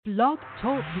Blog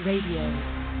Talk Radio.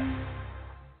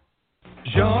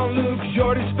 Jean-Luc,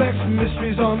 Jordy specs,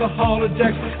 mysteries on the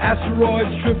holodecks, asteroids,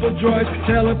 triple droids,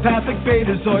 telepathic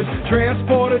betazoids,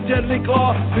 transporter, deadly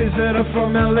claw, visitor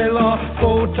from LA Law,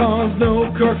 photons, no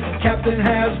Kirk, captain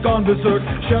has gone berserk,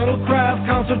 shuttlecraft,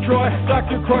 Council Troy,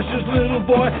 Dr. Crusher's little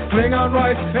boy, Klingon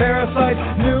rights, parasites,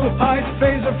 new heights,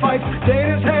 phaser fights,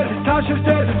 Data's head, Tasha's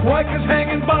dead, Riker's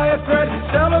hanging by a thread,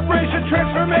 celebration,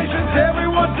 transformations,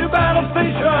 everyone to battle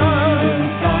station.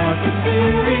 Start the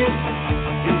series.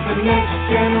 It's the next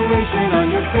generation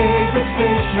on your favorite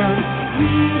station. We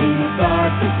didn't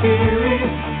start the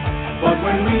series, but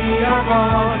when we are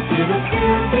gone, it'll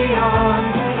still be on.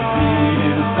 We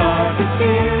didn't start the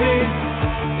series.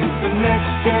 It's the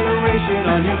next generation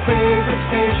on your favorite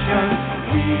station.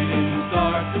 We didn't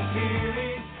start the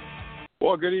series.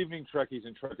 Well, good evening, Trekkies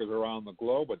and Trekkers around the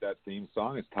globe. With that theme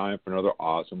song, it's time for another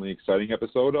awesomely exciting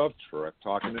episode of Trek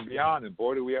Talking and Beyond. And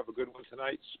boy, do we have a good one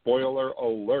tonight. Spoiler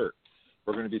alert.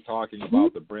 We're going to be talking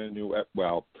about the brand new,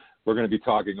 we're going to be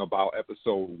talking about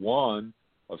episode 1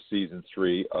 of season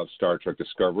 3 of Star Trek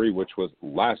Discovery, which was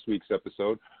last week's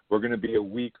episode. We're going to be a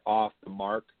week off the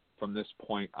mark from this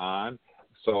point on,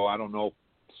 so I don't know if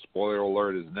spoiler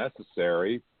alert is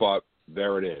necessary, but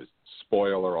there it is,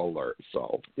 spoiler alert.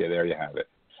 So, yeah, there you have it.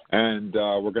 And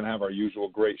we're going to have our usual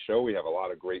great show. We have a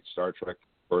lot of great Star Trek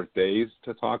birthdays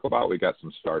to talk about. We got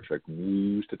some Star Trek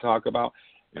news to talk about.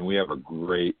 And we have a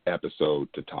great episode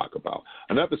to talk about.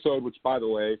 An episode which, by the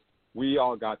way, we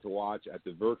all got to watch at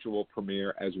the virtual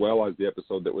premiere, as well as the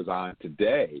episode that was on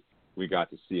today, we got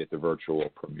to see at the virtual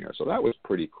premiere. So that was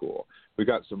pretty cool. We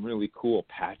got some really cool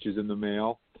patches in the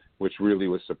mail, which really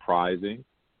was surprising.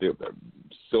 They're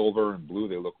silver and blue.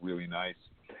 They look really nice.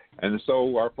 And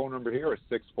so our phone number here is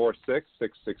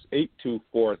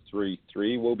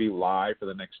 646-668-2433. We'll be live for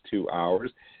the next 2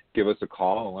 hours. Give us a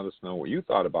call and let us know what you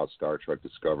thought about Star Trek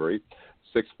Discovery.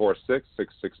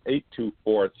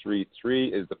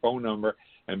 646-668-2433 is the phone number.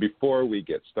 And before we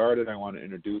get started, I want to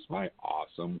introduce my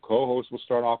awesome co-host. We'll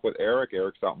start off with Erik.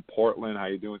 Erik's out in Portland. How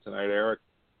you doing tonight, Erik?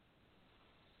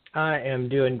 I am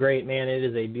doing great, man. It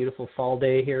is a beautiful fall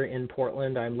day here in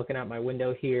Portland. I'm looking out my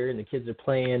window here, and the kids are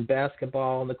playing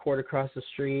basketball on the court across the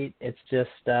street. It's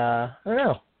just, I don't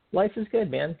know. Life is good,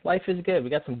 man. Life is good. We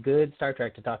got some good Star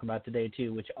Trek to talk about today,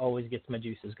 too, which always gets my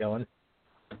juices going.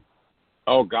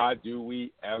 Oh, God, do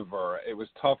we ever. It was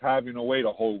tough having to wait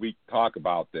a whole week to talk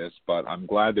about this, but I'm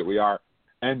glad that we are.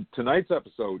 And tonight's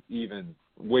episode, even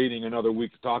waiting another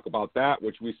week to talk about that,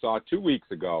 which we saw 2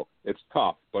 weeks ago, it's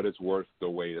tough, but it's worth the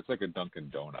wait. It's like a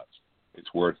Dunkin' Donuts.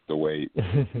 It's worth the wait.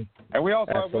 And we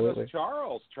also have with us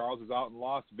Charles. Charles is out in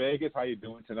Las Vegas. How you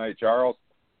doing tonight, Charles?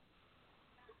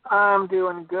 I'm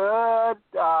doing good.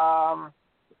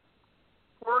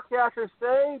 Forecasters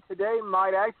say today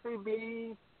might actually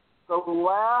be the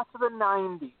last of the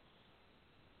 90s.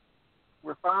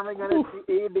 We're finally going to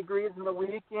see 80 degrees in the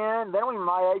weekend. Then we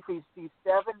might actually see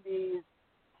 70s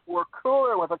or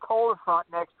cooler with a cold front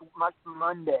next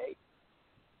Monday.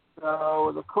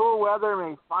 So the cool weather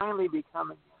may finally be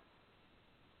coming.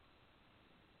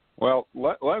 Well,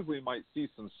 Leslie might see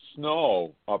some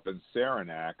snow up in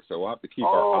Saranac, so we'll have to keep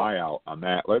our eye out on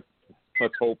that. Let's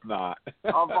hope not.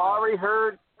 I've already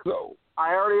heard.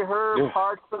 I already heard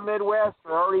parts of the Midwest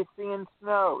are already seeing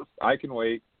snow. I can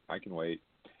wait.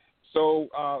 So,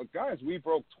 guys, we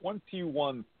broke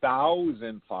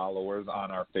 21,000 followers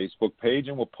on our Facebook page,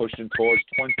 and we're pushing towards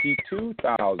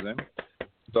 22,000.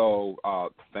 So,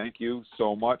 thank you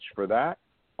so much for that.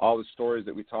 All the stories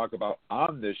that we talk about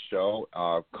on this show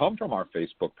come from our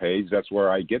Facebook page. That's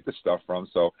where I get the stuff from.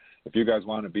 So if you guys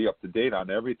want to be up to date on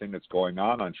everything that's going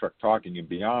on Trek Talking and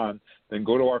Beyond, then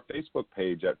go to our Facebook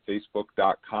page at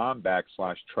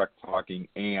facebook.com/Trek Talking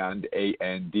and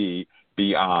AND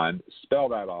Beyond. Spell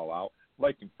that all out.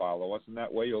 Like and follow us, and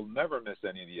that way you'll never miss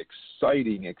any of the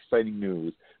exciting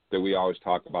news that we always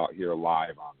talk about here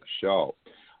live on the show.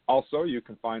 Also, you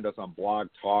can find us on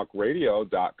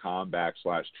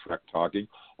blogtalkradio.com/Trek Talking.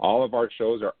 All of our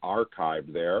shows are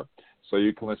archived there, so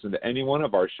you can listen to any one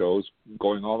of our shows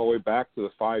going all the way back to the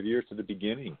 5 years to the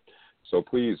beginning. So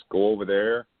please go over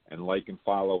there and like and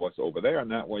follow us over there,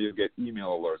 and that way you'll get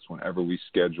email alerts whenever we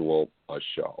schedule a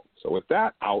show. So with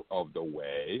that out of the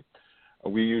way,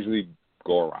 we usually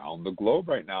go around the globe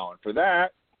right now, and for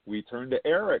that, we turn to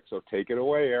Erik. So take it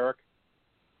away, Erik.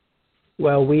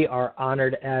 Well, we are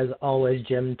honored, as always,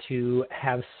 Jim, to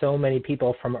have so many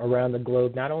people from around the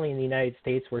globe, not only in the United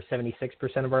States, where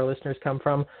 76% of our listeners come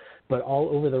from, but all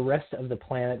over the rest of the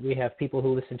planet. We have people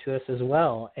who listen to us as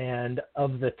well. And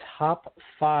of the top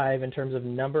 5 in terms of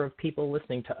number of people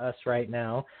listening to us right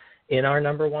now, In our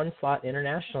number one slot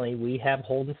internationally, we have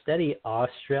holding steady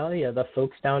Australia, the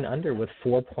folks down under, with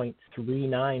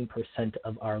 4.39%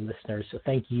 of our listeners. So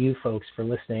thank you, folks, for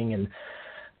listening. And,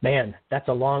 man, that's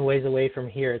a long ways away from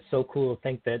here. It's so cool to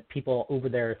think that people over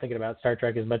there are thinking about Star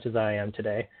Trek as much as I am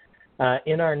today.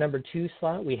 In our number two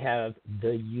slot, we have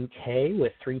the UK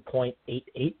with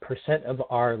 3.88% of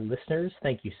our listeners.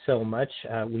 Thank you so much.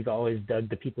 We've always dug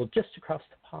the people just across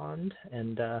the pond,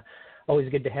 and always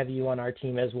good to have you on our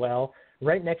team as well.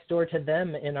 Right next door to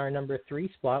them in our number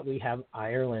three spot, we have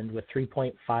Ireland with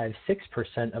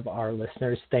 3.56% of our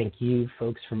listeners. Thank you,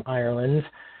 folks from Ireland.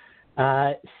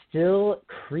 Still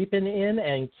creeping in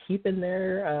and keeping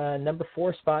their number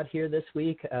four spot here this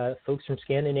week, folks from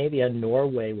Scandinavia,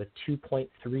 Norway with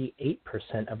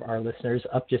 2.38% of our listeners,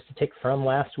 up just a tick from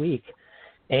last week.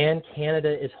 And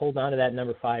Canada is holding on to that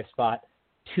number five spot.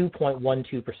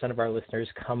 2.12% of our listeners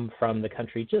come from the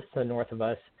country just to the north of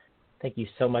us. Thank you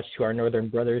so much to our northern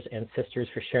brothers and sisters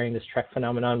for sharing this Trek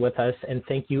phenomenon with us. And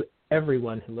thank you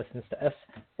everyone who listens to us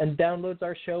and downloads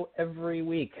our show every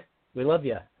week. We love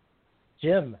you.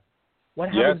 Jim, what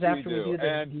happens after we do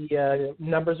the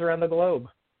numbers around the globe?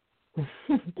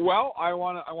 Well, I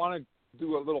want to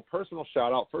do a little personal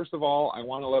shout out. First of all, I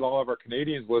want to let all of our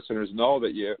Canadian listeners know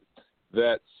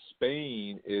that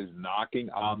Spain is knocking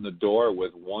on the door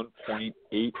with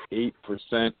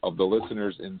 1.88% of the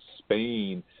listeners in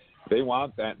Spain. They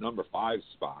want that number five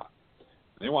spot.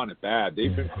 They want it bad.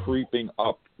 They've been creeping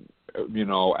up,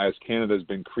 as Canada's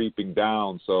been creeping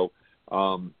down. So,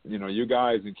 you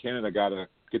guys in Canada got to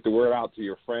get the word out to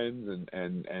your friends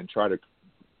and try to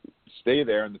stay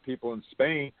there. And the people in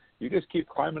Spain, you just keep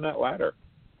climbing that ladder.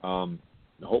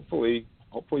 Hopefully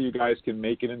you guys can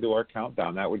make it into our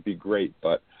countdown. That would be great.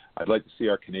 But I'd like to see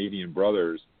our Canadian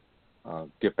brothers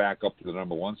get back up to the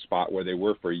number one spot where they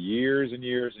were for years and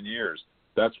years and years.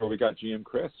 That's where we got GM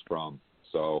Chris from.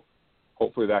 So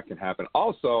hopefully that can happen.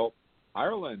 Also,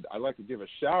 Ireland, I'd like to give a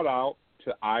shout out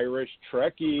to Irish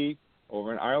Trekkie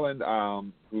over in Ireland,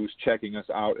 who's checking us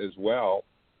out as well.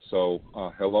 So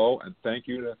hello and thank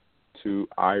you to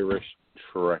Irish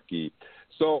Trekkie.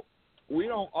 So we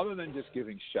don't, other than just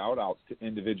giving shout outs to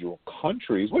individual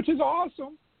countries, which is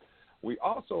awesome, we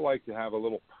also like to have a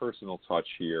little personal touch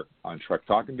here on Trek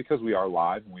Talking because we are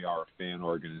live and we are a fan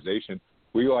organization.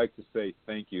 We like to say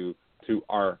thank you to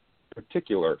our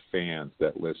particular fans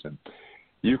that listen.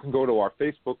 You can go to our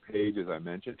Facebook page, as I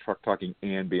mentioned, Truck Talking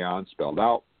and Beyond spelled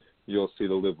out. You'll see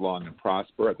the Live Long and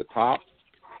Prosper at the top.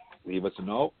 Leave us a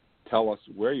note. Tell us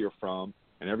where you're from.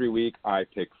 And every week I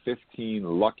pick 15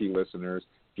 lucky listeners.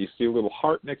 If you see a little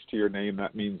heart next to your name,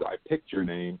 that means I picked your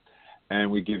name. And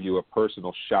we give you a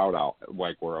personal shout-out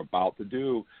like we're about to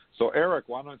do. So, Erik,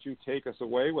 why don't you take us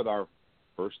away with our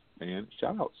first fan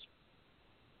shout-outs?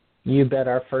 You bet.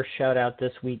 Our first shout-out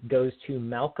this week goes to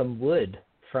Malcolm Wood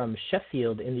from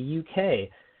Sheffield in the UK.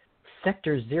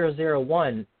 Sector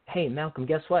 001. Hey, Malcolm,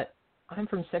 guess what? I'm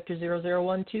from Sector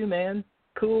 001 too, man.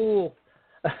 Cool.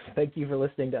 Thank you for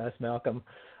listening to us, Malcolm.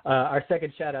 Our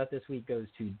second shout-out this week goes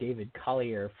to David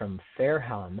Collier from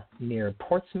Fareham near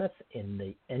Portsmouth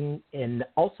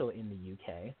also in the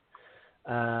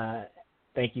UK.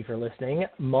 Thank you for listening.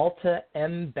 Malta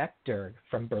M. Bechter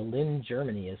from Berlin,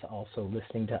 Germany is also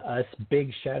listening to us.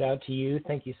 Big shout-out to you.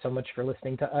 Thank you so much for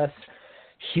listening to us.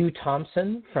 Hugh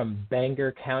Thompson from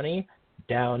Bangor County,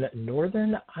 down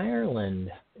Northern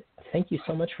Ireland. Thank you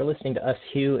so much for listening to us,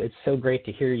 Hugh. It's so great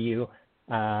to hear you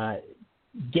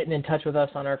getting in touch with us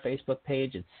on our Facebook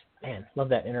page. Love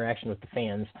that interaction with the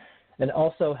fans. And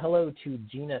also, hello to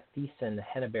Gina Thiessen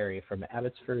Henneberry from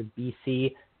Abbotsford,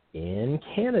 BC in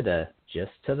Canada,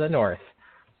 just to the north.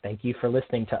 Thank you for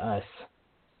listening to us.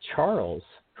 Charles,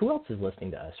 who else is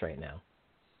listening to us right now?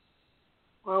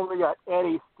 Well, we got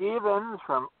Eddie Stevens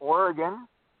from Oregon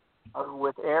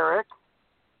with Erik.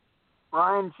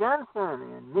 Brian Jensen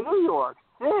in New York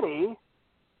City.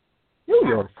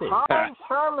 Tom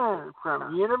Sherman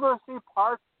from University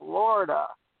Park, Florida.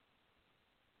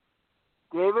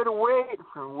 David Waite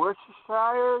from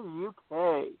Worcestershire,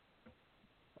 UK.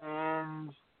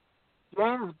 And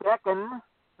James Becken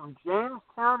from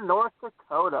Jamestown, North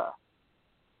Dakota.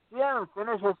 Jim,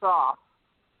 finish us off.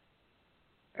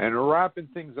 And wrapping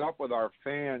things up with our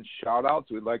fan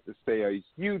shout-outs, we'd like to say a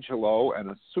huge hello and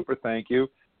a super thank you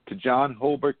to John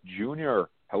Holbrook Jr.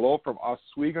 Hello from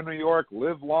Oswego, New York.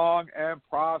 Live long and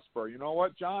prosper. You know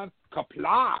what, John?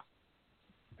 Kapla!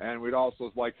 And we'd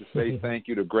also like to say thank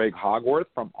you to Greg Hogworth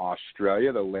from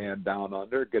Australia, the land down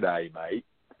under. G'day, mate.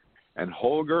 And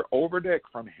Holger Overdick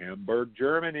from Hamburg,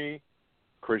 Germany.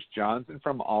 Chris Johnson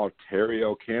from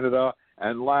Ontario, Canada.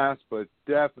 And last but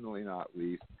definitely not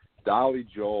least, Dolly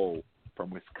Joel from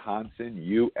Wisconsin,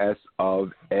 U.S.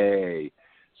 of A.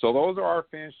 So those are our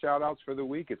fan shout-outs for the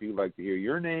week. If you'd like to hear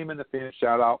your name in the fan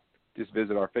shout-out, just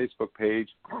visit our Facebook page,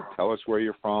 tell us where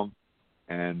you're from,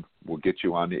 and we'll get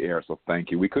you on the air. So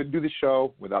thank you. We couldn't do the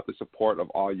show without the support of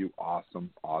all you awesome,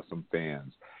 awesome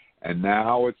fans. And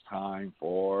now it's time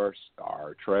for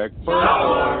Star Trek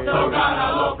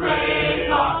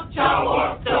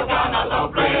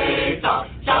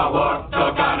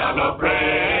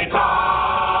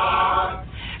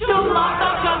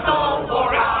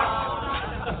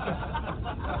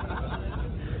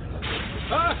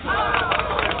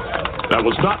That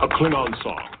was not a Klingon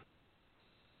song.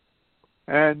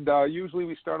 And usually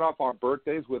we start off our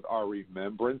birthdays with our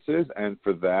remembrances, and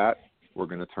for that, we're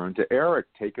going to turn to Erik.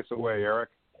 Take us away, Erik.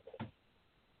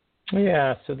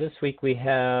 Yeah, so this week we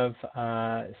have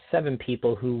 7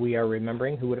 people who we are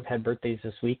remembering who would have had birthdays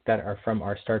this week that are from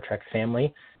our Star Trek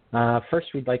family.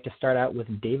 First, we'd like to start out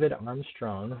with David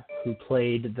Armstrong, who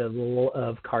played the role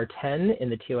of Car-10 in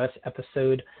the TOS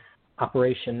episode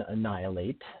Operation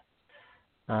Annihilate.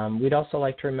 We'd also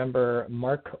like to remember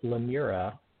Mark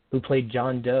Lemura, who played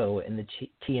John Doe in the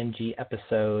TNG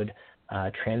episode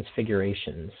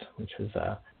Transfigurations, which was,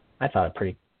 I thought, a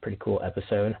pretty cool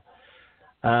episode.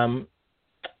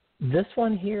 This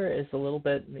one here is a little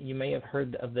bit, you may have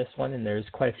heard of this one, and there's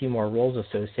quite a few more roles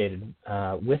associated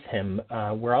with him.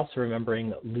 We're also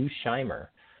remembering Lou Scheimer,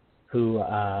 who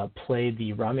played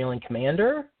the Romulan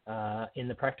commander in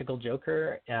The Practical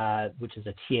Joker, which is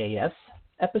a TAS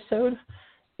episode,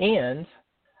 and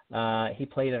he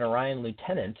played an Orion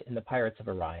lieutenant in The Pirates of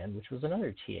Orion, which was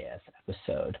another TAS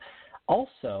episode.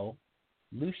 Also,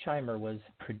 Lou Scheimer was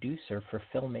producer for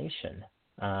Filmation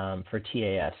for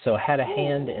TAS, so had a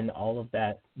hand in all of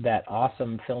that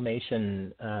awesome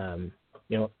Filmation,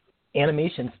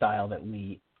 animation style that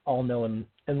we all know and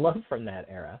love from that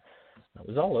era. It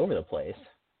was all over the place.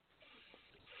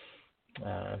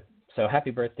 So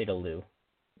happy birthday to Lou.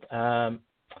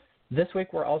 This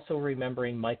week we're also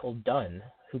remembering Michael Dunn,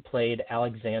 who played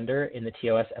Alexander in the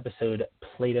TOS episode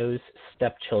Plato's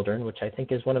Stepchildren, which I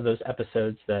think is one of those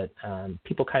episodes that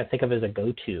people kind of think of as a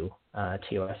go-to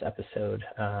TOS episode,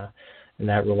 and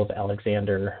that role of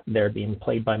Alexander there being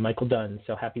played by Michael Dunn.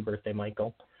 So happy birthday,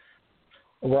 Michael.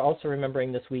 We're also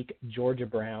remembering this week Georgia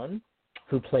Brown,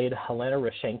 who played Helena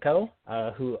Rashenko,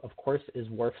 who, of course, is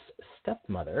Worf's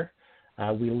stepmother.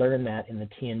 We learned that in the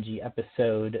TNG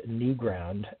episode New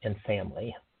Ground and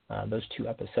Family, those 2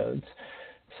 episodes.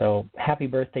 So happy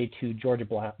birthday to Georgia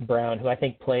Brown, who I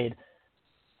think played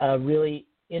a really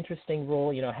interesting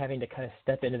role, having to kind of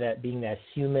step into that, being that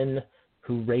human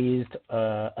who raised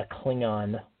a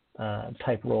Klingon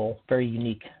type role, very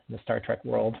unique in the Star Trek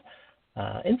world.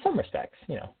 In some respects,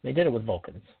 they did it with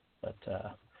Vulcans, but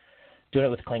doing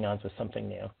it with Klingons was something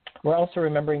new. We're also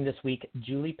remembering this week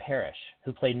Julie Parrish,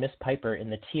 who played Miss Piper in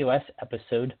the TOS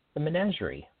episode The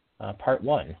Menagerie, Part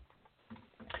 1.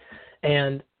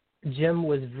 And Jim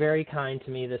was very kind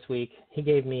to me this week. He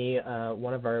gave me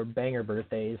one of our banger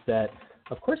birthdays that,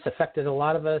 of course, affected a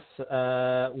lot of us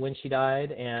when she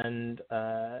died, and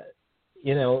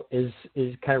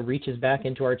is kind of reaches back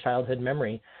into our childhood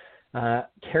memory.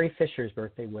 Carrie Fisher's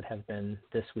birthday would have been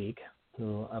this week,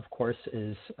 who, of course,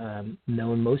 is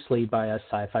known mostly by us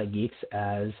sci-fi geeks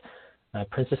as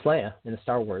Princess Leia in the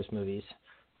Star Wars movies.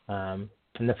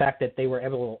 And the fact that they were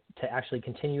able to actually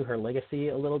continue her legacy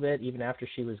a little bit, even after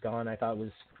she was gone, I thought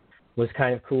was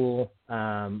kind of cool.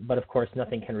 But, of course,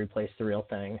 nothing can replace the real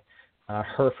thing.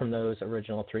 Her from those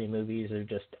original 3 movies are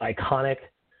just iconic,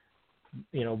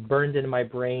 burned into my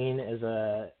brain as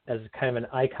kind of an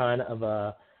icon of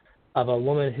a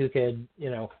woman who could,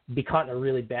 be caught in a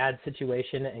really bad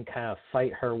situation and kind of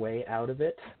fight her way out of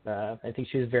it. I think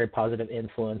she was a very positive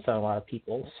influence on a lot of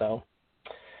people. So,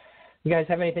 you guys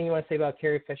have anything you want to say about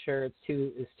Carrie Fisher?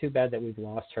 It's too bad that we've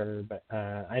lost her, but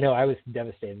I know I was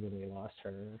devastated when we lost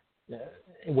her.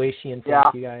 The way she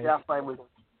influenced you guys. Yeah, definitely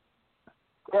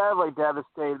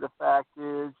devastated. The fact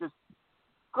is, just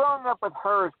growing up with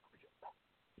her,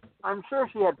 I'm sure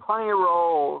she had plenty of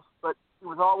roles, but she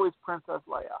was always Princess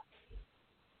Leia.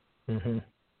 Mm-hmm.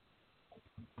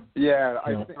 Yeah,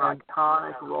 I think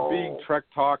iconic role. Being Trek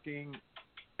talking,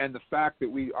 and the fact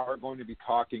that we are going to be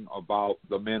talking about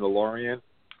The Mandalorian,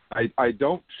 I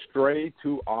don't stray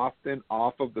too often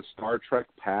off of the Star Trek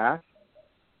path,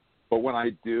 but when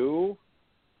I do,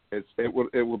 it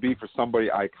will be for somebody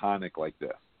iconic like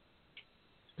this.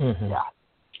 Mm-hmm.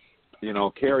 Yeah.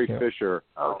 Carrie Fisher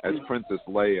as Princess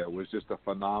Leia was just a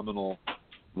phenomenal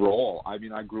role. I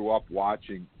mean, I grew up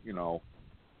watching,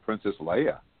 Princess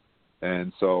Leia.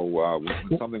 And so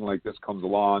when something like this comes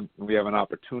along, we have an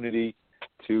opportunity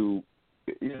to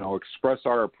express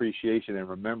our appreciation and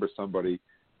remember somebody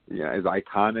as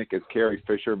iconic as Carrie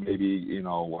Fisher, maybe,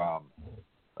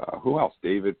 who else?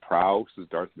 David Prowse as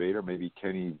Darth Vader, maybe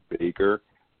Kenny Baker,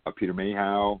 Peter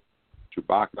Mayhew,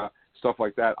 Chewbacca, stuff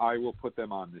like that. I will put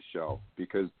them on this show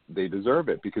because they deserve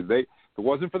it. Because if it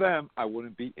wasn't for them, I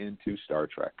wouldn't be into Star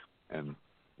Trek. And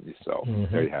so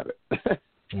there you have it.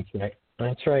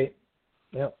 That's right.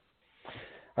 Yep.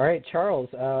 All right, Charles,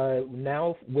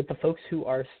 now with the folks who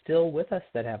are still with us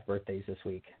that have birthdays this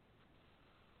week.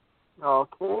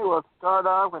 Okay, we'll start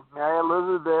off with Mary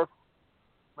Elizabeth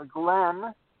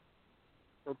McGlynn,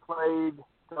 that played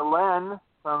Delenn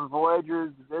from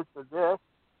Voyager's This or This.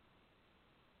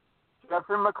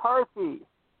 Jeffrey McCarthy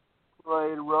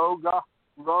played Roga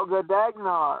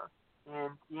Dagnar in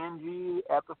TNG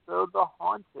episode The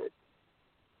Haunted.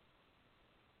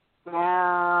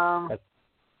 Sam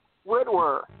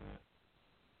Witwer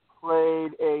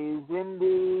played a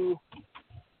Zindi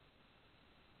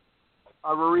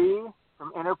Avery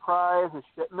from Enterprise A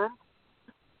Shipment.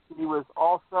 He was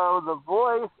also the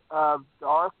voice of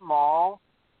Darth Maul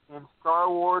in Star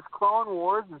Wars Clone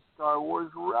Wars and Star Wars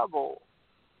Rebels.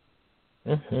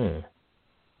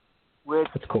 Which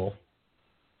That's cool.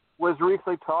 was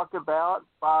recently talked about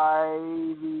by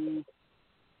the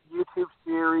YouTube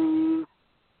series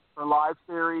or live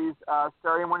series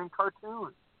Saturday Morning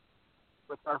Cartoons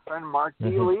with our friend Mark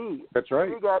D. Lee. That's right.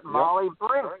 We got Molly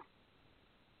Brink,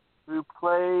 who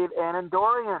played an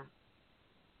Andorian,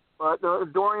 but the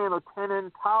Andorian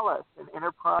Lieutenant Talos in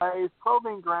Enterprise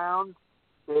Proving Ground,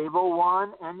 Babel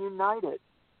 1, and United.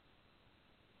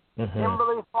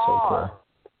 Kimberly Farr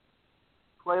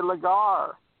played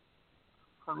Lagar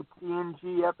from the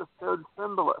TNG episode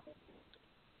Symbolist.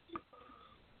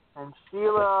 And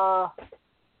Sheila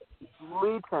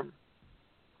Leeton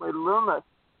played Loomis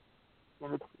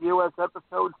in the TOS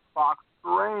episode Fox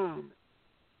Brain,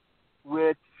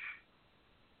 which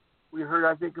we heard,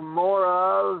 I think, more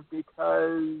of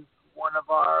because one of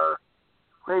our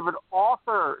favorite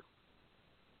authors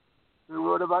who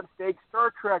wrote about fake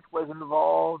Star Trek was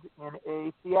involved in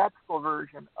a theatrical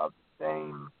version of the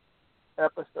same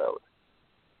episode.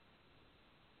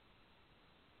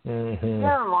 Ken,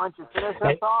 why don't you finish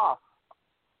us off?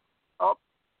 Oh,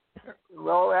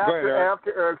 well, after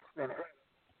Eric's finished.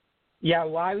 Yeah,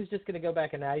 well, I was just going to go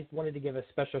back, and I wanted to give a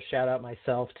special shout-out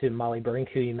myself to Molly Brink,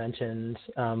 who you mentioned,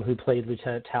 who played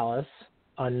Lieutenant Talos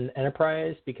on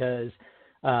Enterprise, because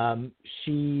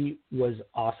she was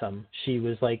awesome. She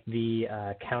was like the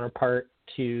counterpart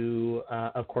to,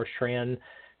 of course, Shran,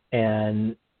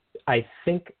 and I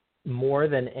think more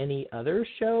than any other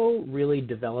show really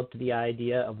developed the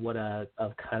idea of what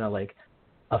of kind of like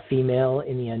a female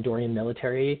in the Andorian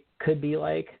military could be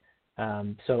like.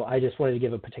 So I just wanted to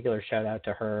give a particular shout out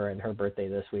to her and her birthday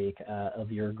this week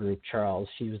of your group, Charles.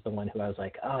 She was the one who I was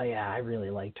like, oh yeah, I really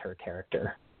liked her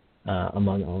character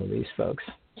among all of these folks.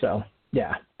 So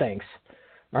yeah, thanks.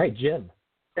 All right, Jim.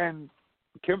 And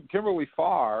Kimberly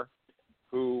Farr,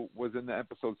 who was in the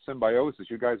episode Symbiosis,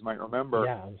 you guys might remember.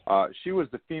 Yeah. She was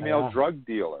the female drug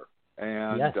dealer,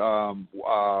 and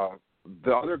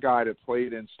the other guy that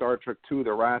played in Star Trek II: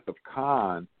 The Wrath of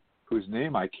Khan, whose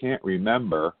name I can't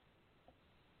remember.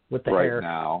 With the right hair.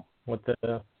 now, with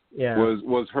the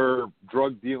was her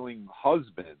drug dealing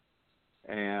husband,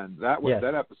 and that was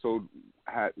that episode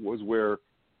was where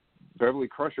Beverly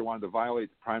Crusher wanted to violate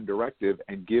the Prime Directive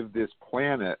and give this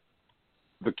planet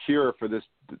the cure for this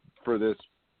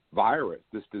virus,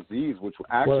 this disease, which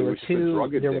actually was just a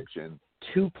drug addiction.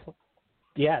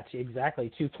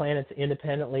 Exactly. Two planets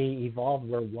independently evolved,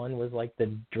 where one was like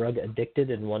the drug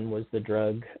addicted and one was the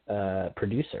drug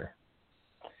producer.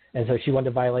 And so she wanted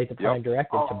to violate the Prime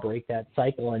Directive to break that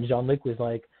cycle. And Jean-Luc was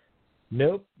like,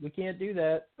 nope, we can't do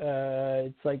that.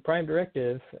 It's like Prime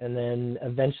Directive. And then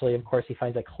eventually, of course, he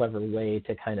finds a clever way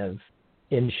to kind of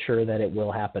ensure that it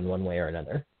will happen one way or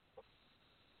another.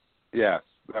 Yes,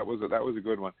 that was a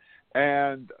good one.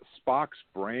 And Spock's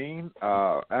brain,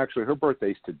 actually, her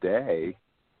birthday's today.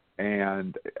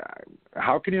 And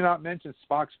how can you not mention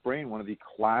Spock's Brain, one of the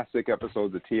classic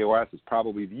episodes of TOS? Is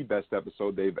probably the best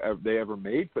episode they ever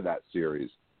made for that series,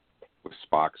 with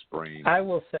Spock's Brain. I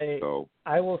will say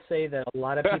that a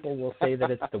lot of people will say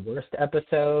that it's the worst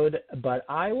episode, but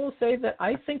I will say that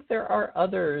I think there are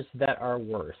others that are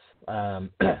worse.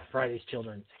 Friday's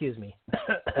Children, excuse me.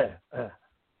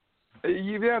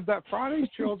 Yeah, that Friday's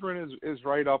Children is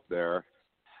right up there.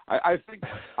 I think,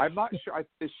 I'm not sure.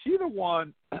 Is she the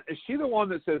one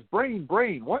that says brain?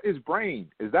 What is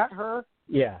brain? Is that her?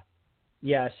 Yeah,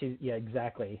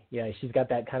 exactly. Yeah, she's got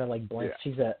that kind of like blank.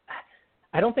 Yeah.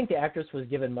 I don't think the actress was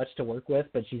given much to work with,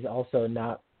 but she's also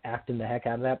not acting the heck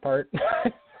out of that part.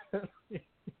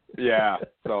 Yeah,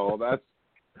 so that's,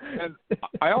 and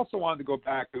I also wanted to go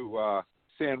back to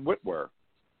Sam Witwer.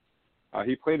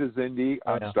 He played a Xindi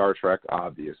on Star Trek,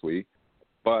 obviously,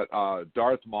 but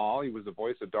Darth Maul, he was the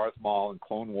voice of Darth Maul in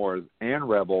Clone Wars and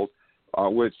Rebels,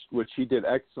 which he did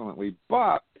excellently.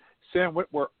 But Sam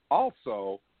Witwer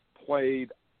also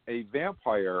played a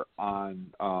vampire on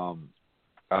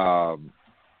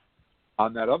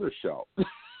that other show.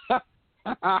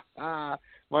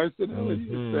 My senility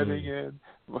is setting in,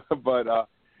 but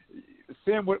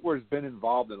Sam Witwer's been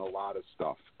involved in a lot of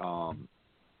stuff,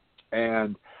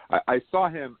 and I saw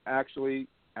him actually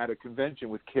at a convention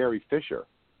with Carrie Fisher,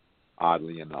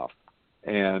 oddly enough,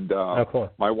 and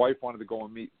cool. My wife wanted to go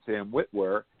and meet Sam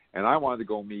Witwer, and I wanted to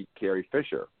go meet Carrie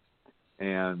Fisher,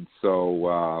 and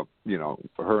so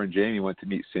her and Jamie went to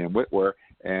meet Sam Witwer,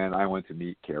 and I went to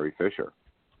meet Carrie Fisher,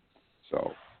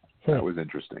 so that was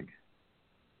interesting.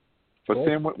 But cool.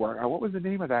 Sam Witwer, what was the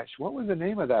name of that? What was the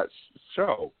name of that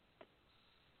show?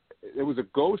 It was a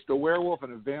ghost, a werewolf,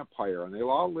 and a vampire, and they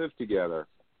all lived together.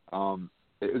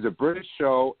 It was a British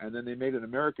show, and then they made an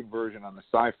American version on the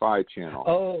Sci-Fi Channel.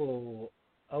 Oh,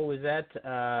 was that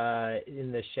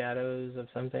in the Shadows of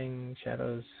something?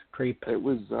 Shadows Creep? It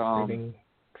was. Something.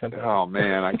 Oh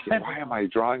man, I can't. Why am I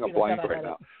drawing a blank right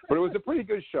now? But it was a pretty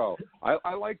good show.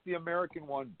 I like the American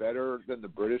one better than the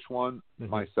British one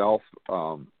myself.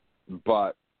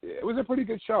 But it was a pretty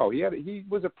good show. He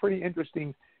was a pretty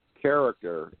interesting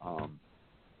character.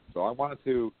 So I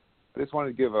just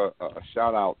wanted to give a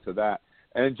shout out to that.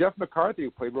 And Jeff McCarthy,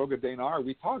 who played Roga Danar,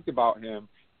 we talked about him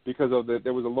because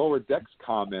there was a Lower Decks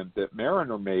comment that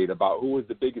Mariner made about who was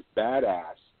the biggest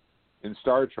badass in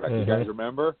Star Trek. You guys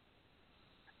remember?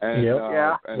 And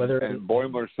and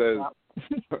Boimler says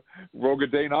Roga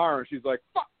Danar, and she's like,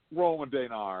 "Fuck Roga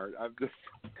Danar."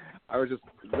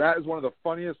 That is one of the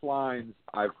funniest lines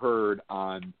I've heard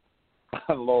on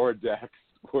Lower Decks,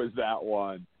 was that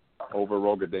one over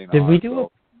Roga Danar. Did we do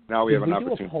now we have an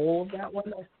opportunity. Did we do a poll of that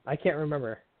one? I can't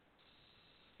remember.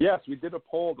 Yes, we did a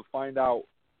poll to find out,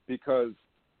 because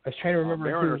I was trying to remember.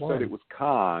 Mariner said it was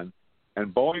Khan,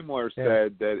 and Boimler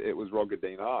said that it was Roga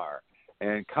Danar.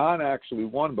 And Khan actually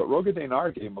won, but Roga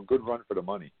Danar gave him a good run for the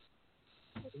money.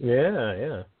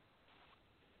 Yeah.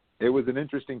 It was an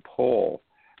interesting poll.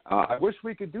 I wish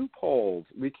we could do polls.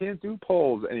 We can't do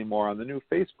polls anymore on the new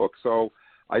Facebook, so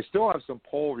I still have some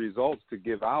poll results to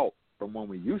give out from when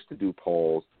we used to do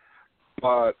polls.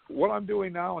 But what I'm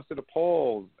doing now instead of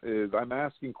polls is I'm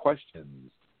asking questions,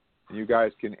 and you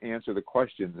guys can answer the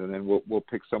questions, and then we'll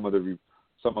pick some of the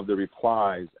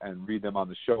replies and read them on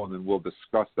the show, and then we'll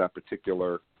discuss that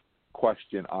particular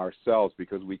question ourselves,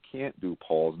 because we can't do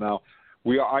polls. Now,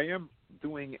 I am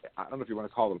doing, I don't know if you want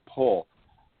to call it a poll,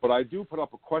 but I do put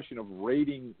up a question of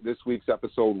rating this week's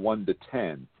episode 1 to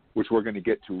 10, which we're going to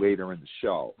get to later in the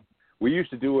show. We used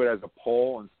to do it as a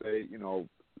poll and say,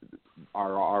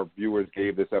 our viewers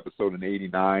gave this episode an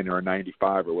 89 or a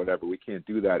 95 or whatever. We can't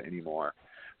do that anymore.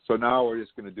 So now we're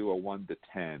just going to do a 1 to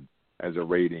 10 as a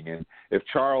rating. And if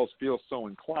Charles feels so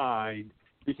inclined,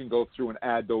 he can go through and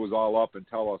add those all up and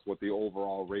tell us what the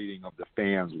overall rating of the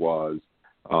fans was,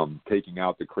 taking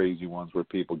out the crazy ones where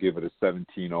people give it a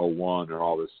 1701 or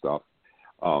all this stuff.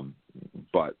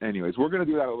 But anyways, we're going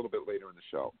to do that a little bit later in the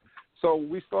show. So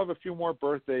we still have a few more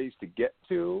birthdays to get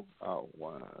to.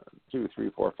 1, 2, 3,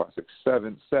 4, 5, 6,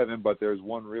 7, but there's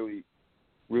one really,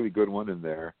 really good one in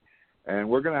there. And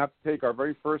we're going to have to take our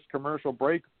very first commercial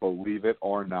break, believe it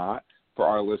or not, for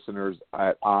our listeners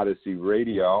at Odyssey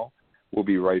Radio. We'll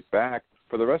be right back.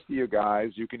 For the rest of you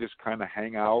guys, you can just kind of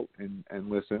hang out and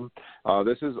listen.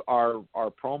 This is our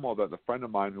promo that a friend of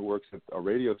mine who works at a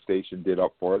radio station did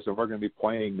up for us, and we're going to be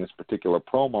playing this particular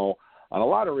promo on a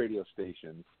lot of radio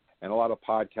stations and a lot of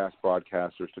podcast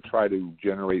broadcasters to try to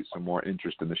generate some more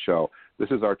interest in the show. This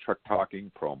is our Trek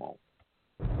Talking promo.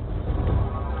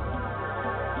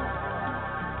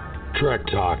 Trek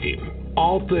Talking,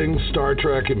 all things Star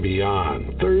Trek and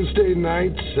beyond. Thursday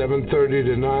nights, 7:30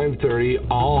 to 9:30.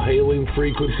 All hailing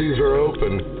frequencies are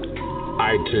open.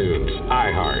 iTunes,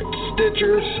 iHeart,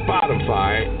 Stitcher,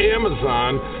 Spotify,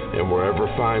 Amazon, and wherever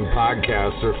fine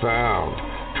podcasts are found.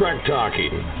 Trek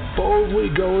Talking, boldly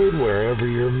going wherever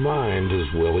your mind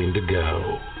is willing to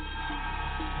go.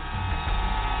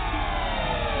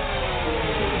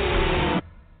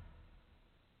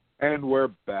 And we're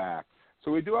back.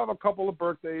 So we do have a couple of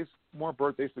more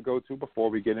birthdays to go to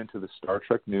before we get into the Star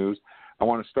Trek news. I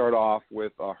want to start off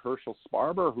with Herschel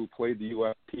Sparber, who played the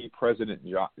UFP President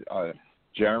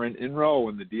Jaren Inro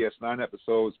in the DS9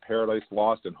 episodes Paradise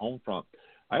Lost and Homefront.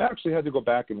 I actually had to go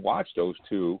back and watch those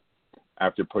two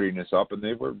after putting this up, and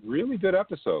they were really good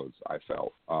episodes, I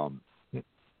felt.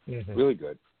 Really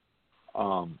good.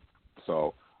 Barbara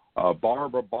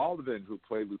Baldwin, who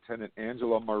played Lieutenant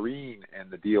Angela Marine in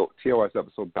the TOS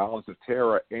episode Balance of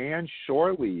Terror and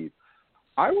Shore Leave.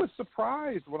 I was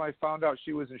surprised when I found out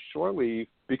she was in Shore Leave,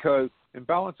 because in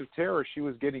Balance of Terror she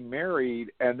was getting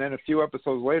married, and then a few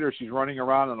episodes later she's running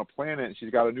around on a planet and she's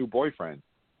got a new boyfriend.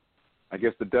 I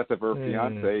guess the death of her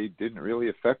fiance didn't really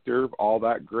affect her all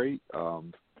that great.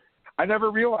 I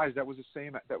never realized that was the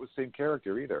same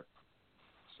character either.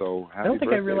 So I don't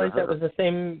think I realized that was the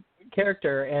same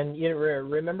character. And you know,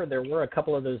 remember, there were a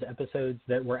couple of those episodes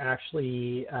that were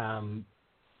actually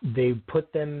they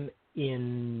put them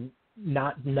in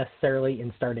not necessarily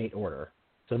in Stardate order.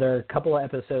 So there are a couple of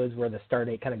episodes where the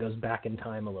Stardate kind of goes back in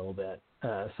time a little bit.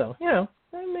 So, you know,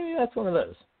 maybe that's one of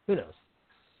those. Who knows?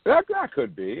 That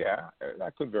could be, yeah.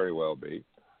 That could very well be.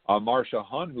 Marsha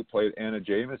Hunn, who played Anna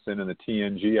Jameson in the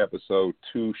TNG episode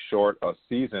Too Short a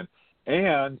Season.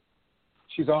 And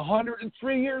she's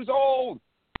 103 years old.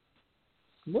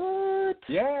 What?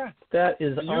 Yeah. That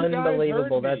is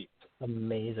unbelievable. That's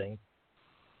amazing.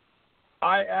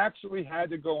 I actually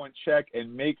had to go and check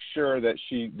and make sure that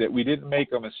we didn't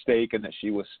make a mistake and that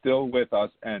she was still with us.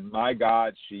 And my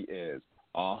God, she is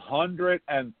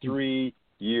 103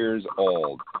 years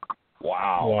old.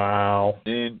 Wow. Wow.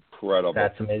 Incredible.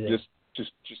 That's amazing.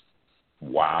 Just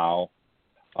wow.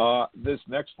 This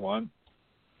next one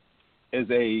is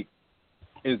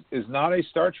not a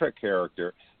Star Trek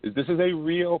character. This is a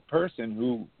real person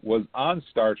who was on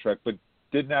Star Trek but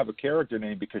didn't have a character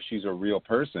name because she's a real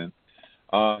person.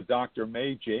 Dr.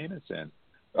 Mae Jameson.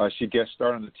 She guest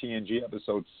starred on the TNG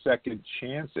episode Second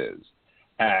Chances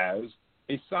as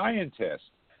a scientist.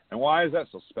 And why is that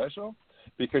so special?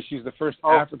 Because she's the first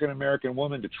African-American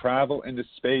woman to travel into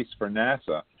space for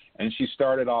NASA. And she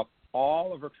started off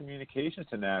all of her communications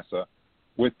to NASA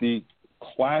with the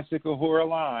classic Uhura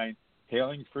line,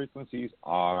 hailing frequencies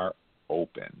are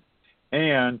open.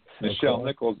 And Nichelle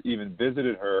Nichols even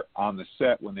visited her on the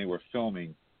set when they were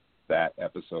filming that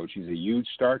episode. She's a huge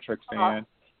Star Trek fan,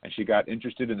 and she got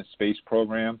interested in the space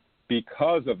program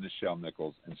because of Nichelle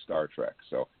Nichols and Star Trek.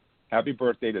 So happy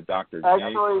birthday to Dr.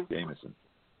 Mae Jameson.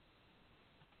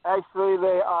 Actually,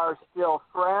 they are still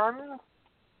friends.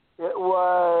 It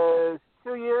was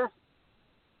 3 years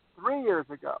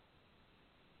ago.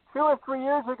 2 or 3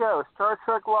 years ago, Star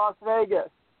Trek Las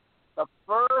Vegas, the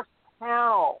first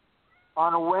panel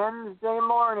on a Wednesday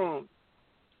morning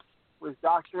was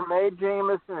Dr. Mae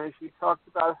Jameson, and she talked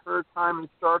about her time in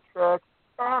Star Trek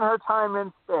and her time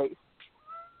in space.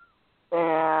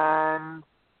 And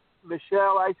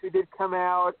Michelle actually did come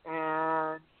out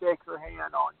and shake her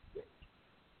hand on stage.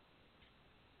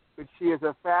 But she is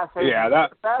a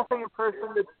fascinating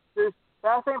person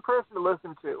to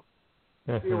listen to.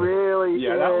 She really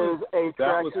is a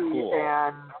Trekkie, cool.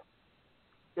 and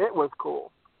it was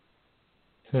cool.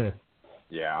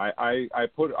 Yeah, I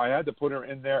had to put her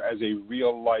in there as a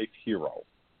real life hero.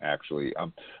 Actually,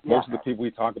 most of the people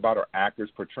we talk about are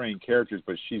actors portraying characters,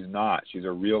 but she's not. She's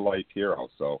a real life hero.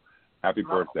 So, happy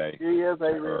birthday! She is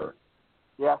a real.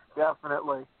 Yes,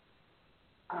 definitely.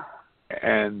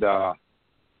 And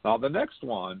now the next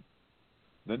one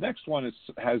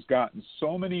has gotten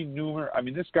so many numerous. I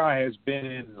mean, this guy has been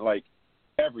in like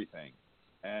everything,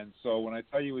 and so when I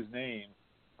tell you his name,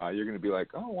 you're going to be like,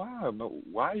 oh, wow,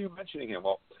 why are you mentioning him?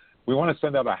 Well, we want to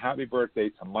send out a happy birthday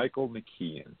to Michael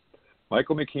McKean.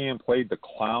 Michael McKean played the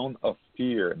Clown of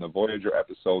Fear in the Voyager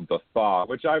episode The Thaw,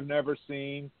 which I've never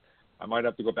seen. I might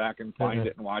have to go back and find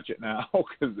it and watch it now.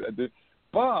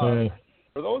 But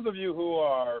for those of you who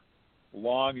are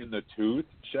long in the tooth,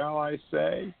 shall I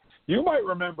say, you might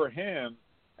remember him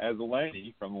as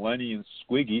Lenny from Lenny and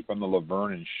Squiggy from the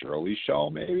Laverne and Shirley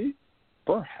show, maybe,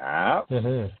 perhaps.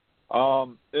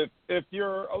 If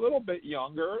you're a little bit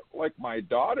younger, like my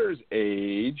daughter's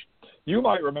age, you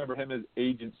might remember him as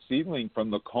Agent Seedling from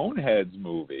the Coneheads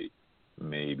movie,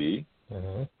 maybe.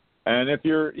 And if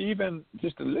you're even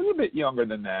just a little bit younger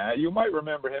than that, you might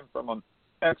remember him from an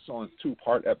excellent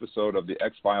 2-part episode of The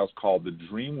X-Files called The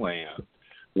Dreamland,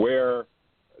 where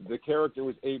the character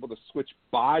was able to switch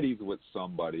bodies with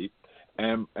somebody,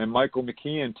 and Michael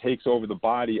McKean takes over the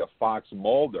body of Fox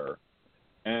Mulder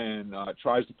and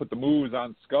tries to put the moves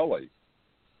on Scully.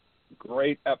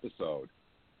 Great episode.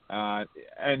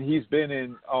 And he's been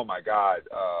in, oh my God,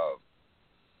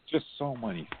 just so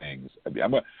many things. I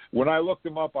mean, when I looked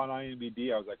him up on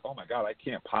IMDb, I was like, oh my God, I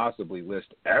can't possibly list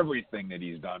everything that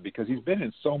he's done because he's been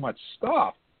in so much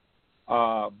stuff.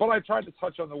 But I tried to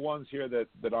touch on the ones here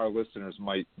that our listeners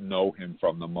might know him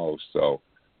from the most. So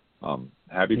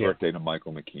happy birthday to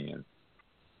Michael McKean.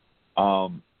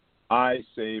 I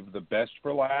saved the best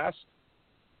for last.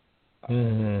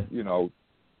 You know,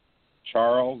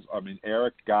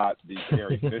 Erik got the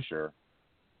Carrie Fisher.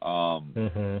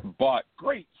 But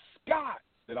great Scott,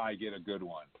 did I get a good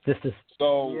one?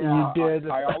 So you did.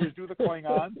 I always do the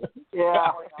Klingon.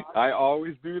 I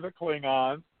always do the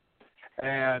Klingon.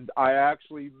 And I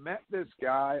actually met this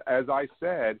guy, as I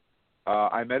said,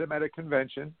 I met him at a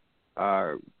convention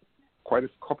quite a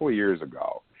couple of years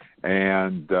ago.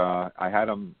 And I had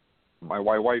him, my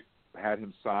wife had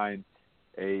him sign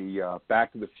a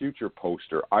Back to the Future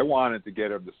poster. I wanted to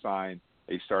get him to sign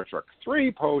a Star Trek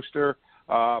 3 poster,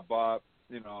 but,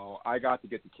 you know, I got to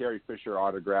get the Carrie Fisher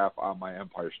autograph on my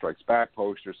Empire Strikes Back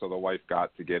poster, so the wife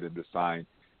got to get him to sign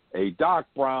a Doc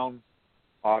Brown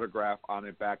autograph on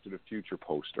a Back to the Future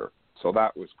poster. So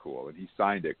that was cool, and he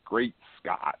signed it. Great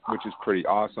Scott, which is pretty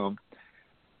awesome.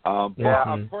 But,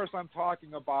 of course, I'm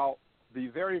talking about the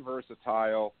very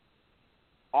versatile,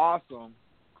 awesome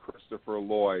Christopher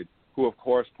Lloyd, who, of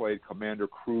course, played Commander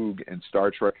Krug in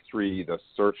Star Trek III, The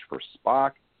Search for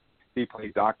Spock. He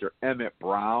played Dr. Emmett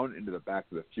Brown in the Back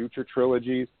to the Future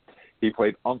trilogies. He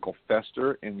played Uncle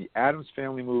Fester in the Addams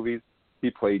Family movies. He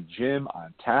played Jim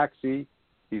on Taxi.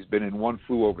 He's been in One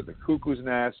Flew Over the Cuckoo's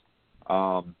Nest.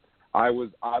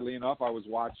 Oddly enough, I was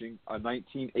watching a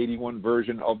 1981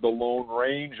 version of The Lone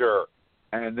Ranger,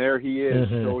 and there he is,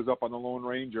 shows up on The Lone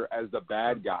Ranger as the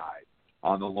bad guy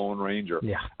on The Lone Ranger.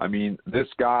 Yeah. I mean, this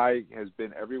guy has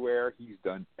been everywhere. He's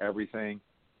done everything,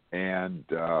 and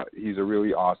he's a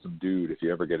really awesome dude if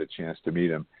you ever get a chance to meet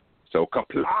him. So,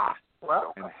 kapla!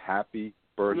 Well, and happy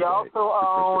birthday to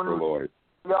Christopher Lloyd.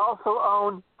 We also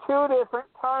own 2 different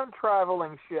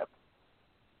time-traveling ships.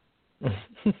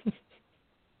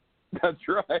 That's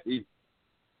right.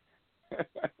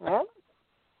 Yeah?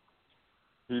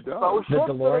 He does. Both the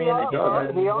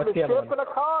DeLorean. He owned a ship and a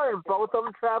car, and both of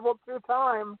them traveled through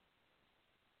time.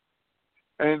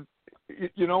 And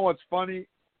you know what's funny?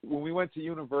 When we went to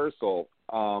Universal,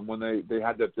 when they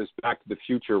had this Back to the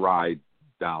Future ride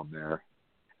down there,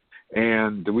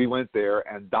 and we went there,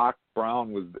 and Doc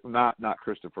Brown was not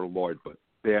Christopher Lloyd, but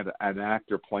they had an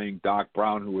actor playing Doc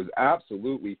Brown who was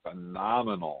absolutely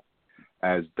phenomenal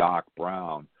as Doc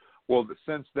Brown. Well,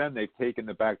 since then, they've taken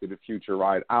the Back to the Future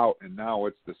ride out, and now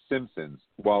it's The Simpsons.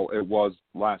 Well, it was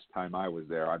last time I was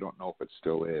there. I don't know if it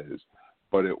still is,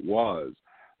 but it was.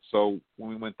 So when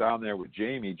we went down there with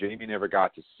Jamie never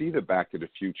got to see the Back to the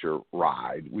Future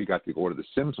ride. We got to go to The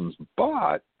Simpsons,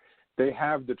 but they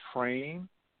have the train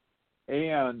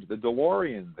and the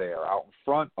DeLorean there out in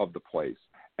front of the place.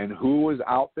 And who was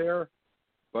out there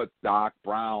but Doc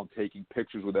Brown taking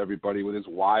pictures with everybody with his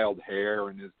wild hair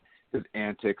and his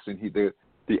antics, and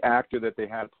the actor that they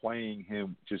had playing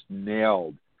him just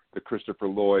nailed the Christopher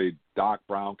Lloyd Doc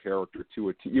Brown character to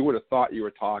a T. You would have thought you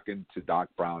were talking to Doc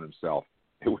Brown himself.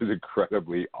 It was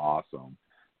incredibly awesome.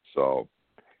 So,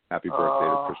 happy birthday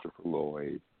to Christopher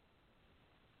Lloyd.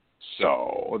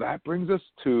 So that brings us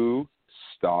to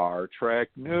Star Trek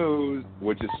news,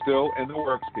 which is still in the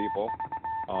works, people.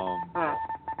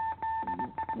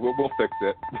 We'll fix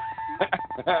it.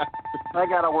 I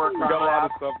got to work on that. We got a lot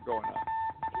of stuff going on.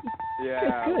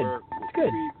 Yeah, it's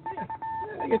good.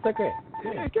 I think it's okay.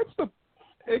 Yeah,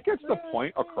 it gets the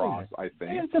point across. I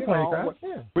think. Yeah, it's the point across.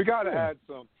 Yeah. We got to add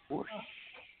some whoosh,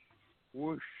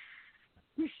 whoosh,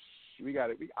 whoosh. We got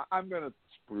it. I'm gonna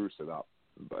spruce it up.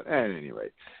 But at any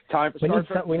rate, time for Star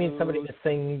Trek. We need somebody to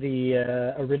sing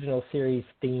the original series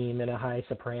theme in a high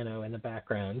soprano in the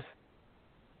background.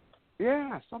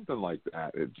 Yeah, something like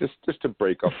that. Just to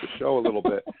break up the show a little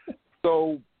bit.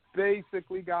 So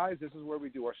basically, guys, this is where we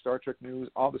do our Star Trek news.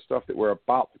 All the stuff that we're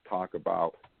about to talk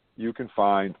about, you can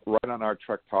find right on our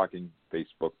Trek Talking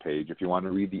Facebook page if you want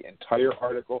to read the entire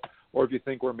article, or if you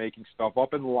think we're making stuff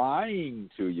up and lying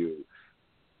to you,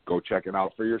 go check it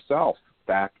out for yourself.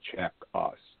 Fact check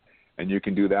us. And you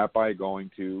can do that by going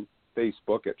to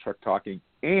Facebook at Trek Talking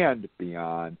and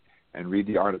Beyond and read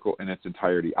the article in its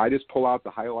entirety. I just pull out the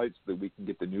highlights so that we can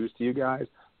get the news to you guys,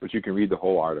 but you can read the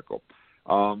whole article.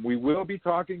 We will be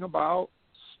talking about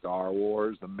Star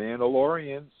Wars, The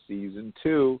Mandalorian, Season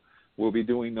 2. We'll be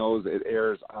doing those. It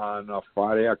airs on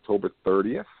Friday, October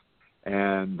 30th,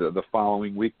 and the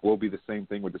following week will be the same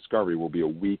thing with Discovery. We'll be a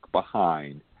week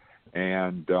behind.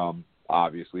 And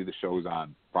obviously the show's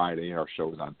on Friday, our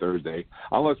show's on Thursday,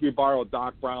 unless we borrow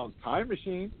Doc Brown's time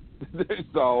machine.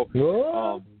 So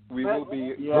we will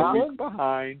be a week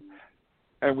behind,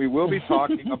 and we will be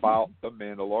talking about The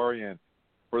Mandalorian.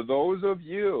 For those of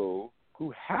you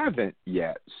who haven't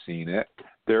yet seen it,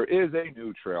 there is a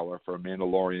new trailer for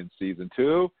Mandalorian Season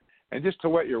 2, and just to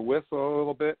wet your whistle a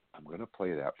little bit, I'm going to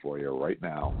play that for you right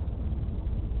now.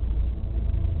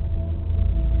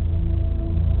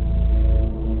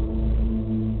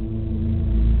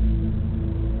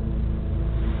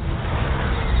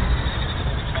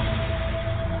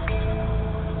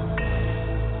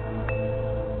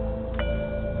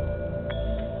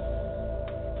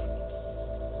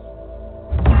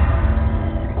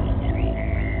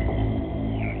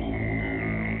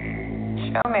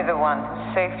 Show me the one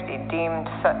whose safety deemed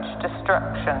such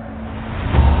destruction.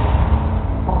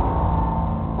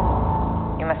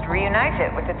 You must reunite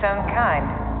it with its own kind.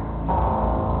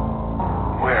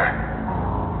 Where?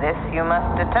 This you must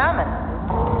determine.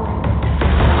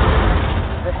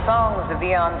 The songs of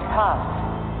eons past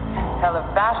tell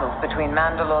of battles between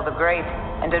Mandalore the Great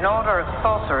and an order of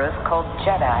sorcerers called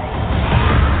Jedi.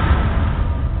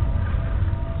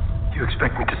 You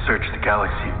expect me to search the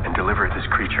galaxy and deliver this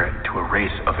creature to a race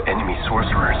of enemy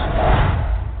sorcerers?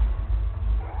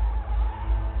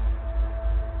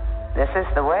 This is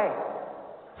the way.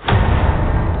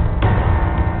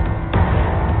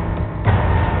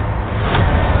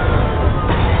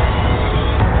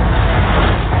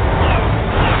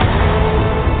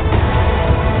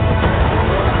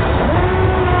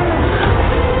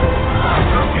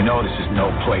 You know this is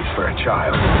no place for a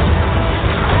child.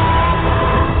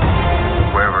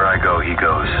 Wherever I go, he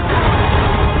goes.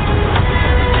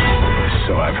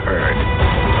 So I've heard.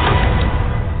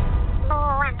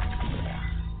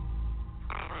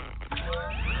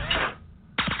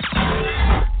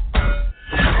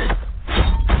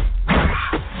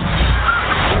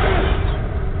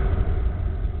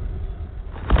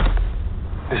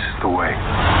 This is the way.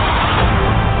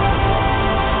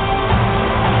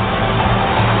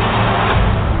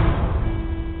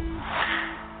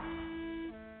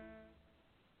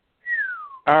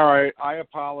 All right, I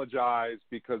apologize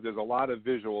because there's a lot of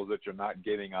visuals that you're not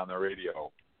getting on the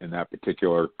radio in that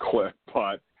particular clip,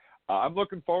 but I'm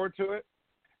looking forward to it.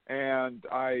 And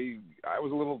I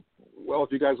was a little, well,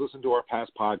 if you guys listen to our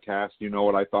past podcast, you know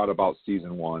what I thought about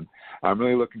season 1. I'm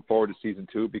really looking forward to season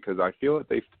 2 because I feel that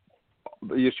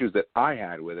the issues that I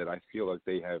had with it, I feel like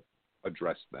they have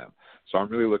addressed them. So I'm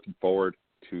really looking forward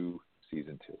to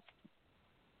season 2.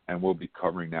 And we'll be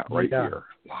covering that right here,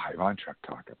 live on Trek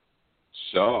Talking.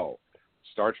 So,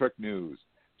 Star Trek news.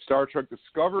 Star Trek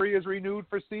Discovery is renewed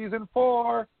for season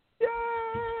 4. Yay!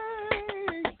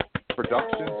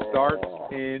 Production starts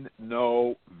in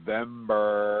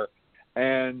November.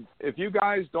 And if you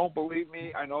guys don't believe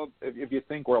me, I know if you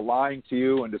think we're lying to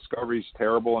you and Discovery's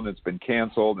terrible and it's been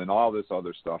canceled and all this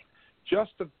other stuff,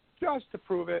 just to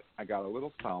prove it, I got a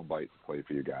little soundbite to play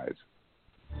for you guys.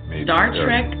 Maybe Star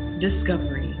Trek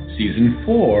Discovery. Season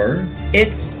 4.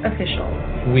 It's official.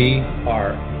 We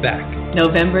are back.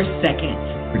 November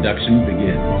 2nd. Production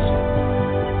begins.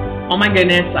 Oh my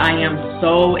goodness, I am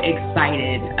so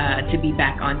excited to be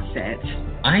back on set.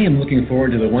 I am looking forward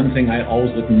to the one thing I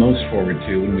always look most forward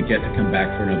to when we get to come back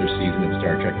for another season of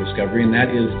Star Trek Discovery, and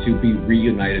that is to be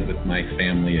reunited with my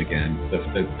family again, the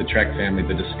Trek family,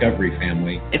 the Discovery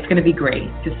family. It's going to be great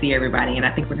to see everybody, and I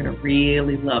think we're going to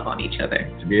really love on each other.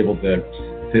 To be able to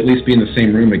at least be in the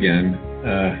same room again,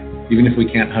 even if we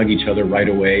can't hug each other right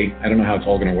away. I don't know how it's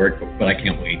all going to work, but I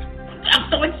can't wait.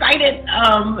 I'm so excited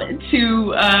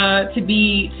to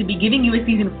be giving you a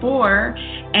season 4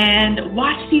 and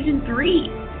watch season 3.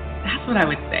 That's what I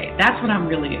would say. That's what I'm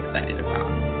really excited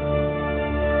about.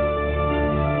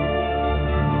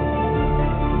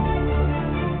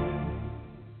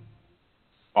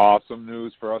 Awesome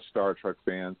news for us Star Trek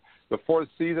fans. The 4th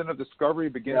season of Discovery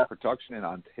begins production in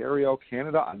Ontario,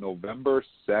 Canada on November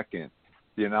 2nd.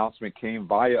 The announcement came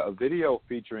via a video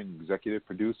featuring executive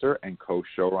producer and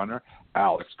co-showrunner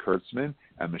Alex Kurtzman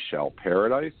and Michelle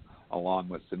Paradise, along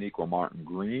with Sonequa Martin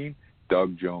Green,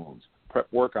 Doug Jones. Prep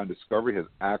work on Discovery has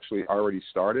actually already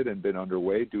started and been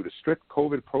underway due to strict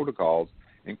COVID protocols,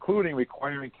 including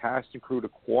requiring cast and crew to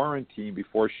quarantine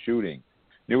before shooting.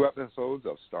 New episodes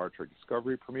of Star Trek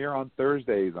Discovery premiere on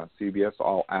Thursdays on CBS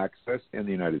All Access in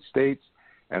the United States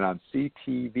and on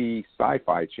CTV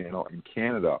Sci-Fi Channel in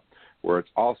Canada, where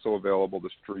it's also available to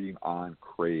stream on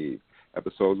Crave.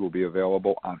 Episodes will be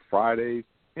available on Fridays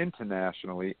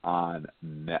internationally on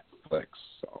Netflix.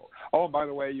 So, and by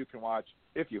the way, you can watch,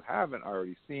 if you haven't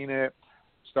already seen it,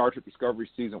 Star Trek Discovery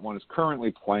Season 1 is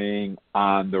currently playing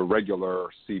on the regular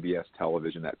CBS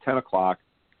television at 10 o'clock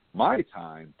my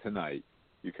time tonight.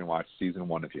 You can watch Season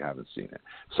 1 if you haven't seen it.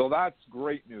 So that's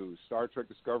great news. Star Trek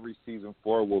Discovery Season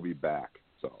 4 will be back.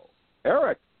 So,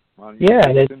 Erik, why don't you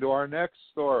get into our next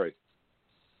story?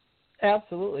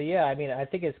 Absolutely, yeah. I mean, I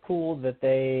think it's cool that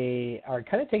they are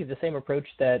kind of taking the same approach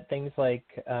that things like,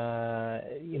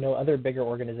 other bigger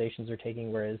organizations are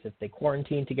taking, whereas if they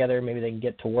quarantine together, maybe they can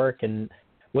get to work. And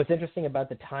what's interesting about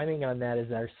the timing on that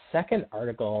is our second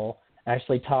article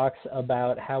actually talks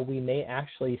about how we may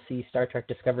actually see Star Trek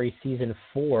Discovery Season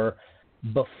 4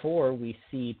 before we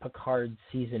see Picard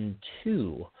Season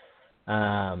 2.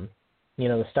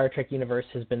 The Star Trek universe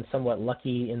has been somewhat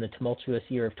lucky in the tumultuous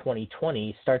year of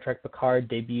 2020. Star Trek Picard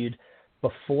debuted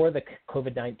before the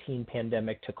COVID-19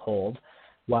 pandemic took hold,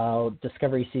 while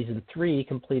Discovery Season 3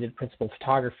 completed principal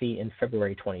photography in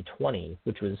February 2020,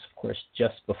 which was, of course,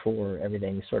 just before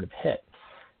everything sort of hit.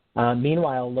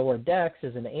 Meanwhile, Lower Decks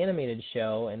is an animated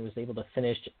show and was able to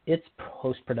finish its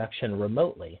post-production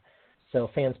remotely. So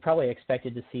fans probably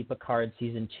expected to see Picard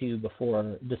Season 2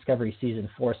 before Discovery Season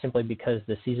 4 simply because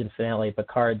the season finale of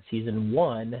Picard Season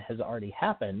 1 has already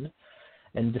happened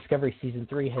and Discovery Season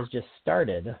 3 has just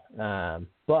started.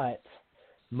 But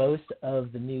most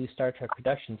of the new Star Trek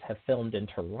productions have filmed in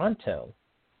Toronto.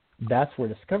 That's where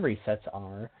Discovery sets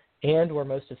are and where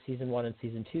most of Season 1 and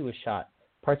Season 2 was shot.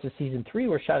 Parts of Season 3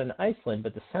 were shot in Iceland,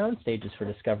 but the sound stages for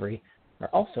Discovery are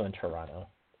also in Toronto.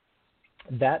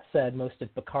 That said, most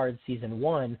of Picard Season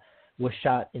 1 was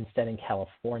shot instead in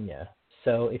California.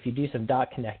 So if you do some dot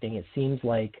connecting, it seems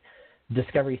like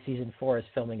Discovery Season 4 is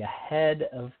filming ahead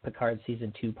of Picard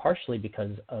Season 2 partially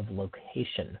because of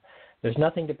location. There's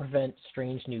nothing to prevent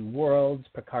Strange New Worlds,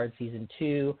 Picard Season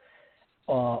 2,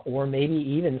 or maybe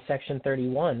even Section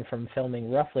 31 from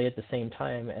filming roughly at the same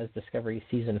time as Discovery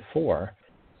Season 4.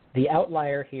 The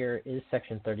outlier here is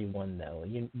Section 31, though.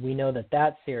 We know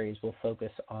that series will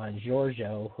focus on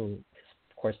Georgiou, who is,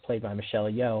 of course, played by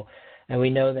Michelle Yeoh, and we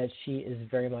know that she is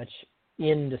very much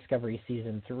in Discovery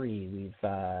Season 3. We've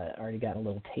already gotten a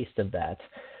little taste of that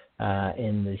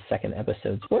in the second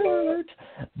episode. Spoiler alert!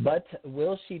 But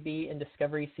will she be in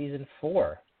Discovery Season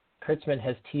 4? Kurtzman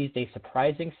has teased a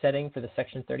surprising setting for the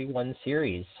Section 31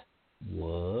 series.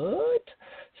 What?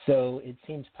 So it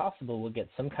seems possible we'll get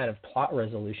some kind of plot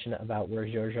resolution about where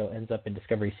Georgiou ends up in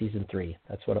Discovery Season 3.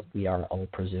 That's what we are all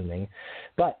presuming.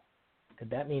 But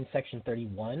could that mean Section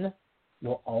 31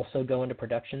 will also go into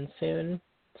production soon?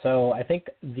 So I think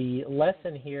the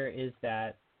lesson here is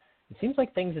that it seems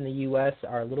like things in the U.S.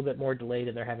 are a little bit more delayed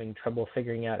and they're having trouble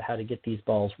figuring out how to get these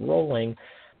balls rolling.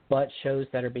 But shows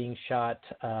that are being shot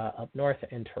up north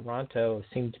in Toronto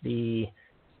seem to be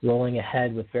rolling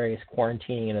ahead with various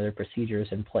quarantining and other procedures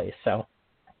in place. So,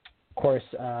 of course,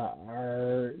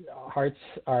 our hearts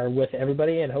are with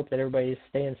everybody and hope that everybody's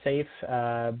staying safe.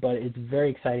 But it's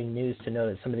very exciting news to know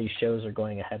that some of these shows are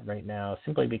going ahead right now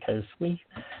simply because we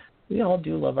all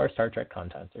do love our Star Trek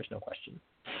content. There's no question.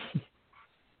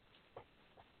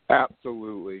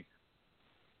 Absolutely.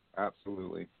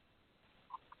 Absolutely.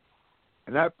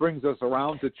 And that brings us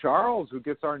around to Charles, who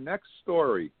gets our next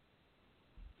story.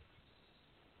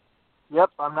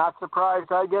 Yep, I'm not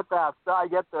surprised I get that. I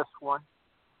get this one.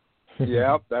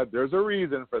 Yep, there's a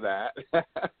reason for that.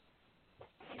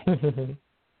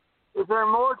 Is there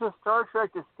more to Star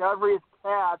Trek Discovery's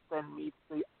cat than meets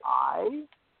the eye?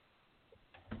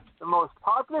 The most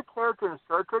popular character in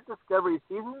Star Trek Discovery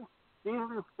Season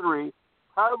 3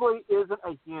 probably isn't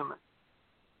a human.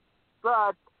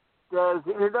 But does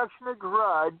the introduction of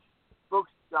Grudge,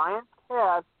 book's giant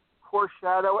cat,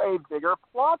 foreshadow a bigger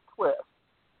plot twist?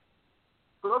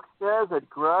 Brooks says that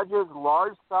Grudge's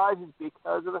large size is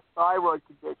because of a thyroid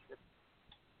condition.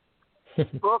 This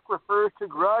book refers to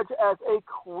Grudge as a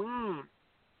queen,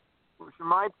 which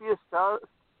might be a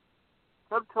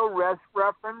subtle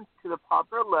reference to the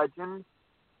popular legend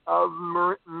of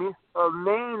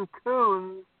Maine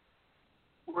Coons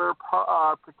were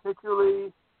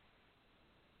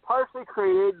partially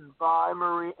created by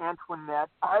Marie Antoinette.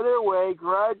 Either way,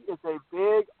 Grudge is a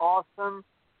big, awesome,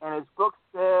 and his book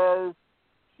says,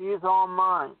 she's all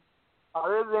mine.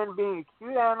 Other than being a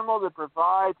cute animal that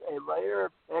provides a layer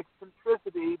of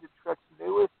eccentricity to Trek's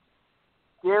newest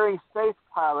daring space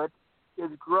pilot, is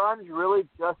Grudge really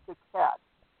just a cat?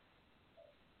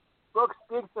 Book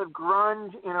speaks of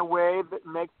Grudge in a way that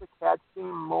makes the cat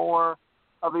seem more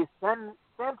of a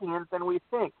sentient than we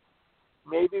think.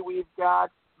 Maybe we've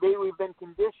been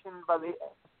conditioned by the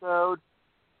episode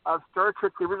of Star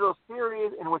Trek the original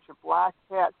series in which a black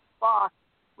cat, Spock,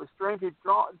 was strangely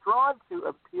drawn to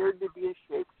appeared to be a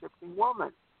shape-shifting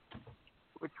woman,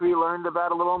 which we learned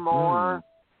about a little more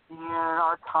in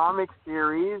our comic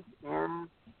series in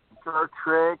Star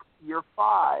Trek Year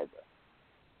 5.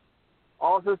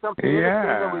 Also, something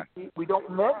interesting that we don't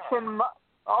mention.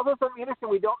 Also, something interesting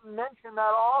we don't mention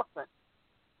that often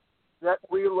that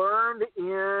we learned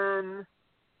in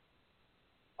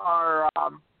our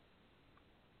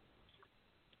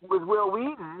with Will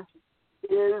Wheaton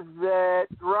is that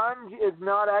Grudge is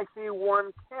not actually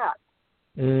one cat.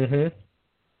 Mm-hmm.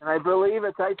 And I believe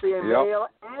it's actually a male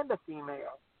and a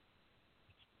female.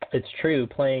 It's true,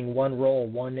 playing one role.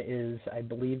 One is, I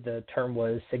believe the term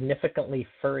was significantly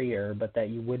furrier, but that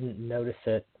you wouldn't notice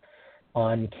it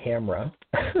on camera.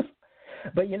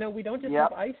 But, we don't just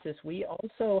have Isis. We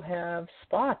also have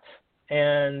Spot.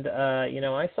 And,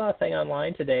 I saw a thing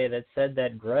online today that said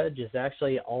that Grudge is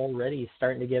actually already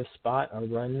starting to give Spot a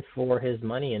run for his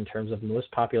money in terms of most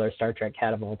popular Star Trek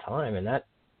cat of all time. And that'd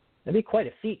be quite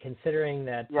a feat considering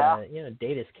that,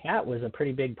 Data's cat was a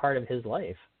pretty big part of his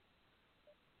life.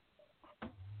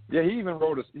 Yeah, he even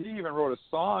wrote a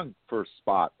song for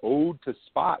Spot, Ode to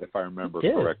Spot, if I remember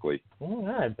correctly. Oh,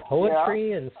 yeah,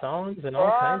 poetry and songs and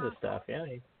all kinds of stuff, yeah.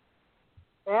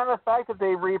 And the fact that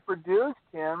they reproduced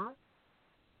him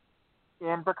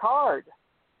in Picard.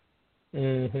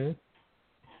 Mm-hmm.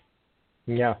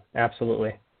 Yeah,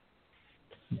 absolutely.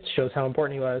 It shows how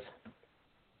important he was.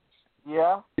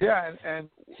 Yeah. Yeah, and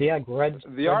so yeah, Grudge.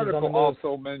 The article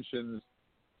also mentions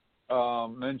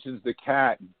the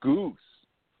cat Goose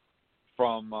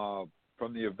from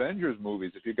the Avengers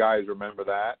movies, if you guys remember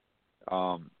that.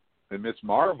 In Miss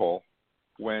Marvel,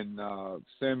 when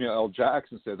Samuel L.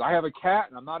 Jackson says, "I have a cat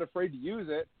and I'm not afraid to use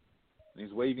it," and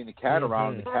he's waving the cat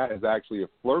around, and the cat is actually a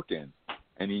Flurkin,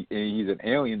 and he's an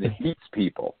alien that eats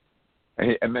people.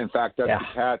 And in fact, that's the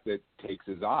cat that takes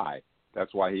his eye.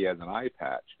 That's why he has an eye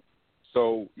patch.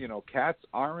 So, cats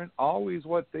aren't always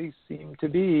what they seem to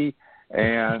be.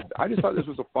 And I just thought this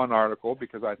was a fun article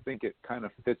because I think it kind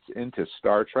of fits into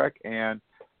Star Trek. And,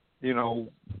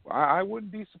 I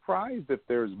wouldn't be surprised if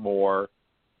there's more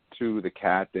to the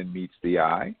cat than meets the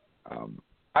eye.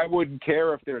 I wouldn't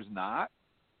care if there's not,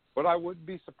 but I wouldn't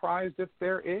be surprised if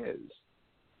there is.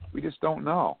 We just don't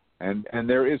know. And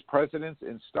there is precedence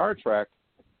in Star Trek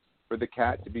for the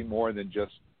cat to be more than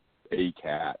just a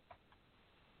cat.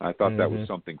 I thought that was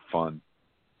something fun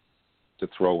to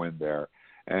throw in there.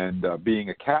 And being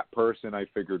a cat person, I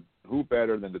figured who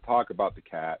better than to talk about the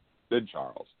cat than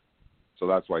Charles. So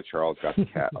that's why Charles got the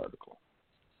cat article.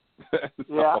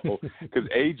 Because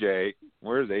AJ,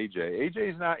 where's AJ?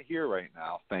 AJ's not here right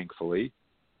now, thankfully.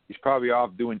 He's probably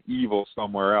off doing evil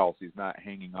somewhere else. He's not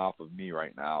hanging off of me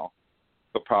right now.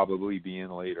 He'll probably be in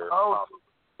later. Oh,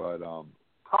 but Tara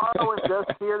was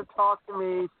just here to talk to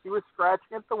me. She was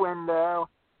scratching at the window.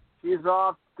 She's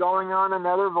off going on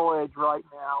another voyage right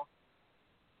now.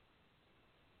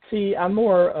 See, I'm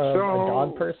more of a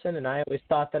dog person, and I always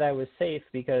thought that I was safe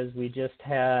because we just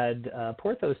had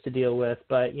Porthos to deal with.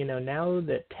 But, now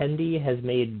that Tendi has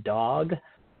made dog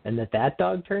and that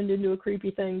dog turned into a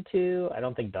creepy thing, too, I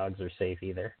don't think dogs are safe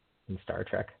either in Star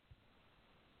Trek.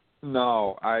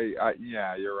 No,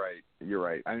 yeah, you're right. You're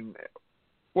right. I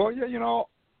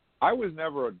was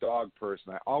never a dog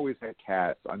person. I always had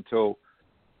cats until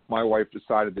my wife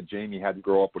decided that Jamie had to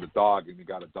grow up with a dog, and we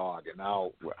got a dog. And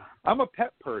now I'm a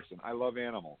pet person. I love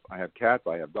animals. I have cats.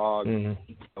 I have dogs.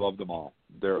 I love them all.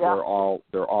 They're all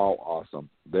awesome.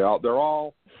 They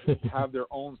all have their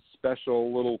own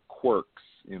special little quirks.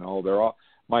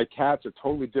 My cats are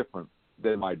totally different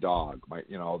than my dog.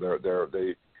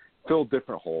 They fill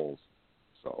different holes.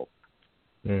 So,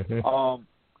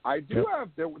 I do have.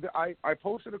 I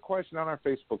posted a question on our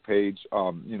Facebook page.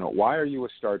 Why are you a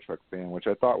Star Trek fan? Which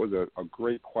I thought was a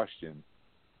great question,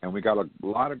 and we got a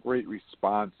lot of great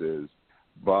responses.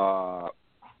 But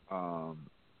I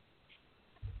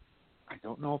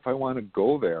don't know if I want to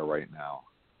go there right now.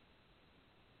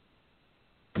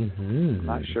 I'm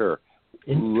not sure.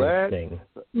 Interesting.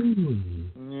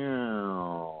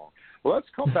 Well, let's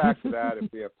come back to that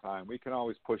if we have time. We can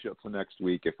always push it to next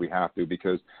week if we have to,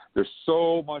 because there's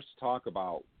so much to talk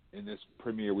about in this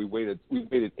premiere. We waited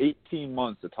 18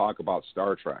 months to talk about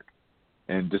Star Trek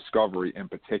and Discovery in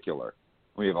particular.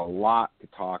 We have a lot to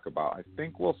talk about. I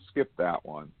think we'll skip that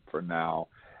one for now,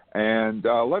 and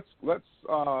let's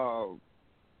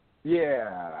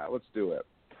do it.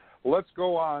 Let's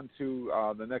go on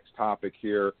to the next topic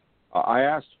here. I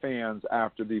asked fans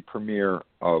after the premiere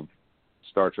of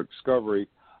Star Trek Discovery,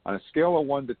 on a scale of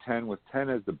 1 to 10, with 10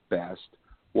 as the best,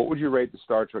 what would you rate the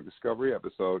Star Trek Discovery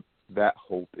episode, That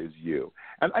Hope Is You?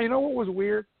 And you know what was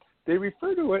weird? They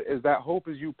refer to it as That Hope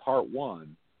Is You Part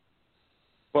 1,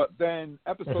 but then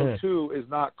episode 2 is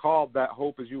not called That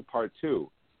Hope Is You Part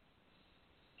 2.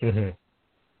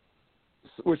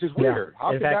 Which is weird.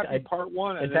 How could that be Part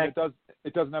 1 and then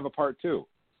it doesn't have a Part 2?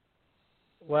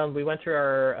 Well, we went through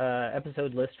our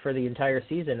episode list for the entire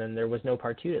season, and there was no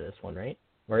Part 2 to this one, right?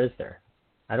 Or is there?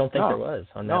 I don't think there was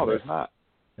on that list. There's not.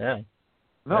 Yeah.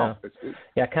 No.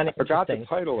 Kind of forgot interesting. The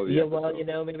title of the episode.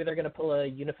 Well, maybe they're going to pull a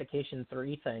Unification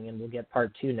 3 thing, and we'll get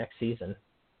Part 2 next season.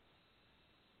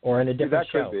 Or in a different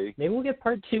show. Could be. Maybe we'll get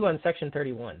Part 2 on Section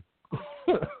 31.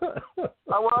 Well,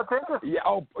 it's interesting.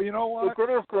 Yeah, you know what? It's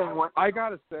interesting. I got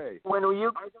to say.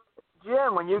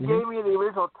 Jim, when you gave me the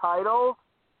original title,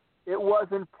 it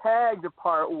wasn't tagged to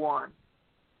Part 1.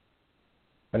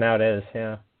 But now it is,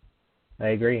 yeah. I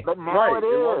agree. But now Right, it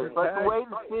is. wasn't Let's tagged. wait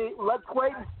and see. Let's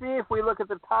wait and see if we look at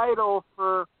the title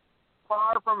for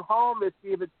Far From Home to see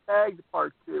if it's tagged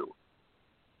Part 2.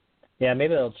 Yeah,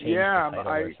 maybe they'll change Yeah, the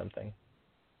title or something.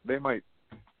 They might.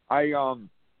 I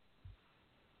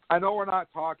know we're not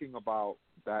talking about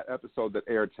that episode that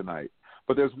aired tonight,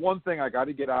 but there's one thing I got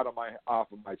to get off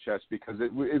of my chest because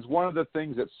it is one of the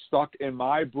things that stuck in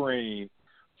my brain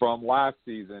from last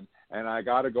season, and I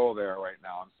got to go there right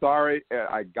now. I'm sorry,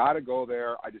 I got to go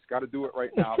there. I just got to do it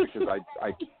right now because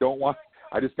I don't want.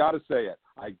 I just got to say it.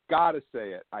 I got to say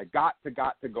it. I got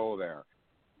to go there.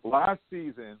 Last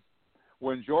season,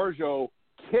 when Giorgio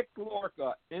kicked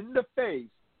Lorca in the face,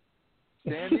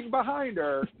 standing behind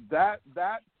her, that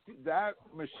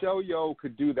Michelle Yeoh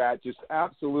could do that. Just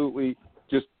absolutely,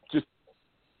 just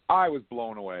I was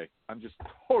blown away. I'm just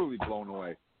totally blown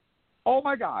away. Oh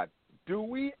my God, do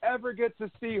we ever get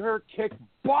to see her kick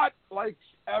butt like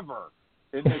ever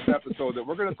in this episode that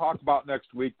we're going to talk about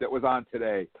next week that was on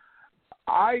today?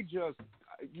 I just,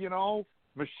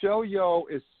 Michelle Yeoh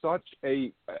is such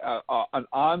an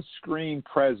on-screen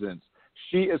presence.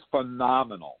 She is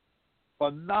phenomenal.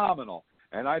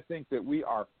 And I think that we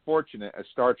are fortunate as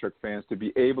Star Trek fans to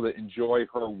be able to enjoy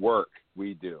her work.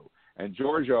 We do. And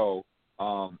Giorgio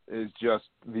is just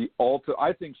the ultimate.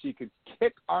 I think she could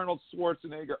kick Arnold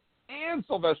Schwarzenegger and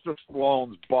Sylvester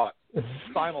Stallone's butt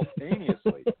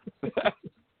simultaneously.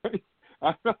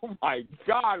 Oh my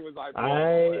God, was I blown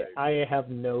away. I have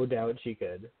no doubt she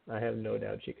could.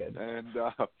 And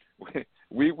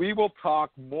we will talk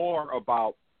more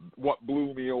about what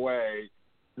blew me away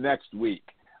next week.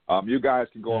 You guys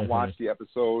can go and watch the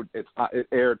episode. It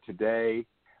aired today.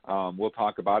 We'll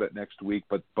talk about it next week.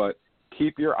 But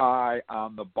keep your eye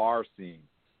on the bar scene.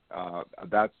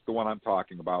 That's the one I'm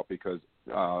talking about because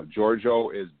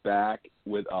Giorgio is back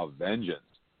with a vengeance.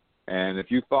 And if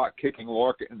you thought kicking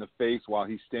Lorca in the face while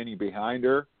he's standing behind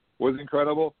her was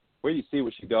incredible, wait till you see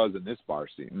what she does in this bar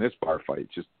scene, in this bar fight.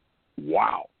 Just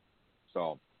wow.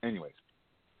 So, anyways.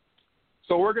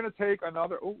 So we're going to take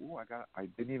another. I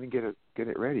didn't even get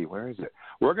it ready. Where is it?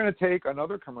 We're going to take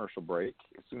another commercial break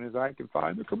as soon as I can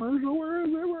find the commercial. Where is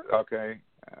it? Okay,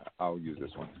 I'll use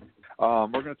this one.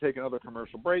 We're going to take another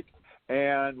commercial break,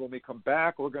 and when we come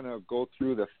back, we're going to go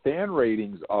through the fan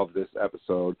ratings of this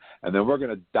episode, and then we're going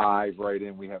to dive right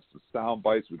in. We have some sound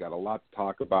bites. We got a lot to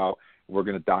talk about. We're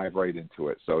going to dive right into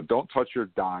it. So don't touch your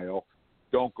dial.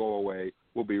 Don't go away.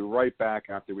 We'll be right back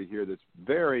after we hear this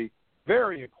very,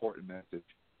 very important message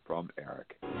from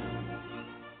Erik.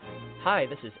 Hi,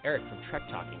 this is Erik from Trek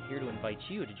Talking, here to invite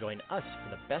you to join us for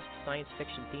the best science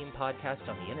fiction themed podcast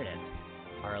on the internet.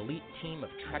 Our elite team of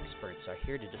Treksperts are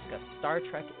here to discuss Star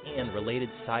Trek and related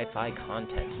sci-fi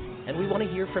content, and we want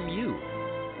to hear from you.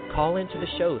 Call into the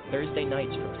show Thursday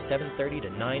nights from 7:30 to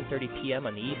 9:30 p.m.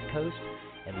 on the East Coast,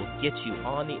 and we'll get you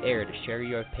on the air to share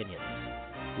your opinions.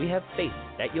 We have faith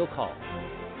that you'll call.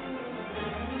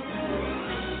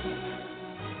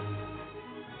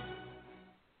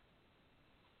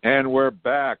 And we're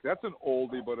back. That's an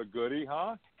oldie but a goodie,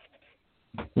 huh?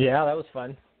 Yeah, that was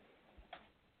fun.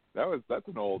 That's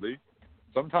an oldie.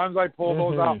 Sometimes I pull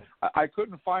those out. I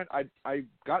couldn't find. I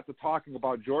got to talking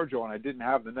about Giorgio and I didn't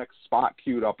have the next spot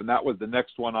queued up, and that was the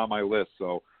next one on my list.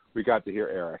 So we got to hear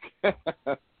Erik.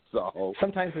 So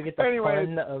sometimes we get the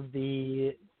fun of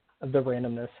the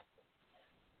randomness.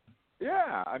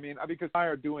 Yeah, I mean, because I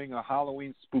are doing a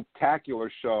Halloween spooktacular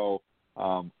show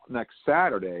next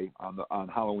Saturday on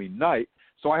Halloween night.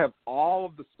 So I have all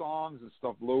of the songs and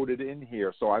stuff loaded in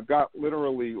here. So I've got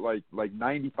literally like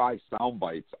 95 sound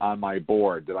bites on my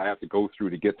board that I have to go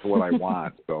through to get to what I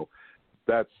want. So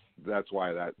that's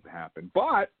why that happened.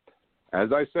 But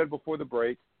as I said before the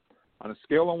break, on a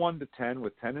scale of 1 to 10,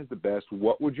 with 10 is the best,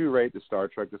 what would you rate the Star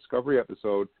Trek Discovery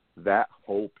episode, That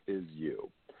Hope Is You?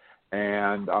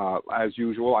 And as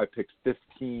usual, I picked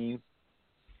 15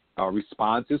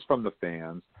 responses from the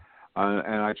fans.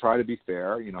 And I try to be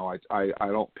fair. You know, I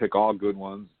don't pick all good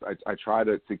ones. I try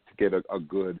to get a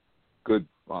good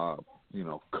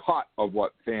cut of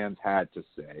what fans had to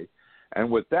say.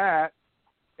 And with that,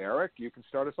 Erik, you can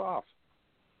start us off.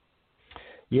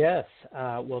 Yes.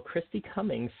 Well, Christy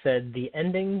Cummings said the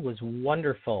ending was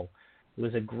wonderful. It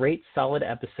was a great, solid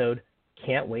episode.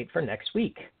 Can't wait for next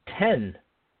week. 10.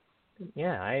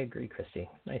 Yeah, I agree, Christy.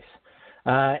 Nice.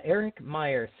 Eric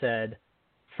Meyer said,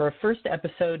 for a first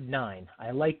episode, 9.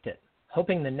 I liked it.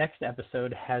 Hoping the next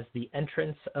episode has the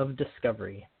entrance of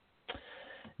Discovery.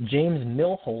 James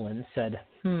Milholland said,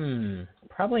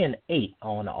 probably an 8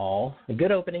 all in all. A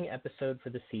good opening episode for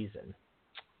the season.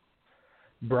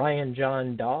 Brian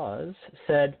John Dawes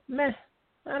said, meh,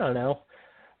 I don't know.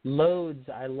 Loads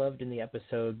I loved in the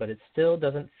episode, but it still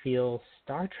doesn't feel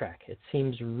Star Trek. It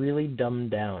seems really dumbed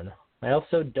down. I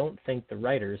also don't think the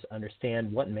writers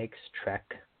understand what makes Trek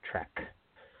Trek.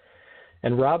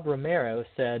 And Rob Romero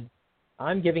said,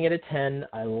 I'm giving it a 10.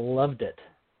 I loved it.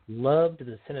 Loved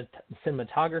the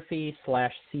cinematography /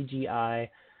 CGI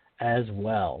as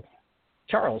well.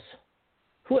 Charles,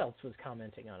 who else was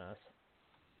commenting on us?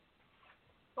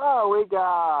 Well, we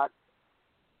got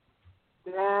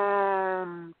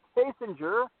Dan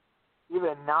Kasinger,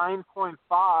 even 9.5.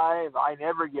 I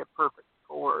never get perfect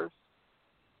scores.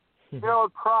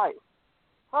 Gerald Price,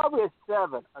 probably a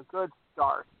 7, a good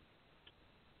start.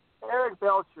 Eric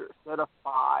Belcher said a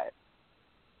 5.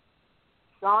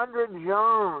 Chandra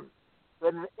Jones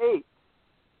said an 8.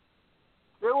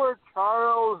 Stuart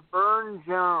Charles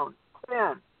Byrne-Jones,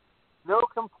 10. No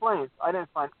complaints. I didn't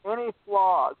find any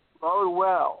flaws. Flowed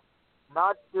well.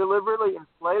 Not deliberately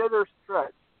inflated or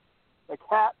stretched. The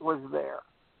cat was there.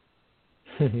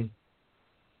 Jim,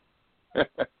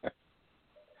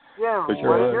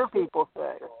 what do your people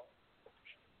say?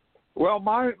 Well,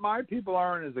 my people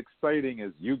aren't as exciting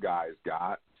as you guys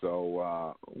got,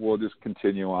 so we'll just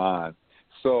continue on.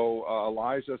 So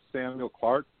Elijah Samuel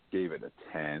Clark gave it a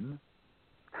 10.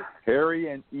 Harry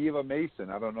and Eva Mason,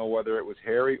 I don't know whether it was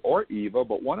Harry or Eva,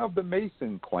 but one of the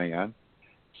Mason clan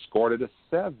scored it a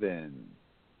 7.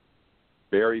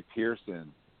 Barry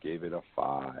Pearson gave it a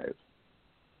 5.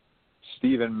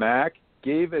 Stephen Mack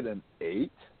gave it an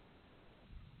 8.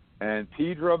 And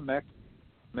Pedro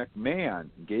McMahon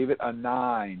gave it a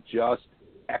 9, just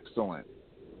excellent.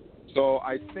 So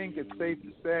I think it's safe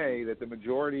to say that the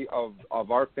majority of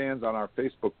our fans on our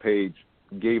Facebook page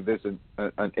gave this an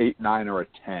 8, 9, or a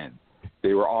 10.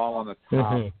 They were all on the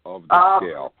top of the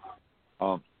scale.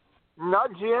 No,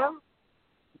 Jim.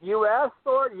 You asked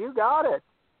for it. You got it.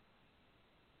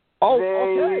 Oh,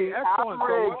 okay. Excellent.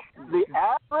 The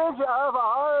average of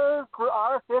our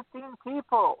 15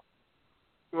 people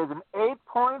is an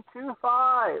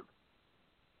 8.25.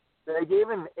 They gave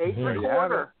it an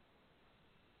 8.25.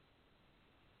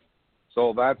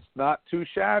 So that's not too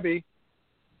shabby.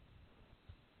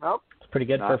 Nope. It's pretty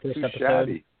good for a first episode.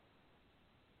 Shabby.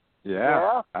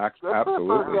 Yeah, absolutely. For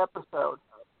the first episode.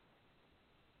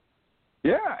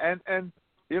 Yeah, and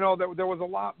you know there was a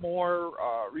lot more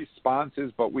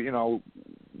responses, but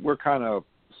we're kind of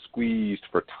squeezed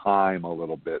for time a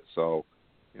little bit, so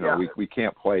we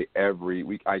can't play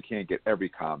I can't get every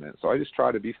comment, so I just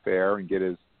try to be fair and get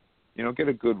a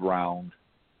good round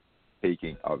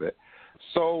taking of it.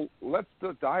 So let's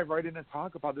dive right in and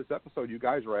talk about this episode. You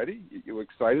guys ready? You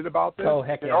excited about this? Oh,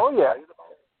 heck yeah. Oh, yeah.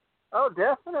 Oh,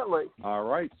 definitely. All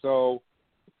right. So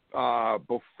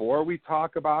before we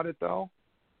talk about it, though,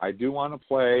 I do want to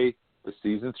play the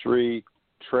Season 3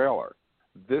 trailer.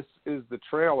 This is the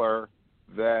trailer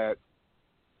that,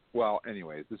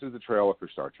 this is the trailer for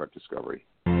Star Trek Discovery.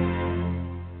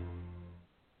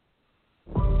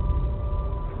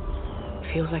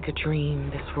 Feels like a dream,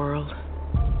 this world.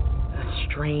 A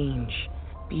strange,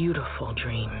 beautiful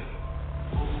dream.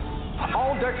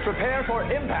 All decks prepare for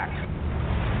impact.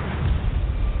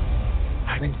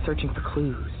 I've been searching for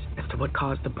clues as to what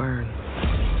caused the burn.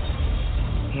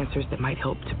 Answers that might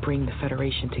help to bring the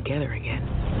Federation together again.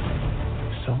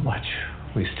 So much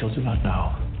we still do not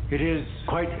know. It is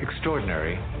quite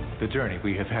extraordinary, the journey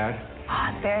we have had.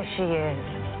 There she is.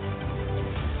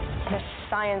 The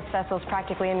science vessel's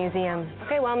practically a museum.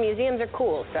 Okay, well, museums are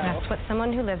cool, so... That's what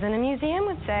someone who lives in a museum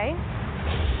would say.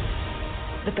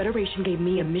 The Federation gave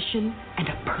me a mission and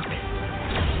a purpose.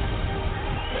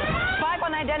 5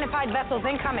 unidentified vessels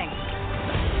incoming.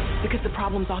 Because the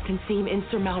problems often seem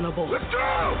insurmountable. Let's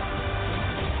go!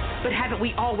 But haven't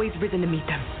we always risen to meet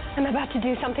them? I'm about to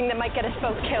do something that might get us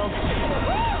both killed.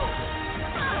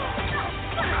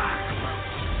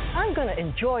 I'm gonna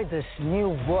enjoy this new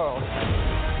world.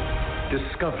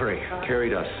 Discovery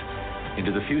carried us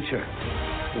into the future.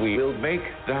 We will make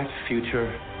that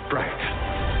future bright.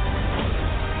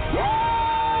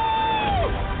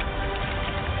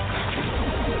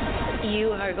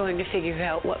 You are going to figure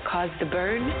out what caused the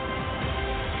burn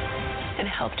and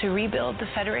help to rebuild the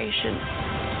Federation.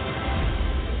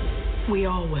 We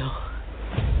all will.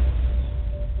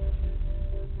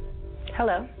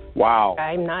 Hello. Wow.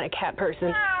 I'm not a cat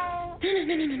person.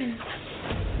 No.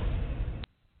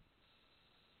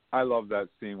 I love that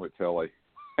scene with Tilly.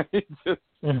 I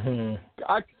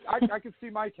could see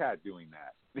my cat doing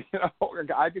that.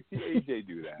 I could see AJ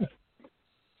do that.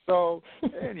 So,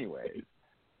 anyways,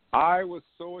 I was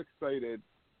so excited.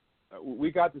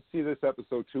 We got to see this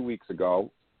episode 2 weeks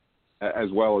ago,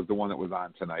 as well as the one that was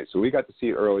on tonight. So we got to see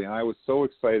it early, and I was so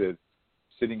excited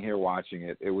sitting here watching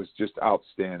it. It was just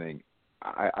outstanding.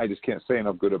 I just can't say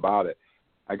enough good about it.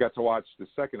 I got to watch the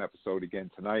second episode again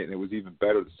tonight, and it was even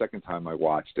better the second time I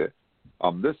watched it.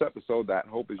 This episode, That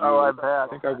Hope Is You, I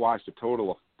think I watched a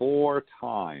total of 4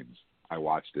 times. I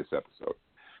watched this episode.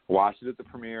 Watched it at the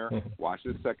premiere, watched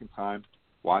it a second time,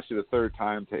 watched it a third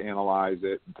time to analyze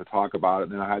it and to talk about it,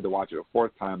 and then I had to watch it a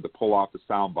fourth time to pull off the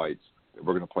sound bites that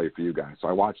we're going to play for you guys. So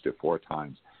I watched it 4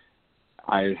 times.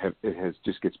 It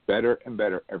just gets better and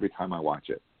better every time I watch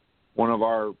it. One of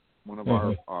our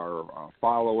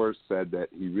followers said that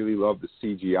he really loved the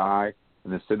CGI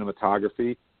and the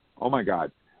cinematography. Oh my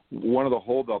God! One of the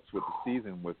holdups with the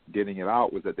season with getting it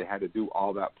out was that they had to do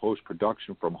all that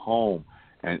post-production from home,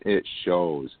 and it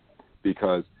shows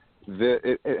because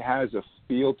it has a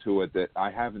feel to it that I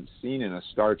haven't seen in a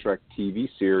Star Trek TV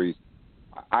series.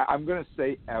 I'm going to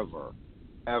say ever.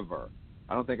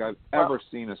 I don't think I've ever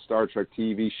seen a Star Trek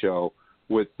TV show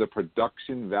with the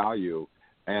production value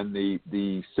and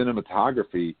the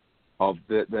cinematography of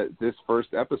that this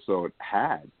first episode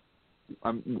had.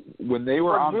 When they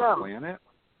were on the planet.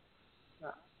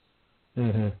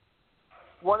 Mm-hmm.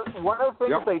 One of the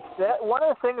things they said. One of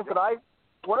the things I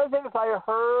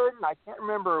heard, and I can't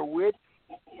remember when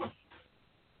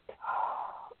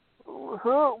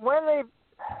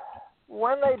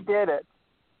they did it.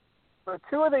 But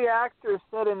 2 of the actors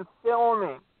said in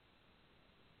filming,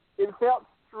 it felt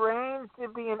strange to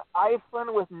be in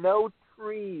Iceland with no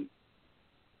trees,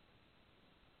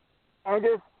 and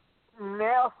just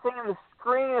now seeing the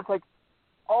screen, it's like,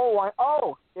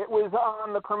 it was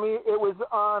on the premiere. It was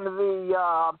on the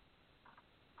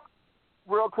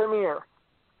world premiere.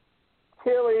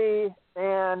 Tilly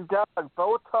and Doug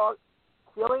both talked.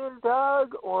 Tilly and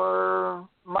Doug, or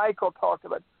Michael talked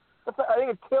about it. I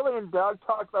think Tilly and Doug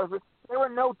talked about it. There were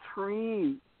no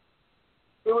trees.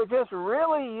 It was just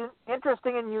really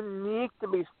interesting and unique to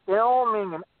be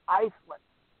filming in Iceland.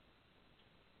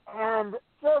 And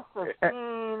just the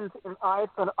scenes in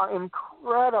Iceland are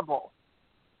incredible.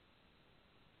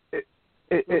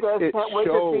 You guys can't wait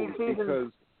to see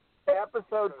season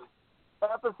episode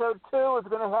 2 is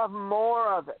going to have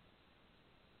more of it.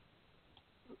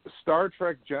 Star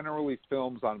Trek generally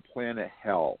films on planet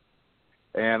Hell,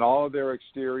 and all of their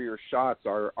exterior shots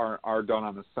are done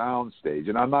on the sound stage.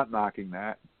 And I'm not knocking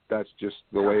that. That's just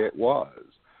the way it was.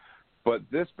 But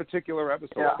this particular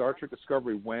episode, Star Trek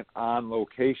Discovery, went on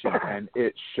location, and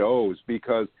it shows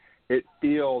because it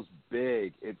feels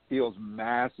big. It feels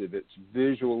massive. It's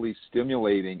visually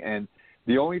stimulating. And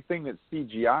the only thing that's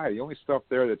CGI, the only stuff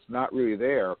there that's not really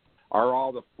there, are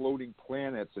all the floating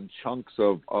planets and chunks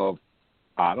of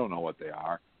I don't know what they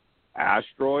are,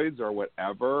 asteroids or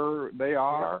whatever they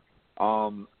are,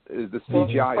 is the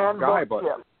CGI sky.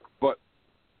 But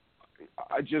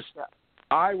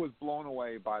I was blown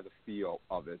away by the feel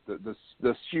of it,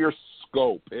 the sheer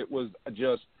scope. It was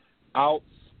just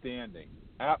outstanding,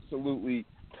 absolutely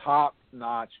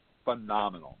top-notch,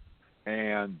 phenomenal,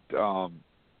 and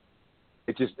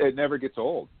it never gets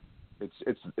old. It's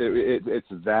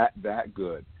that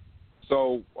good.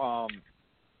 So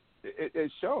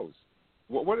it shows.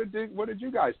 What did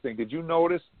you guys think? Did you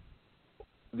notice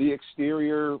the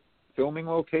exterior filming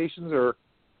locations, or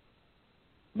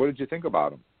what did you think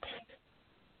about them?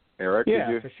 Eric,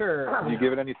 for sure. Did you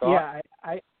give it any thought?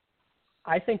 Yeah,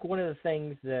 I think one of the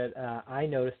things that I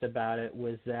noticed about it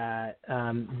was that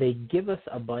they give us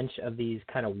a bunch of these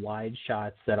kind of wide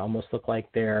shots that almost look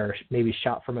like they're maybe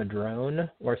shot from a drone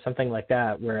or something like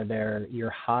that, where you're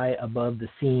high above the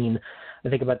scene. I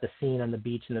think about the scene on the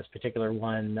beach in this particular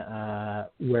one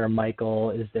where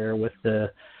Michael is there with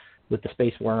the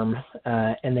space worm,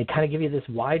 and they kind of give you this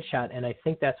wide shot, and I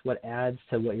think that's what adds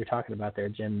to what you're talking about there,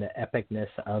 Jim, the epicness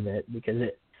of it, because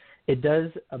it does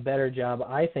a better job,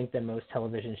 I think, than most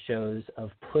television shows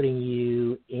of putting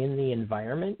you in the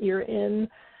environment you're in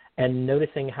and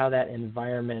noticing how that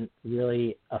environment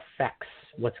really affects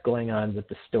what's going on with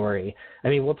the story. I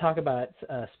mean, we'll talk about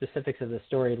specifics of the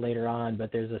story later on,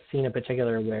 but there's a scene in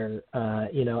particular where,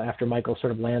 after Michael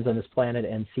sort of lands on this planet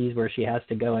and sees where she has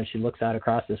to go, and she looks out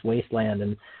across this wasteland,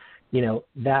 and,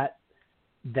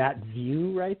 that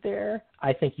view right there,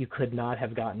 I think you could not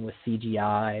have gotten with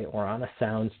CGI or on a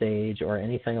sound stage or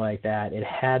anything like that. It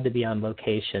had to be on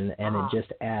location, and it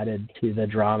just added to the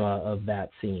drama of that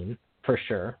scene, for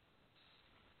sure.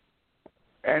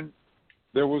 And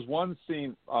there was one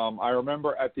scene, I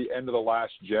remember at the end of The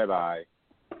Last Jedi,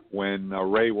 when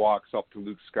Rey walks up to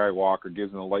Luke Skywalker,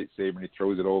 gives him a lightsaber, and he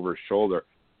throws it over his shoulder.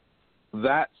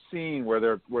 That scene where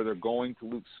they're going to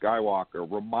Luke Skywalker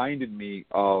reminded me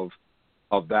of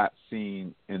that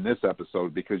scene in this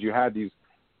episode, because you had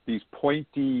these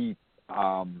pointy,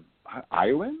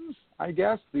 islands, I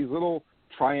guess, these little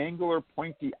triangular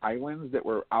pointy islands that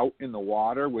were out in the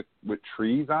water with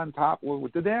trees on top. Well,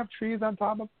 did they have trees on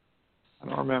top of? I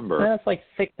don't remember. No, it's like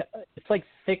thick.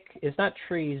 It's not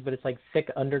trees, but it's like thick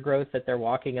undergrowth that they're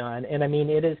walking on. And I mean,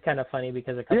 it is kind of funny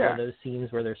because a couple of those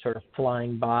scenes where they're sort of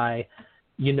flying by,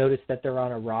 you notice that they're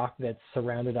on a rock that's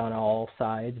surrounded on all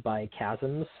sides by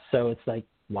chasms. So it's like,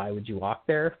 why would you walk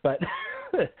there? But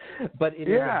it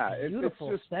is a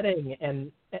beautiful setting.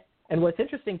 And what's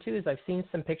interesting too is I've seen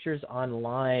some pictures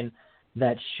online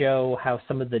that show how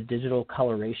some of the digital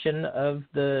coloration of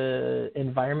the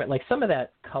environment, like some of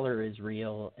that color is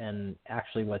real and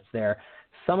actually what's there.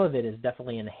 Some of it is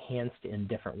definitely enhanced in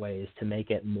different ways to make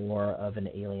it more of an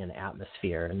alien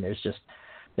atmosphere. And there's just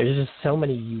so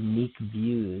many unique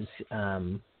views,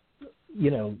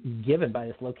 given by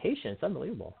this location. It's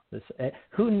unbelievable.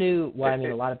 Who knew? Well, I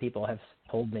mean, a lot of people have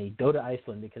told me, go to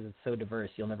Iceland because it's so diverse,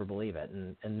 you'll never believe it.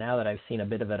 And now that I've seen a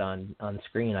bit of it on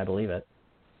screen, I believe it.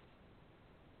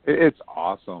 It's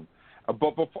awesome.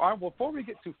 But before we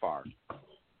get too far,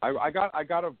 I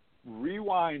got to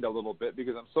rewind a little bit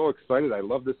because I'm so excited. I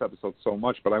love this episode so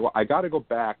much, but I got to go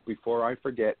back before I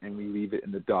forget and we leave it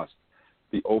in the dust.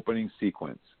 The opening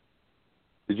sequence.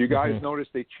 Did you guys notice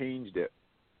they changed it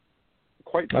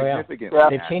quite significantly? Yeah.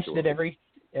 They've changed it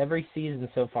every season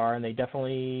so far, and they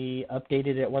definitely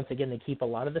updated it once again. They keep a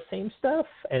lot of the same stuff,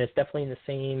 and it's definitely in the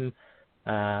same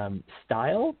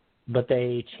style, but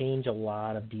they change a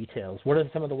lot of details. What are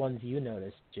some of the ones you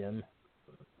noticed, Jim?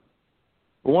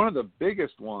 One of the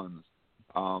biggest ones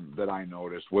that I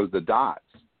noticed was the dots.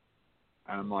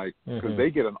 And I'm like, because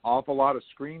they get an awful lot of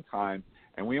screen time,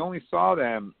 and we only saw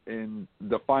them in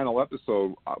the final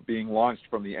episode being launched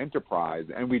from the Enterprise,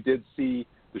 and we did see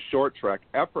the short trek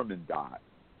Ephraim dot.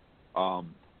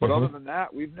 But other than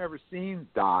that, we've never seen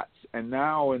dots. And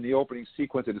now in the opening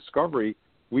sequence of Discovery,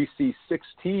 we see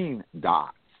 16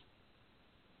 dots.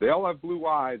 They all have blue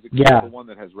eyes, except for the one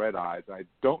that has red eyes. I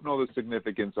don't know the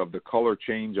significance of the color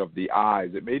change of the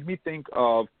eyes. It made me think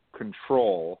of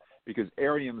Control, because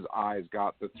Ariam's eyes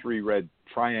got the 3 red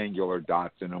triangular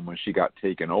dots in them when she got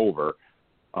taken over.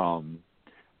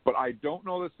 But I don't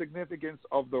know the significance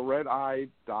of the red-eyed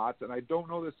dots, and I don't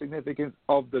know the significance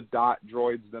of the dot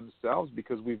droids themselves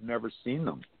because we've never seen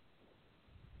them.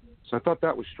 So I thought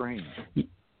that was strange.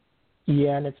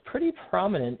 Yeah, and it's pretty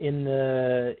prominent in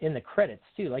the credits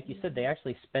too. Like you said, they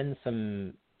actually spend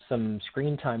some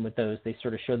screen time with those. They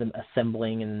sort of show them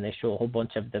assembling, and then they show a whole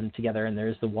bunch of them together, and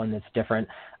there's the one that's different.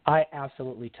 I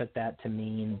absolutely took that to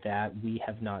mean that we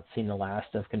have not seen the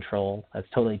last of Control. That's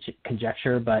totally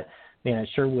conjecture, but man, it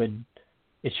sure would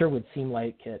seem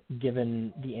like it,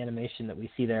 given the animation that we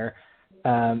see there.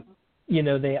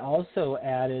 They also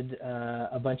added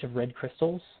a bunch of red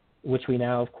crystals, which we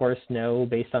now, of course, know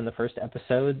based on the first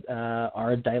episode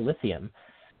are dilithium.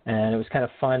 And it was kind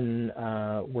of fun.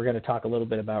 We're going to talk a little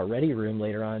bit about Ready Room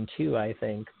later on, too, I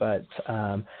think. But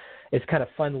it's kind of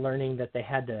fun learning that they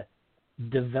had to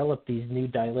develop these new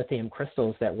dilithium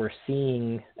crystals that we're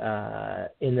seeing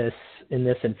in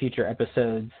this and future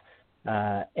episodes,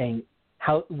 and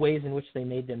how ways in which they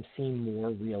made them seem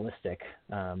more realistic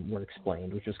were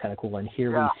explained, which was kind of cool. And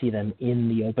here we see them in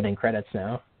the opening credits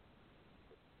now.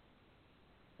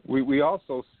 We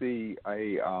also see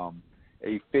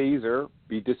a phaser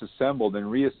be disassembled and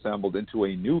reassembled into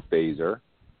a new phaser.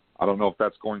 I don't know if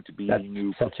that's going to be the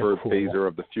new preferred phaser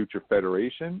of the future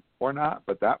Federation or not,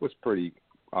 but that was pretty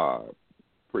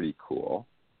cool.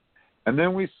 And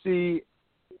then we see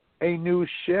a new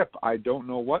ship. I don't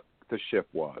know what the ship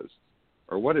was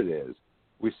or what it is.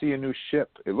 We see a new ship.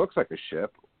 It looks like a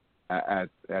ship at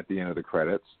the end of the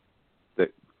credits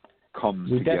that comes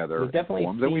together.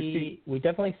 We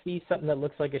definitely see something that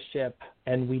looks like a ship,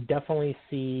 and we definitely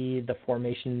see the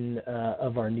formation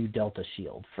of our new Delta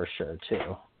shield for sure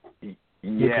too.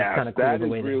 Yeah, kind of cool, the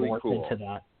way really they morphed cool. into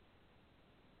that.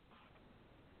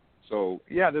 So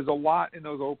there's a lot in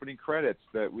those opening credits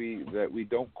that we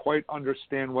don't quite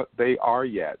understand what they are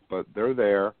yet, but they're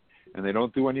there, and they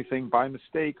don't do anything by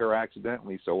mistake or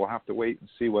accidentally. So we'll have to wait and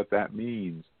see what that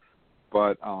means.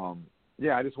 But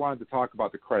I just wanted to talk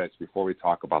about the credits before we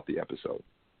talk about the episode,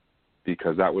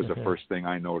 because that was the first thing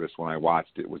I noticed when I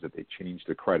watched it, was that they changed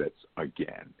the credits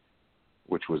again,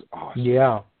 which was awesome.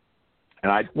 Yeah.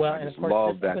 And I and just of course,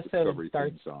 love this that episode Discovery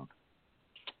starts, theme song.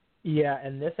 Yeah,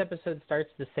 and this episode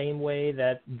starts the same way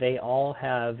that they all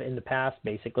have in the past,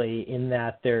 basically, in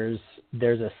that there's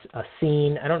a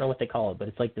scene. I don't know what they call it, but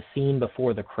it's like the scene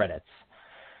before the credits.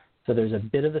 So there's a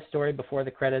bit of the story before the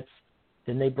credits,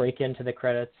 then they break into the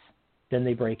credits, then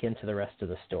they break into the rest of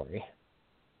the story.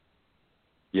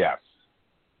 Yes.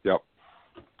 Yep.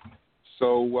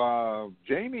 So,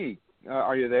 Jamie,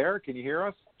 are you there? Can you hear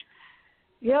us?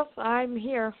 Yes, I'm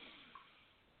here.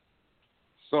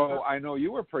 So I know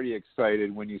you were pretty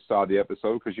excited when you saw the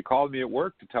episode because you called me at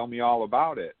work to tell me all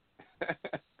about it.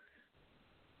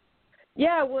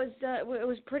 Yeah, it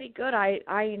was pretty good.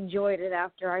 I enjoyed it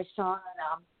after I saw it.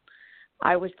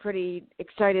 I was pretty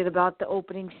excited about the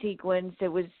opening sequence. It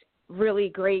was really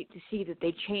great to see that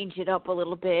they changed it up a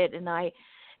little bit, and I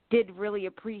did really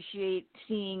appreciate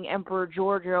seeing Emperor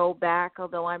Giorgio back,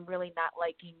 although I'm really not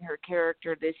liking her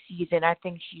character this season. I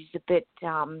think she's a bit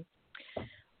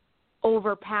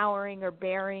overpowering or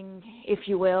bearing, if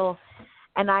you will.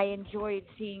 And I enjoyed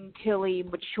seeing Tilly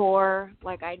mature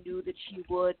like I knew that she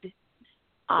would.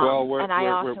 And I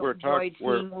also enjoyed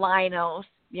seeing Linos.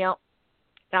 Yep.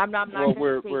 I'm not going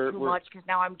to say too much because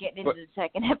now I'm getting into the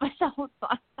second episode.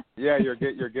 Yeah, you're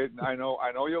getting. I know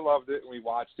you loved it, and we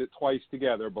watched it twice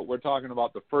together. But we're talking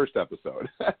about the first episode.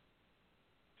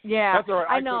 Yeah, that's all right.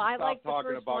 I know. I like the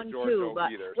first about one Giorgio too.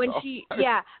 But either, when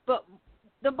so. but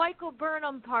the Michael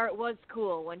Burnham part was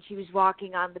cool when she was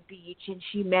walking on the beach and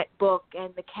she met Book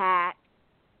and the cat.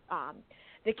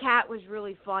 The cat was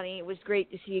really funny. It was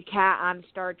great to see a cat on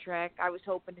Star Trek. I was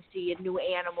hoping to see a new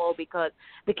animal because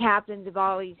the captains have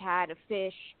always had a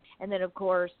fish, and then of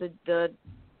course the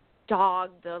dog,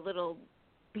 the little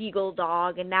beagle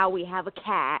dog, and now we have a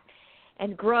cat.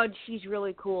 And Grudge, she's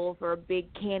really cool for a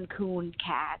big Cancun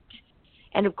cat.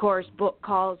 And of course Book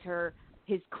calls her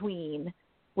his queen,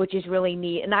 which is really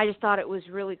neat. And I just thought it was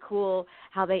really cool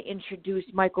how they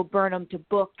introduced Michael Burnham to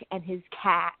Book and his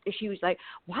cat. She was like,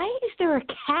 why is there a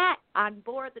cat on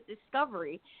board the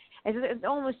Discovery? And it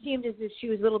almost seemed as if she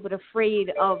was a little bit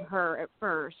afraid of her at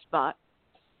first, but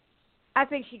I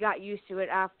think she got used to it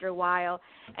after a while.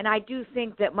 And I do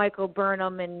think that Michael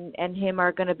Burnham and him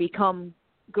are going to become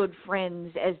good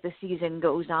friends as the season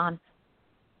goes on.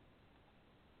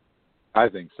 I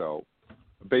think so.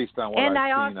 Based on what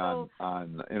I've seen also,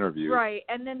 on interviews. Right.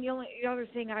 And then the other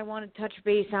thing I want to touch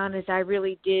base on is I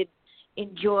really did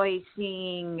enjoy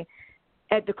seeing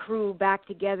the crew back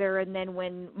together. And then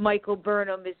when Michael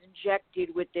Burnham is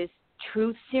injected with this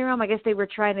truth serum, I guess they were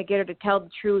trying to get her to tell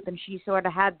the truth, and she sort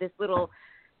of had this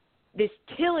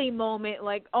Tilly moment,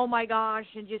 like, oh my gosh,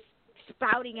 and just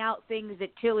spouting out things that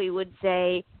Tilly would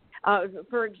say.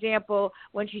 For example,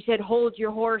 when she said, hold your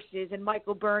horses, and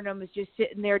Michael Burnham is just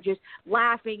sitting there just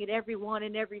laughing at everyone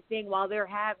and everything while they're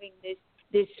having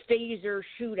this phaser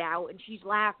shootout, and she's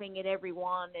laughing at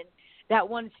everyone. And that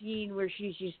one scene where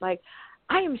she's just like,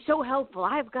 I am so helpful.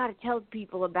 I've got to tell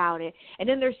people about it. And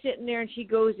then they're sitting there and she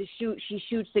goes to shoot. She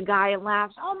shoots the guy and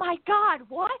laughs. Oh, my God,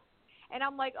 what? And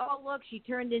I'm like, oh, look, she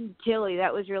turned into Tilly.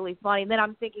 That was really funny. And then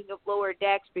I'm thinking of Lower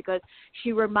Decks because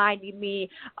she reminded me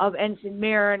of Ensign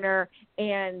Mariner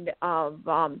and of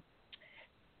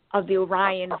the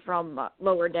Orion from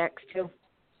Lower Decks, too.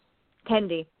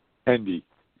 Tendi.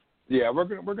 Yeah, we're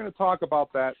gonna talk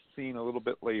about that scene a little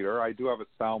bit later. I do have a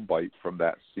sound bite from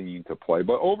that scene to play.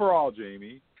 But overall,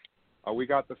 Jamie, we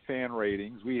got the fan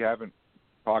ratings. We haven't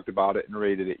talked about it and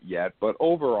rated it yet. But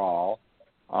overall,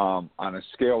 on a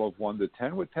scale of 1 to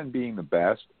 10, with 10 being the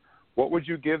best, what would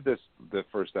you give the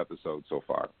first episode so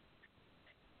far?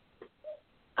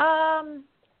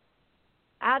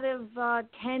 Out of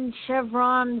 10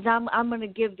 chevrons, I'm going to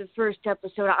give the first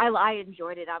episode. I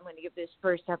enjoyed it. I'm going to give this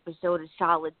first episode a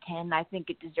solid 10. I think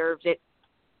it deserves it.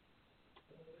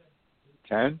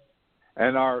 10?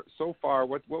 And so far,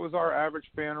 what was our average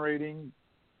fan rating,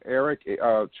 Erik?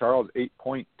 Charles,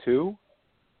 8.2?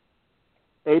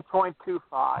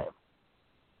 8.25.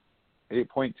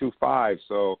 8.25.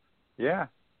 So, yeah,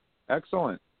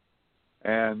 excellent.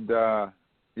 And,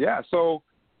 so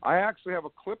I actually have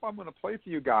a clip I'm going to play for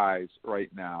you guys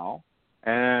right now.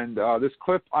 And this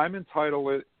clip, I'm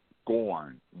entitled it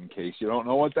Gorn, in case you don't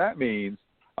know what that means.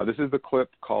 This is the clip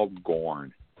called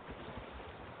Gorn.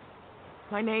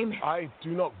 My name... I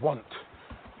do not want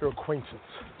your acquaintance.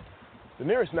 The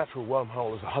nearest natural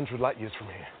wormhole is 100 light years from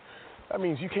here. That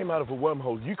means you came out of a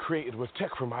wormhole you created with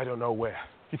tech from I don't know where.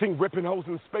 You think ripping holes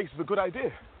in space is a good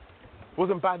idea?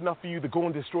 Wasn't bad enough for you the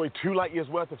Gorn destroyed 2 light years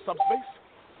worth of subspace?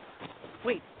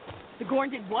 Wait, the Gorn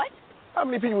did what? How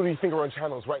many people do you think are on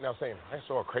channels right now saying, I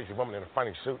saw a crazy woman in a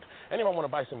funny suit. Anyone want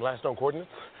to buy some last known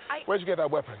coordinates? Where'd you get that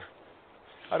weapon?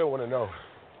 I don't want to know.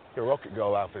 Your Rocket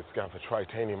Girl outfit's got the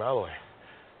titanium alloy.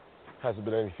 Hasn't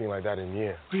been anything like that in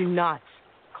years. Do not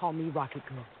call me Rocket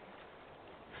Girl.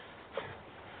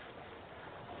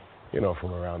 You know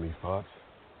from around these parts.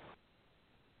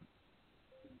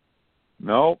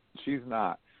 No, she's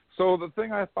not. So the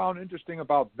thing I found interesting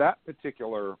about that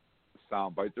particular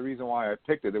soundbite, the reason why I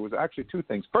picked it, there was actually 2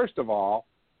 things. First of all,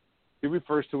 he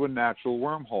refers to a natural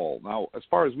wormhole. Now, as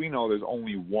far as we know, there's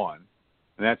only one,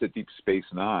 and that's at Deep Space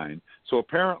Nine. So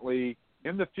apparently,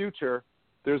 in the future,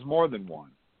 there's more than one,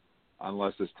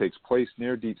 unless this takes place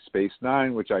near Deep Space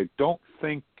Nine, which I don't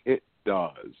think it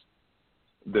does.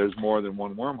 There's more than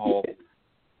one wormhole.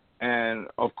 And,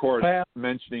 of course,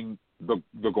 mentioning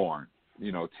the Gorn,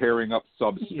 tearing up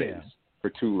subspace for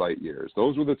 2 light years.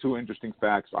 Those were the 2 interesting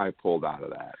facts I pulled out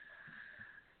of that.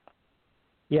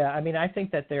 Yeah, I mean, I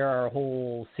think that there are a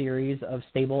whole series of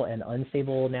stable and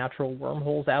unstable natural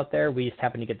wormholes out there. We just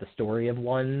happen to get the story of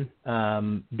one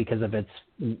because of its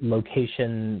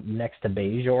location next to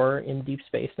Bajor in Deep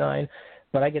Space Nine.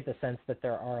 But I get the sense that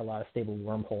there are a lot of stable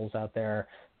wormholes out there.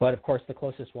 But, of course, the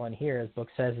closest one here, as the book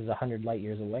says, is 100 light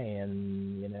years away.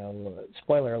 And,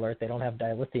 spoiler alert, they don't have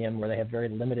dilithium, where they have very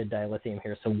limited dilithium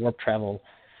here. So warp travel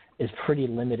is pretty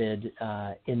limited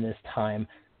in this time.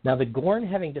 Now, the Gorn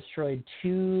having destroyed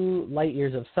 2 light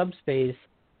years of subspace,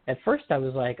 at first I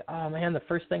was like, oh, man, the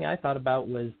first thing I thought about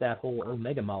was that whole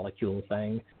omega molecule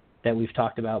thing that we've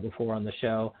talked about before on the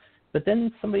show. But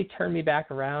then somebody turned me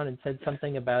back around and said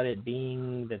something about it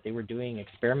being that they were doing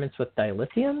experiments with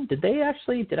dilithium. Did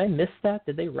I miss that?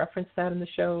 Did they reference that in the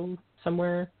show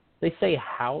somewhere? Did they say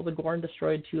how the Gorn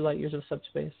destroyed 2 light years of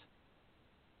subspace?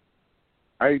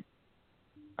 I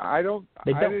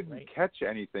didn't catch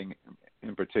anything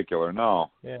in particular,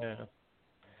 no. Yeah.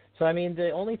 So, I mean,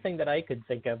 the only thing that I could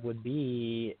think of would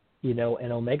be, an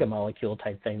omega molecule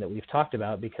type thing that we've talked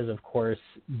about, because, of course,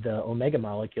 the omega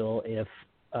molecule, if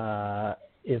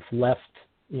left,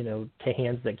 to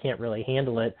hands that can't really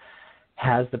handle it,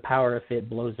 has the power, if it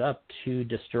blows up, to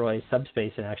destroy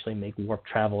subspace and actually make warp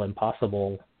travel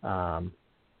impossible,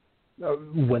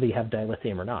 whether you have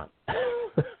dilithium or not. So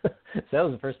that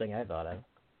was the first thing I thought of.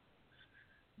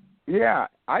 Yeah,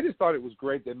 I just thought it was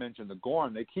great they mentioned the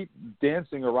Gorn. They keep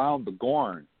dancing around the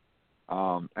Gorn,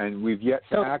 and we've yet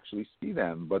to actually see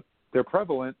them, but they're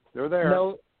prevalent. They're there.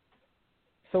 No.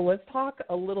 So let's talk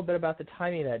a little bit about the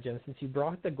timing of that, Jim, since you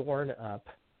brought the Gorn up.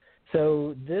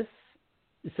 So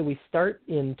we start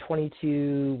in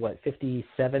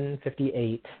 57,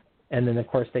 58, and then, of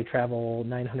course, they travel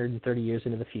 930 years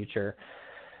into the future.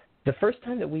 The first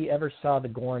time that we ever saw the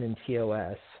Gorn in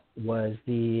TOS was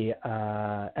the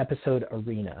episode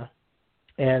Arena.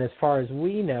 And as far as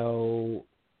we know,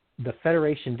 the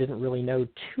Federation didn't really know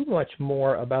too much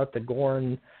more about the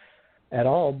Gorn at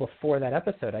all before that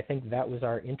episode. I think that was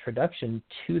our introduction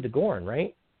to the Gorn,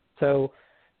 right? So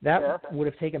that would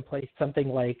have taken place something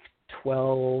like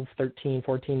 12, 13,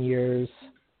 14 years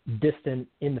distant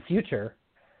in the future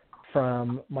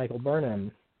from Michael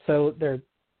Burnham. So they're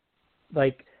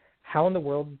like, how in the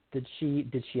world did she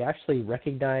actually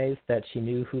recognize that she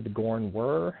knew who the Gorn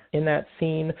were in that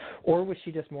scene? Or was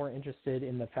she just more interested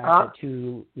in the fact that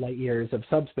 2 light years of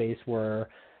subspace were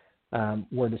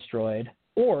destroyed?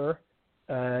 Or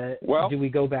do we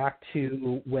go back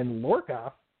to when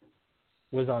Lorca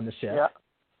was on the ship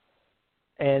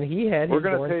and he had his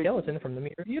Gorn skeleton from the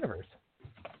Mirror Universe?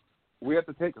 We have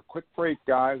to take a quick break,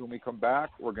 guys. When we come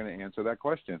back, we're going to answer that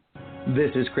question.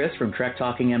 This is Chris from Trek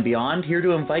Talking and Beyond, here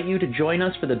to invite you to join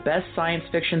us for the best science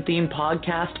fiction-themed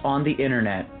podcast on the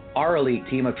internet. Our elite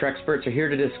team of Trexperts are here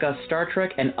to discuss Star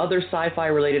Trek and other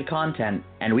sci-fi-related content,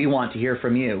 and we want to hear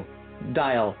from you.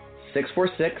 Dial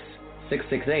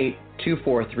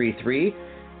 646-668-2433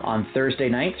 on Thursday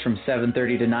nights from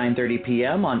 7:30 to 9:30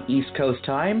 p.m. on East Coast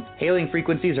time. Hailing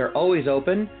frequencies are always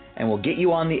open, and we'll get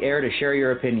you on the air to share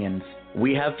your opinions.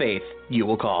 We have faith you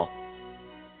will call.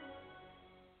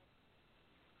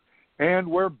 And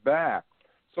we're back.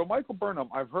 So Michael Burnham,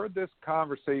 I've heard this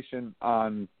conversation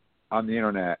on the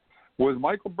internet. Was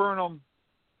Michael Burnham,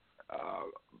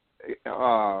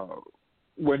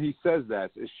 when he says that,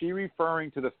 is she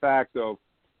referring to the fact of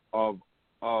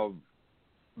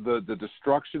the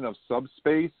destruction of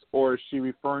subspace, or is she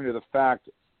referring to the fact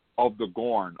of the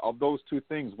Gorn? Of those 2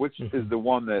 things, which is the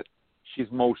one that she's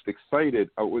most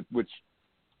excited, which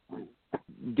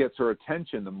gets her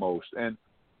attention the most? And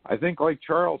I think, like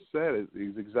Charles said,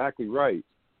 he's exactly right.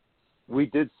 We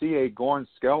did see a Gorn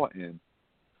skeleton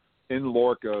in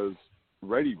Lorca's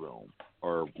ready room,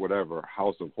 or whatever,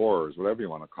 House of Horrors, whatever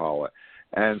you want to call it.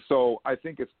 And so I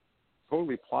think it's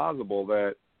totally plausible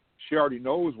that she already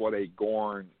knows what a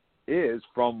Gorn is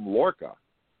from Lorca.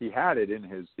 He had it in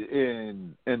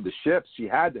the ships. She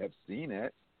had to have seen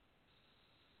it,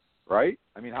 right?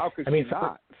 I mean, how could she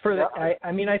not?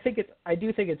 I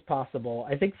do think it's possible.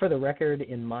 I think, for the record,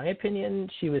 in my opinion,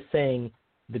 she was saying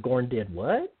the Gorn did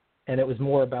what, and it was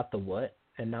more about the what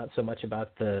and not so much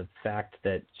about the fact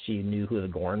that she knew who the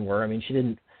Gorn were. I mean, she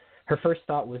didn't her first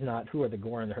thought was not who are the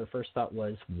Gorn. Her first thought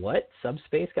was, what?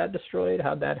 Subspace got destroyed?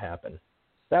 How'd that happen?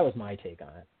 That was my take on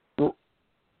it.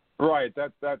 Right.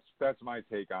 That's my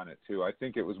take on it too. I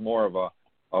think it was more of a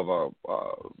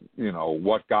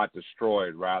what got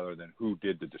destroyed rather than who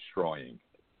did the destroying.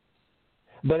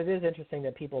 But it is interesting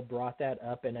that people brought that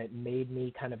up, and it made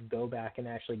me kind of go back and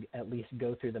actually at least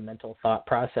go through the mental thought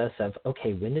process of,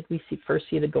 okay, when did we first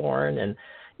see the Gorn? And,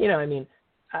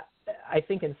 I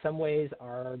think in some ways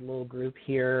our little group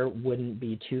here wouldn't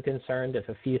be too concerned if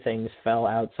a few things fell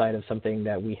outside of something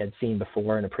that we had seen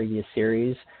before in a previous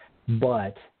series,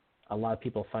 but a lot of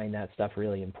people find that stuff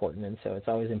really important, and so it's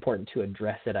always important to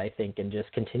address it, I think, and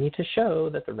just continue to show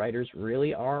that the writers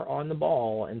really are on the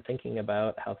ball and thinking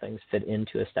about how things fit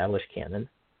into established canon.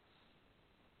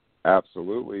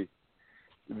 Absolutely.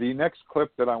 The next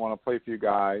clip that I want to play for you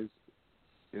guys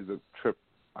is a trip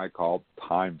I call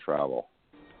Time Travel.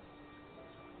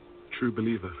 True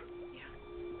believer.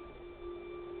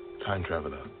 Time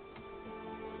traveler.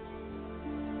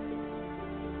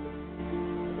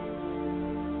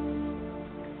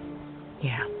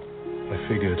 Yeah. I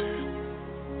figured.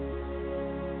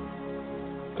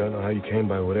 Don't know how you came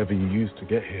by whatever you used to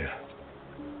get here.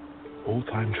 All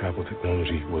time travel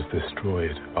technology was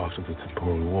destroyed after the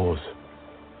temporal wars.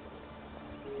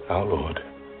 Outlawed.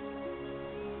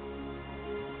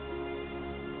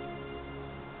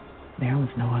 There was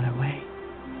no other way.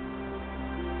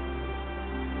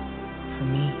 For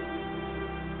me.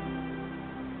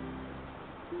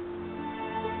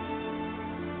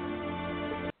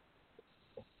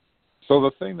 So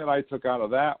the thing that I took out of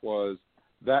that was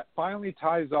that finally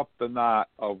ties up the knot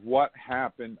of what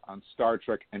happened on Star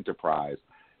Trek Enterprise.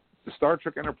 The Star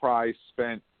Trek Enterprise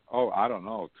spent,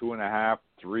 2.5,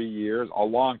 3 years, a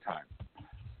long time,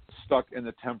 stuck in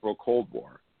the temporal Cold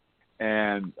War.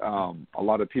 And a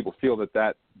lot of people feel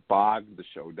that bogged the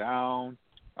show down.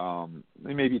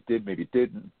 Maybe it did, maybe it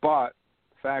didn't. But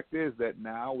the fact is that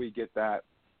now we get a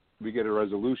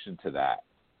resolution to that.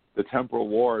 The temporal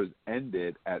wars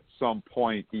ended at some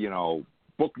point.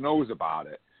 Book knows about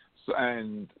it. So,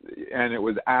 and it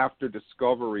was after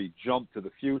Discovery jumped to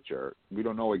the future. We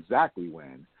don't know exactly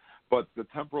when, but the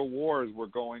temporal wars were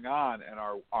going on and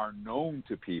are known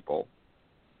to people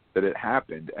that it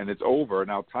happened, and it's over.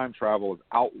 Now time travel is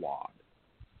outlawed,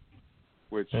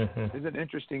 which is an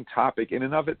interesting topic in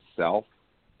and of itself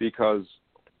because,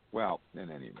 well,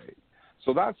 in any rate.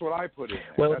 So that's what I put in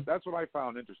there. Well, that's what I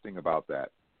found interesting about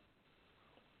that.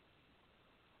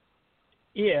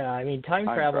 Yeah, I mean, time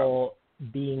travel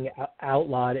being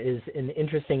outlawed is an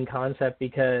interesting concept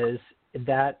because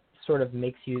that sort of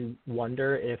makes you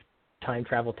wonder if time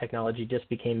travel technology just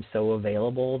became so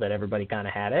available that everybody kind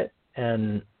of had it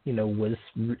and,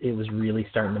 it was really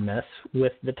starting to mess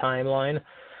with the timeline.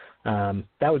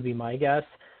 That would be my guess.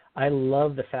 I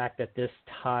love the fact that this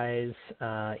ties,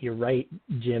 you're right,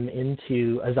 Jim,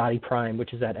 into Azadi Prime,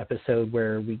 which is that episode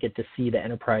where we get to see the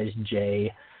Enterprise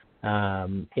J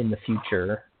in the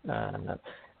future.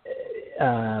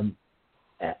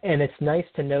 And it's nice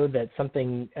to know that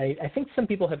something, I think some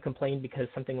people have complained because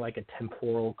something like a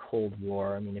temporal Cold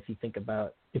War, I mean, if you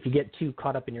get too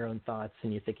caught up in your own thoughts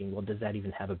and you're thinking, well, does that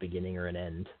even have a beginning or an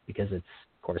end? Because it's,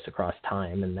 of course, across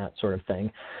time and that sort of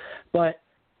thing. But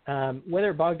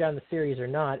whether it bogged down the series or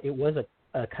not, it was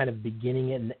a kind of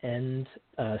beginning and end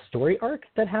story arc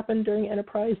that happened during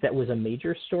Enterprise that was a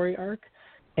major story arc.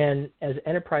 And as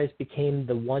Enterprise became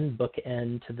the one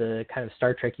bookend to the kind of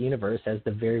Star Trek universe as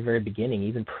the very, very beginning,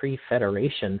 even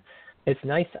pre-Federation, it's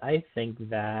nice, I think,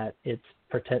 that it's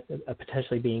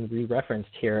potentially being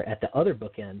re-referenced here at the other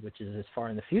bookend, which is as far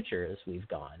in the future as we've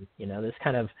gone.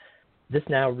 This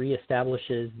now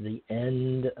reestablishes the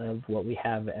end of what we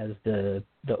have as the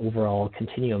overall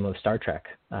continuum of Star Trek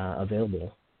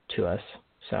available to us.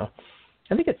 So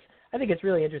I think it's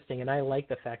really interesting, and I like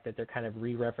the fact that they're kind of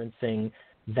re-referencing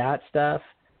that stuff.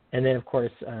 And then, of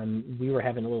course, we were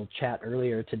having a little chat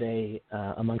earlier today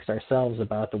amongst ourselves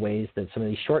about the ways that some of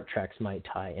these short treks might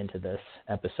tie into this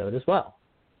episode as well.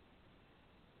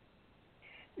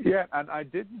 Yeah, and I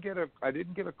didn't get a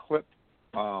clip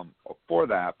for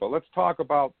that, but let's talk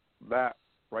about that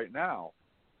right now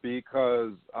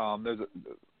because there's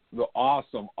the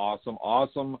awesome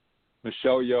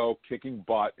Michelle Yeoh kicking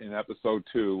butt in episode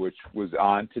 2, which was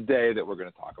on today that we're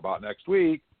going to talk about next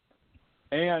week.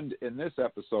 And in this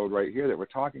episode right here that we're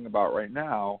talking about right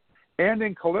now, and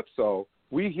in Calypso,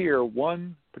 we hear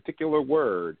one particular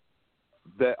word,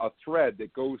 a thread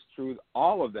that goes through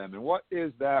all of them. And what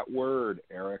is that word,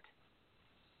 Erik?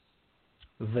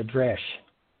 Vadresh.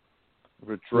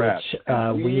 Vadresh.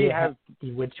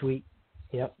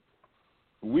 Yep.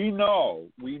 we know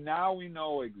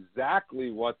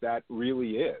exactly what that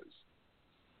really is.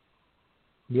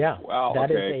 Yeah. Well,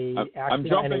 that okay. is I'm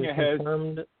jumping ahead.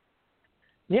 Confirmed.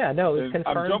 Yeah, no, it was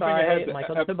confirmed by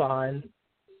Michael Chabon.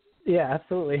 Yeah,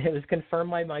 absolutely. It was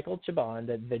confirmed by Michael Chabon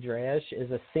that Vidrash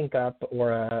is a sync-up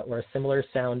or a similar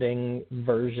sounding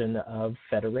version of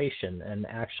Federation. And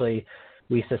actually,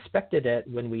 we suspected it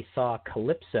when we saw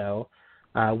Calypso,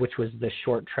 which was the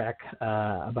short trek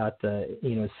about set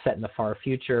in the far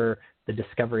future. The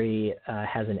Discovery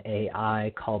has an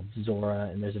AI called Zora,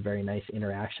 and there's a very nice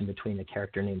interaction between a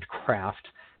character named Kraft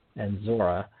and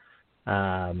Zora.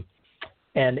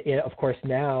 Of course,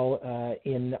 now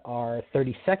in our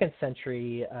 32nd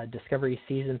century Discovery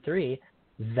Season 3,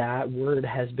 that word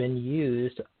has been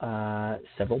used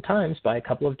several times by a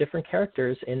couple of different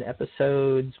characters in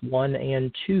episodes 1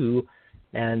 and 2.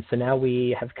 And so now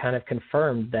we have kind of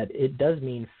confirmed that it does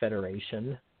mean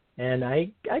Federation. And I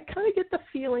kind of get the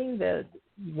feeling that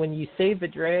when you say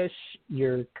Vidrash,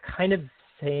 you're kind of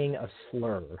saying a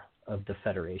slur of the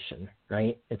Federation,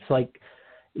 right? It's like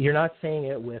you're not saying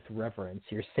it with reverence.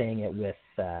 You're saying it with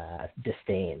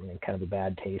disdain and kind of a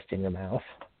bad taste in your mouth.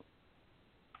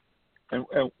 And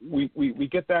we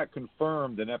get that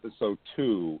confirmed in episode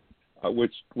 2,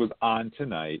 which was on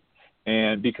tonight.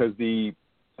 And because the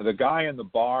guy in the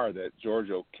bar that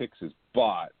Giorgio kicks his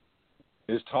butt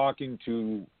is talking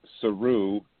to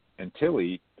Saru and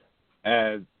Tilly,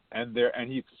 and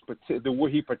he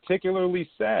particularly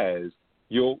says,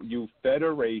 you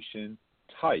Federation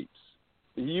types.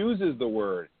 He uses the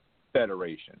word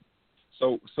Federation.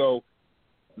 So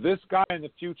this guy in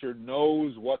the future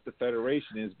knows what the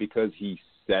Federation is because he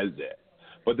says it.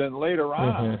 But then later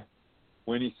on,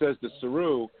 when he says to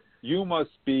Saru, you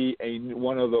must be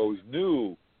one of those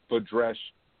new Vidrash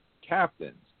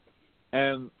captains.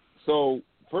 And so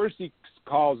first he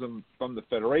calls him from the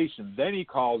Federation, then he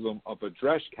calls him a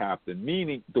Vidrash captain,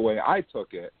 meaning the way I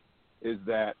took it is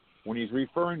that when he's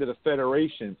referring to the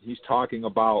Federation, he's talking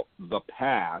about the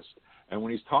past. And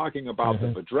when he's talking about the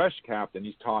Vidrash captain,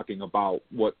 he's talking about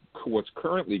what's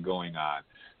currently going on.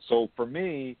 So for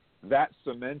me, that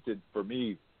cemented for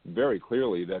me very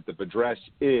clearly that the Vidrash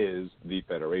is the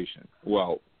Federation.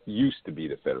 Well, used to be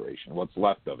the Federation, what's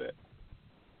left of it.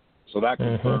 So that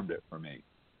confirmed it for me.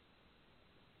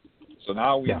 So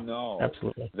now we know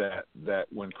that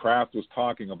when Kraft was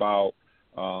talking about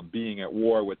being at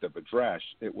war with the Vidrash,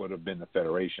 it would have been the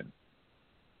Federation,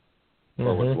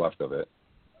 or what's left of it.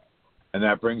 And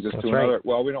that brings us to another.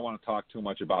 Well, we don't want to talk too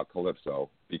much about Calypso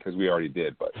because we already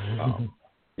did, but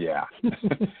yeah,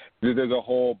 there's a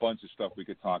whole bunch of stuff we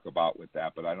could talk about with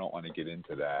that, but I don't want to get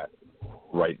into that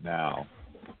right now.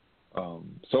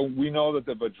 So we know that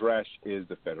the Vidrash is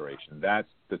the Federation. That's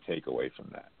the takeaway from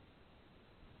that.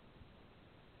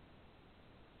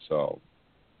 So,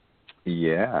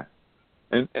 yeah.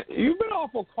 And you've been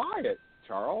awful quiet,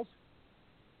 Charles.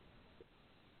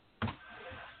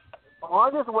 Well,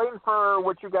 I'm just waiting for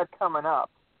what you got coming up.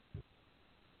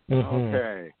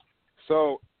 Okay.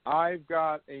 So I've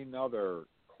got another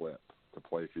clip to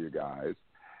play for you guys.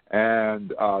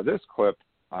 And this clip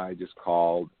I just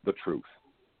called The Truth.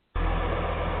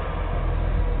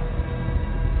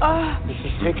 This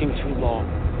is taking too long.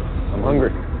 I'm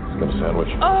hungry. Let's get a sandwich.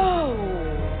 Oh!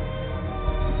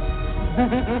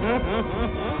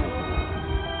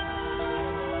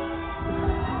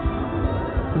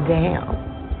 Damn.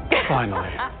 Finally.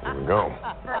 Here we go.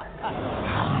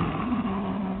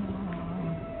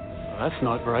 That's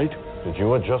not right. Did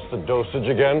you adjust the dosage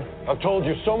again? I've told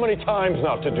you so many times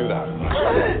not to do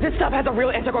that. This stuff has a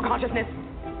real integral consciousness.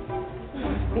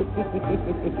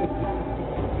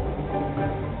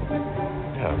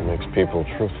 Yeah, it makes people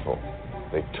truthful.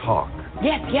 They talk.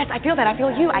 Yes, I feel that. I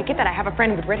feel you. I get that. I have a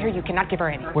friend with red hair. You cannot give her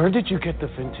any. Where did you get the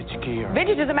vintage gear?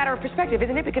 Vintage is a matter of perspective,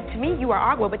 isn't it? Because to me, you are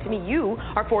Agua, but to me, you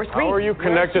are Forest Green. How are you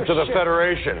connected to the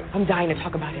Federation? I'm dying to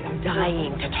talk about it. I'm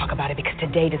dying to talk about it because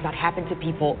today does not happen to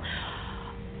people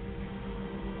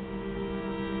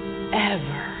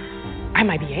ever. I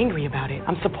might be angry about it.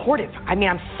 I'm supportive. I mean,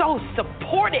 I'm so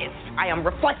supportive. I am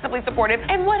reflexively supportive.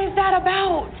 And what is that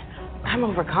about? I'm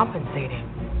overcompensating.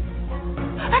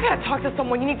 I gotta talk to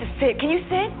someone. You need to sit. Can you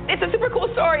sit? It's a super cool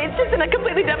story. It's just in a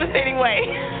completely devastating way.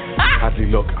 Hadley,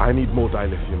 look, I need more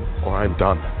dilithium or I'm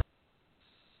done.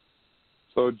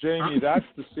 So, Jamie, that's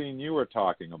the scene you were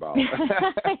talking about.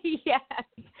 Yes.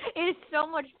 It is so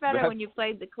much better when you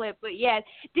played the clip. But, yeah,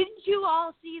 didn't you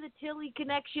all see the Tilly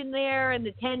connection there and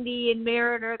the Tendi and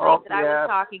Mariner thing that I was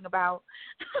talking about?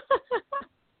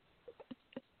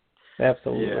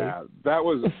 Absolutely. Yeah, that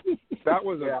was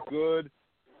a good,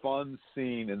 fun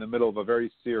scene in the middle of a very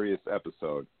serious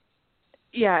episode.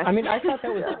 Yes. I mean, I thought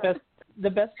that was the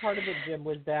best part of it, Jim,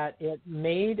 was that it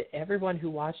made everyone who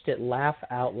watched it laugh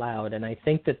out loud, and I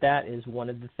think that is one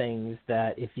of the things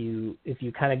that if you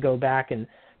kind of go back and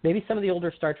maybe some of the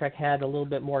older Star Trek had a little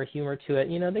bit more humor to it.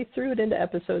 They threw it into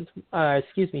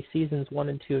seasons 1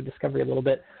 and 2 of Discovery a little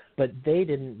bit, but they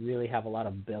didn't really have a lot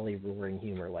of belly-roaring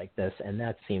humor like this, and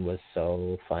that scene was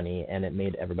so funny, and it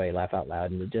made everybody laugh out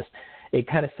loud, and it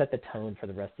kind of set the tone for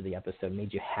the rest of the episode,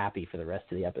 made you happy for the rest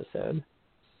of the episode.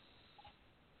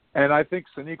 And I think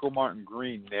Sonequa Martin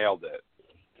Green nailed it.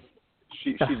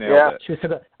 She nailed it. She was so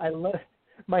good. I love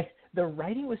the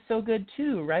writing was so good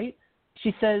too, right?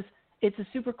 She says it's a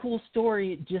super cool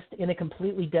story, just in a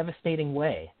completely devastating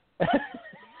way.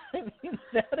 I mean,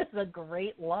 that is a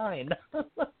great line.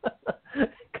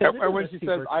 And when she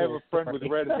says, "I have a friend with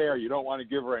red hair," you don't want to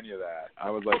give her any of that. I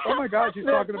was like, "Oh my God, she's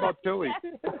talking about Tilly."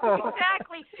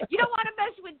 Exactly. You don't want to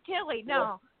mess with Tilly,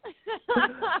 no.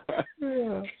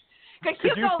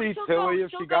 Could you see Tilly if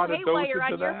she got a dosage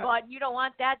on of your that? butt. You don't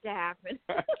want that to happen.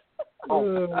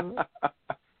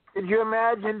 Could you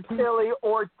imagine Tilly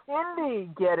or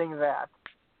Tindy getting that?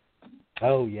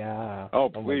 Oh yeah. Oh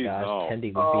please, my gosh, no.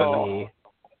 Tindy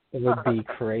would be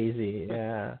crazy.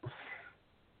 Yeah.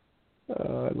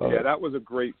 I love it. That was a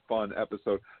great fun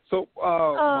episode. So,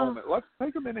 moment. Let's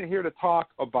take a minute here to talk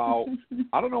about.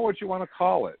 I don't know what you want to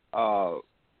call it.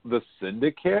 The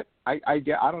Syndicate. I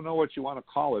don't know what you want to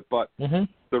call it, but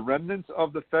the remnants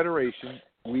of the Federation.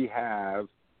 We have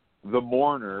the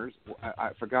Mourners.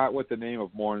 I forgot what the name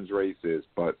of Morn's race is,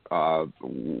 but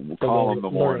we'll call them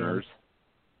the Mourners.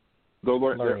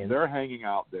 They're hanging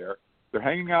out there. They're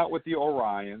hanging out with the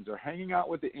Orions. They're hanging out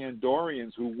with the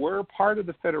Andorians, who were part of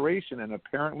the Federation and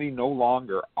apparently no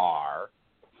longer are.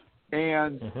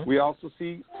 And we also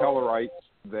see Tellarites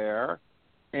there.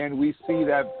 And we see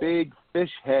that big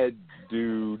fish head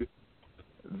dude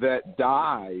that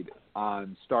died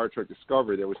on Star Trek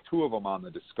Discovery. There was 2 of them on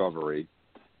the Discovery.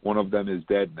 One of them is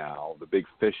dead now, the big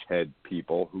fish head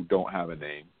people who don't have a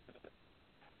name.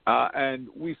 And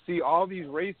we see all these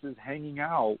races hanging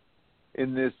out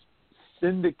in this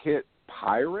Syndicate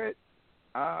pirate.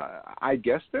 I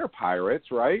guess they're pirates,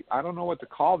 right? I don't know what to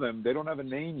call them. They don't have a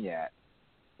name yet.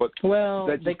 But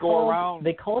that just go around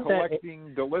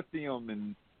collecting dilithium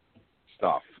and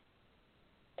stuff.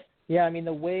 Yeah, I mean,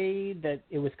 the way that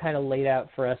it was kind of laid out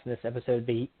for us in this episode,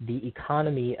 the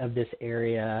economy of this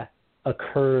area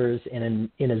occurs in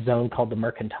a zone called the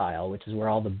Mercantile, which is where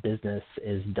all the business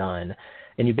is done.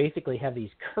 And you basically have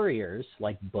these couriers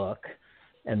like Book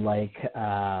and like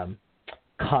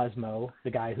Cosmo, the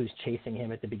guy who's chasing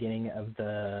him at the beginning of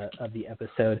the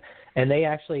episode, and they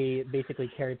actually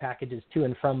basically carry packages to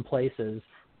and from places,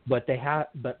 but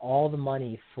all the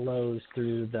money flows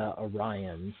through the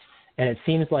Orions, and it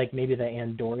seems like maybe the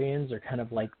Andorians are kind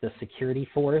of like the security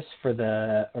force for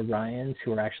the Orions,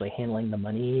 who are actually handling the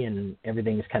money, and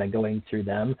everything's kind of going through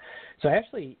them. So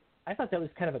I thought that was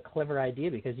kind of a clever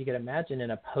idea, because you could imagine in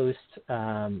a post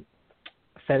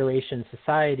Federation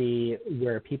society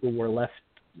where people were left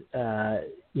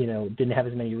didn't have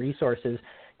as many resources,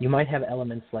 you might have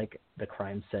elements like the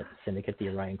crime syndicate, the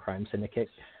Orion crime syndicate,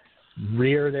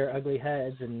 rear their ugly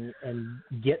heads and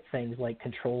get things like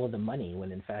control of the money,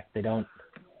 when in fact they don't.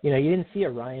 You didn't see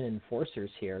Orion enforcers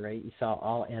here, right? You saw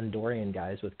all Andorian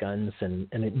guys with guns, and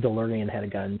Delurian had a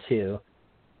gun too.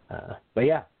 But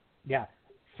yeah,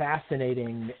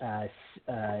 fascinating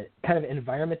kind of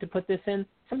environment to put this in.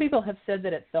 Some people have said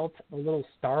that it felt a little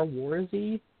Star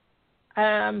Wars-y.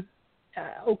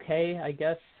 Okay, I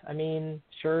guess. I mean,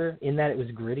 sure, in that it was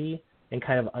gritty and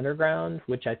kind of underground,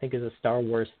 which I think is a Star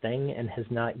Wars thing and has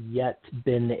not yet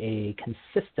been a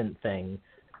consistent thing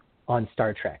on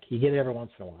Star Trek. You get it every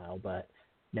once in a while, but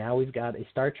now we've got a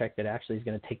Star Trek that actually is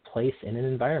going to take place in an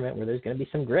environment where there's going to be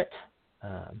some grit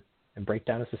and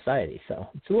breakdown of society. So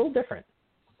it's a little different.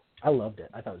 I loved it.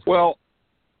 I thought it was well.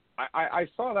 I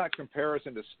saw that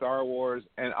comparison to Star Wars,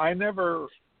 and I never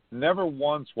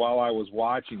once while I was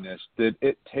watching this did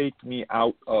it take me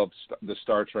out of the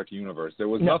Star Trek universe. There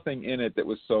was nothing in it that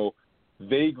was so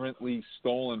vagrantly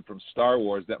stolen from Star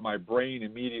Wars that my brain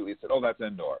immediately said, "Oh, that's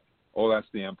Endor. Oh, that's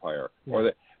the Empire." Yeah. Or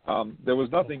that there was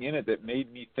nothing in it that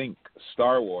made me think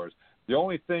Star Wars. The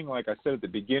only thing, like I said at the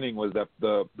beginning, was that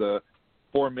the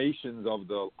formations of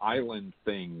the island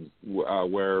things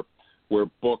where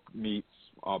Book meets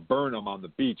Burnham on the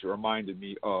beach reminded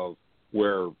me of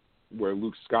where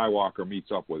Luke Skywalker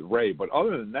meets up with Rey. But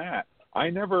other than that, I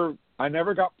never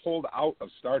got pulled out of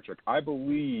Star Trek. I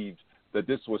believed that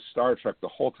this was Star Trek the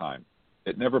whole time.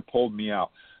 It never pulled me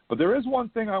out. But there is one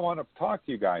thing I want to talk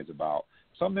to you guys about,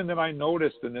 something that I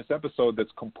noticed in this episode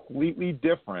that's completely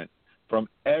different from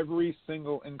every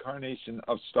single incarnation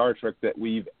of Star Trek that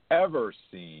we've ever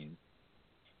seen.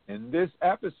 In this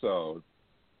episode,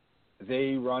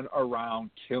 they run around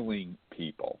killing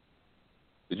people.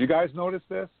 Did you guys notice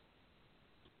this?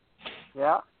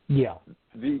 Yeah. Yeah.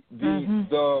 The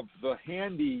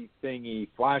handy thingy,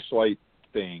 flashlight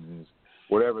things,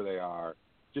 whatever they are,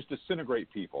 just disintegrate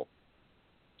people.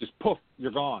 Just poof,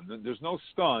 you're gone. There's no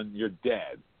stun, you're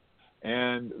dead.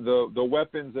 And the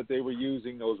weapons that they were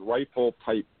using, those rifle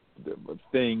type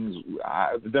things,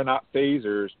 they're not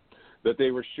phasers, that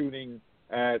they were shooting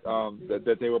at,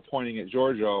 that they were pointing at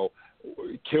Giorgio,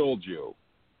 killed you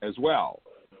as well.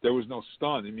 There was no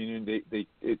stun. I mean,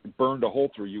 it burned a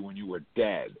hole through you when you were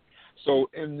dead. So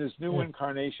in this new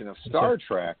incarnation of Star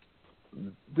Trek,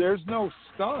 there's no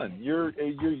stun. You're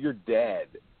dead,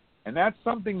 and that's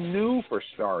something new for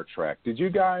Star Trek. Did you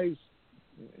guys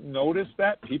notice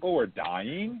that people were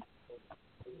dying?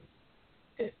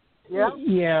 Yeah.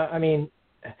 Yeah. I mean,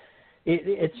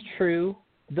 it's true.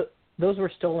 Those were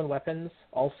stolen weapons.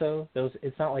 Also,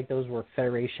 it's not like those were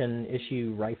Federation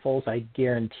issue rifles. I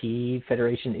guarantee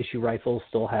Federation issue rifles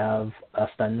still have a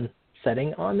stun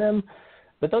setting on them.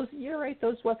 But you're right,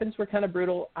 those weapons were kind of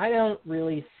brutal. I don't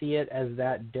really see it as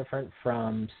that different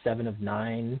from 7 of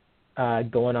 9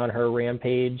 going on her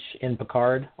rampage in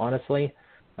Picard, honestly.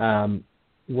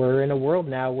 We're in a world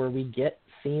now where we get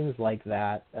scenes like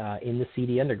that in the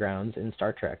CD Undergrounds in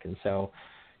Star Trek. And so,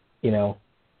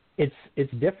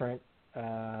 it's different,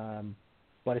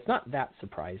 but it's not that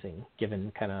surprising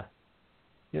given kind of,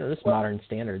 this modern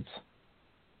standards.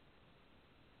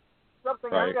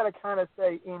 Something right. I got to kind of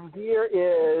say in here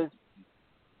is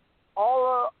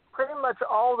pretty much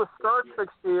all the Star Trek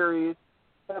series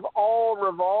have all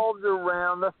revolved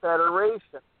around the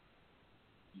Federation.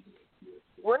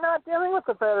 We're not dealing with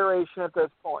the Federation at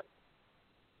this point.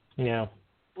 Yeah.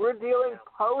 We're dealing with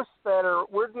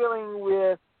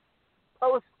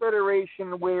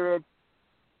post-Federation where it's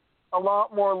a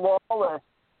lot more lawless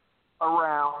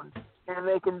around, and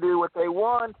they can do what they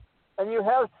want. And you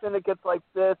have syndicates like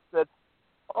this that's,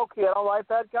 okay, I don't like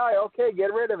that guy. Okay,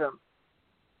 get rid of him.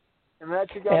 And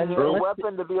that's you got a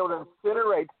weapon to be able to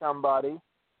incinerate somebody.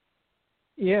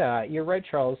 Yeah, you're right,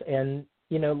 Charles. And,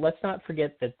 let's not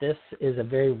forget that this is a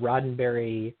very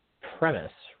Roddenberry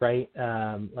premise, right?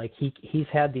 Like he's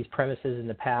had these premises in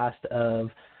the past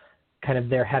of kind of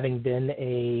there having been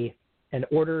an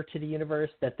order to the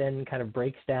universe that then kind of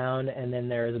breaks down, and then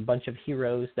there's a bunch of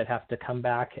heroes that have to come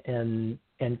back and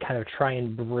kind of try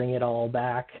and bring it all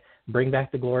back, bring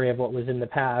back the glory of what was in the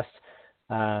past.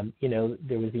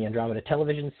 There was the Andromeda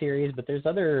television series, but there's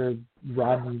other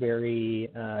Roddenberry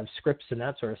scripts and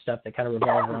that sort of stuff that kind of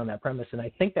revolve around that premise, and I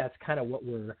think that's kind of what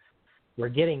we're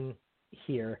getting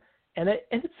here. And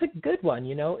it's a good one,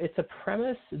 It's a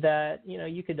premise that,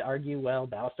 you could argue, well,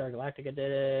 Battlestar Galactica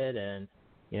did it, and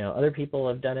other people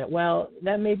have done it. Well,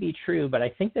 that may be true, but I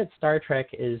think that Star Trek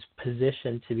is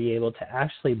positioned to be able to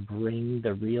actually bring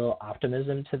the real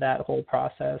optimism to that whole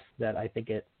process that I think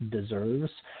it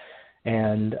deserves.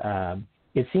 And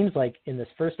it seems like in this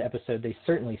first episode, they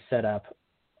certainly set up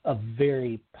a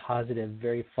very positive,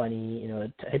 very funny,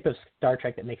 a type of Star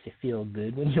Trek that makes you feel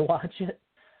good when you watch it.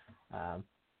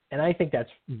 And I think that's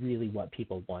really what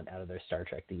people want out of their Star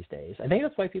Trek these days. I think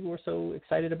that's why people were so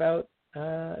excited about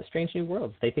Strange New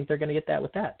Worlds. They think they're going to get that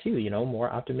with that too, more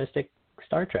optimistic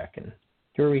Star Trek. And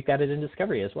here we've got it in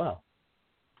Discovery as well.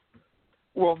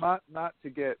 Well, not to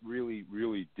get really,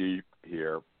 really deep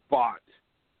here, but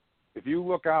if you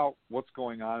look out what's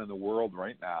going on in the world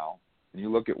right now, and you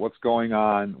look at what's going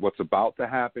on, what's about to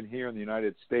happen here in the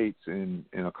United States in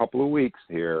a couple of weeks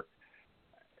here,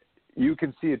 you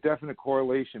can see a definite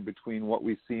correlation between what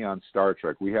we see on Star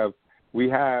Trek. We have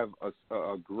the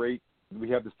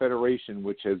Federation,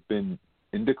 which has been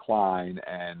in decline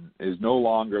and is no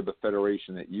longer the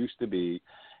Federation that used to be,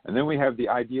 and then we have the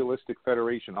idealistic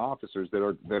Federation officers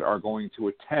that are going to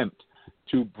attempt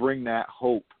to bring that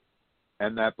hope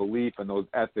and that belief and those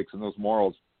ethics and those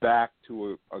morals back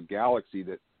to a galaxy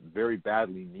that very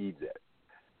badly needs it.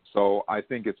 So I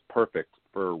think it's perfect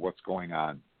for what's going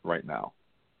on right now.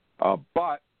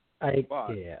 But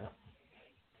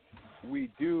we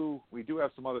do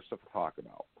have some other stuff to talk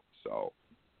about. So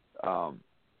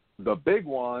the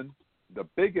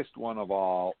biggest one of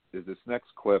all is this next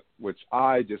clip, which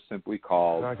I just simply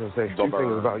call. I can say two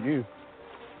things about you.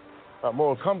 That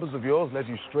moral compass of yours led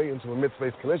you straight into a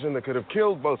mid-space collision that could have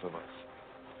killed both of us.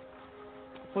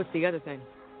 What's the other thing?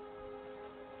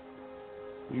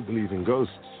 You believe in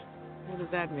ghosts. What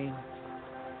does that mean?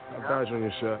 That badge on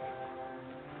your shirt.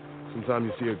 Sometimes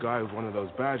you see a guy with one of those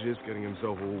badges getting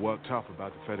himself all worked up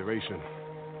about the Federation.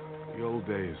 The old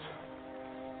days.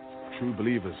 true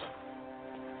believers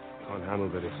can't handle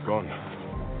that it's gone.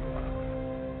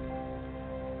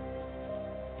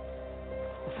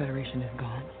 The Federation is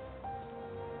gone.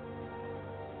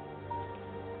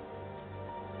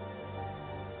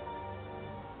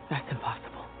 That's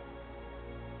impossible.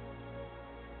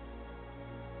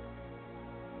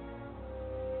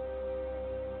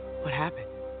 What happened?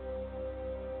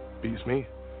 Beats me.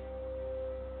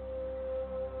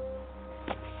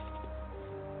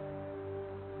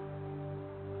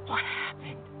 What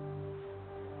happened?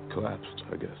 Collapsed,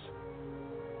 I guess.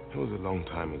 It was a long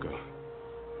time ago.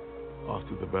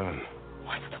 After the burn.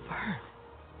 What's the burn?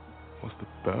 What's the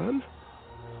burn?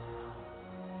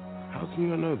 How come you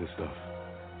don't know this stuff?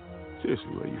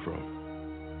 Seriously, where are you from?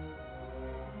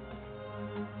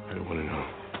 I don't want to know.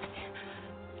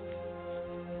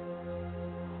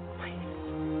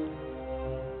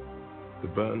 The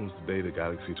burn was the day the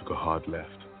galaxy took a hard left.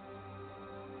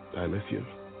 Dilithium.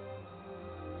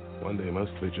 One day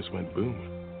most of it just went boom.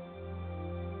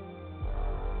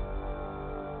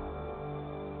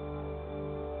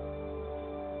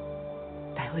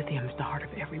 Dilithium is the heart of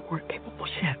every work-capable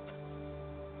ship.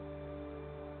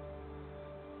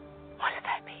 What does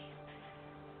that mean?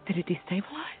 Did it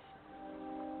destabilize?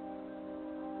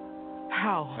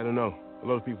 How? I don't know. A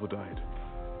lot of people died.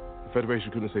 The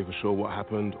Federation couldn't say for sure what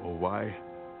happened or why,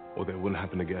 or that it wouldn't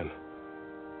happen again.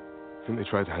 I think they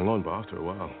tried to hang on, but after a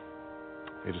while,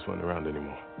 they just weren't around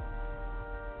anymore.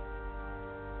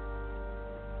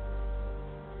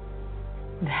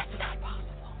 That's not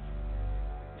possible.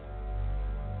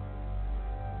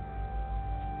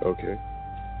 Okay.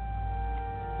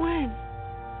 When?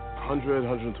 100,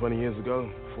 120 years ago,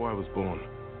 before I was born.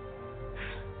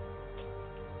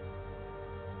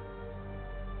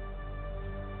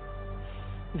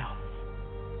 No.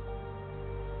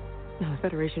 No, the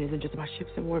Federation isn't just about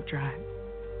ships and warp drive.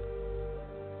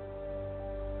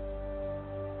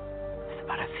 It's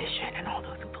about a vision and all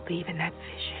those who believe in that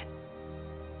vision.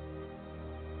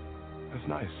 That's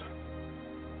nice.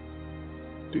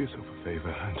 Do yourself a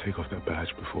favor and take off that badge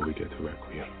before we get to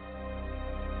Requiem.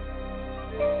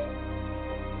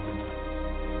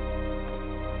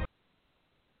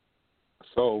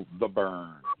 So, the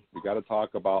burn. We got to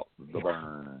talk about the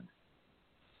burn.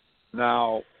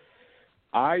 Now,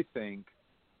 I think,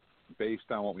 based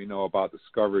on what we know about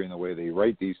Discovery and the way they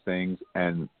write these things,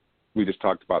 and we just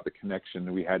talked about the connection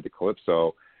that we had to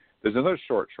Calypso, there's another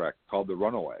short trek called The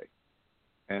Runaway.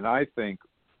 And I think,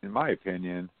 in my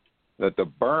opinion, that the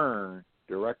burn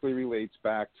directly relates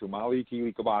back to Maliki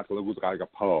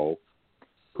Likabata,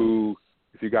 who,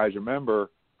 if you guys remember,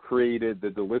 created the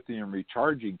dilithium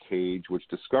recharging cage, which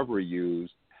Discovery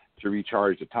used to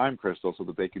recharge the time crystal so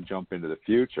that they could jump into the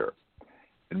future.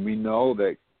 And we know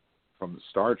that from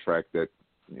Star Trek that,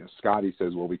 Scotty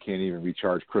says, well, we can't even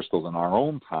recharge crystals in our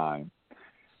own time.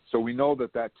 So we know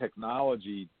that that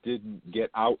technology didn't get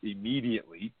out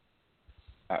immediately,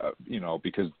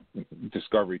 because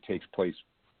Discovery takes place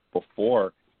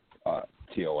before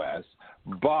TOS.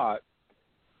 But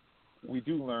we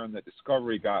do learn that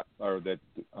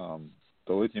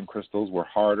the lithium crystals were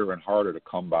harder and harder to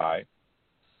come by.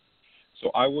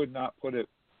 So I would not put it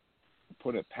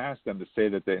past them to say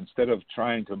that they, instead of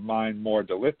trying to mine more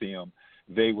dilithium,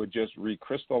 they would just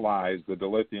recrystallize the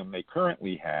dilithium they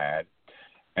currently had.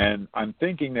 And I'm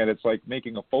thinking that it's like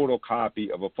making a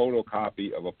photocopy of a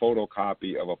photocopy of a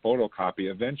photocopy of a photocopy.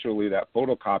 Eventually that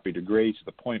photocopy degrades to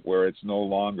the point where it's no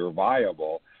longer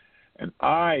viable. And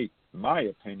I, in my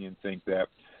opinion, think that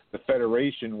the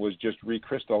Federation was just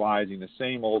recrystallizing the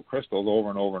same old crystals over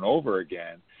and over and over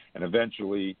again, and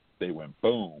eventually they went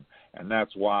boom. And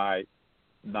that's why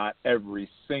not every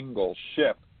single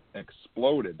ship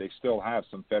exploded. They still have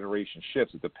some Federation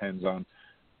ships. It depends on,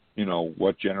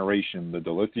 what generation the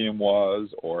dilithium was,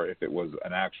 or if it was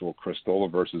an actual crystal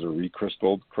versus a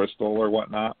recrystalled crystal or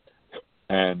whatnot.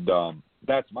 And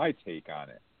that's my take on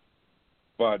it.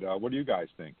 But what do you guys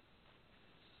think?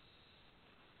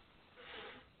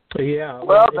 Yeah,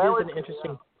 well, it is an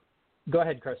interesting. Go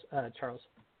ahead, Chris. Charles.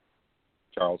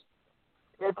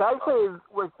 It's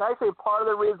actually part of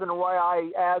the reason why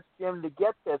I asked Jim to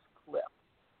get this clip.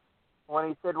 When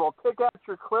he said, "Well, pick out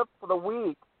your clip for the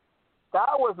week,"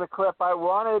 that was the clip I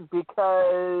wanted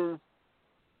because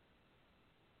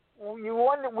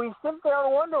we sit there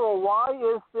and wonder, well, why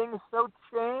is things so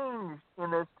changed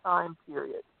in this time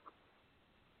period?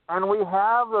 And we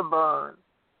have the burn.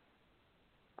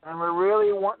 And we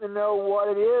really want to know what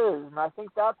it is. And I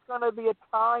think that's going to be a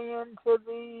tie-in to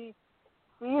the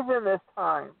season this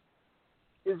time,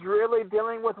 is really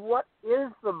dealing with what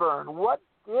is the burn? What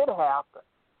did happen?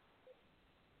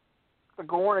 The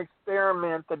Gorn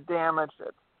experiment that damaged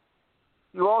it.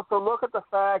 You also look at the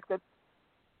fact that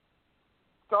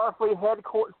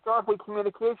Starfleet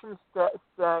Communications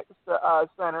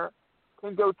Center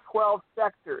can go 12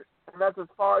 sectors, and that's as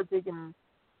far as he can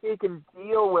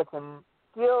deal with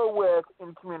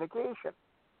in communication.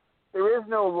 There is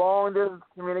no long distance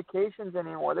communications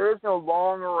anymore. There is no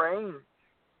long range.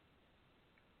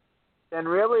 And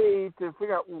really, to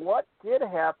figure out what did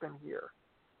happen here.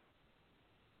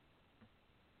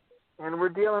 And we're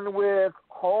dealing with a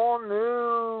whole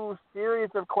new series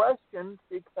of questions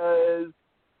because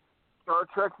Star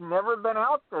Trek's never been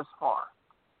out this far.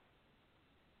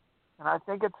 And I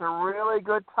think it's a really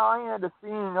good tie-in to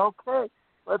seeing, okay,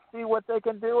 let's see what they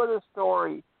can do with this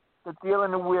story that's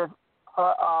dealing with,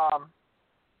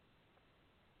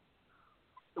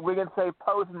 we can say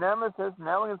post-Nemesis,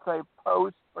 now we can say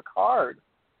post-Picard.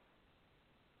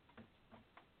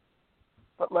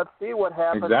 But let's see what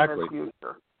happens in the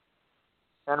future.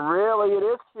 And really, it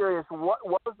is curious, what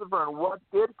was the burn? What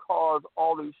did cause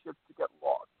all these ships to get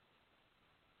lost?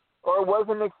 Or was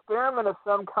it an experiment of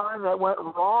some kind that went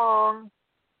wrong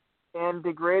and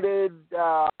degraded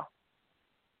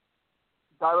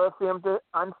dilithium to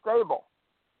unstable?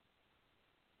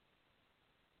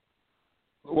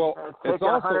 Well, it's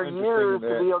also 100 years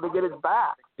to be able to get it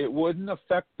back. It wouldn't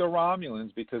affect the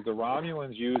Romulans because the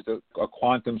Romulans used a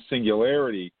quantum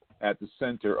singularity at the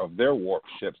center of their warp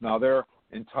ships. Now, their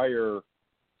entire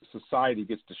society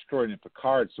gets destroyed in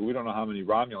Picard, so we don't know how many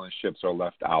Romulan ships are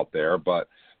left out there, but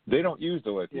they don't use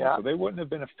the lithium, so they wouldn't have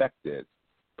been affected.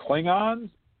 Klingons,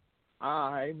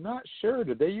 I'm not sure.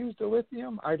 Did they use the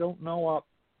lithium? I don't know.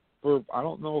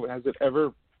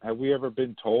 Have we ever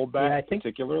been told that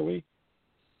particularly?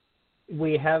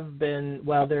 We have been.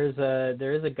 Well, there is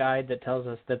a guide that tells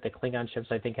us that the Klingon ships,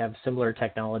 I think, have similar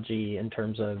technology in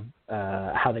terms of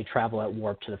how they travel at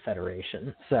warp to the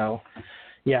Federation. So,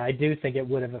 yeah, I do think it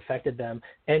would have affected them.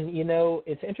 And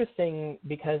it's interesting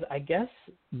because I guess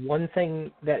one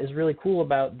thing that is really cool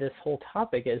about this whole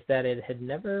topic is that it had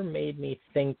never made me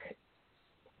think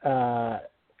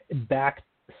back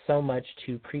so much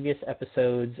to previous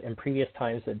episodes and previous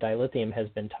times that dilithium has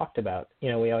been talked about.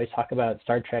 We always talk about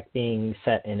Star Trek being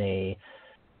set in a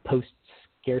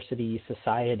post-scarcity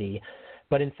society,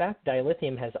 but in fact,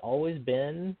 dilithium has always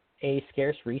been a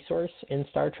scarce resource in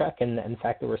Star Trek, and in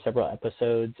fact, there were several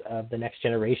episodes of The Next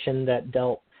Generation that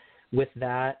dealt with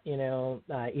that.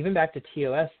 Even back to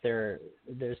TOS,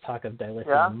 there's talk of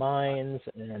dilithium mines,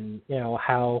 and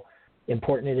how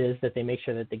important it is that they make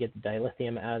sure that they get the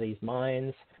dilithium out of these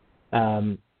mines.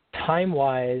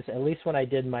 Time-wise, at least when I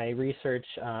did my research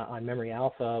on Memory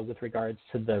Alpha with regards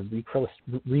to the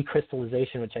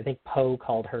recrystallization, which I think Poe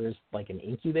called hers like an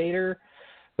incubator,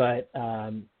 but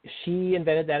she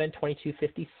invented that in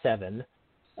 2257.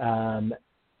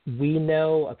 We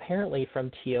know apparently from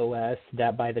TOS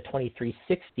that by the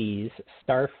 2360s,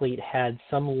 Starfleet had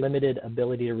some limited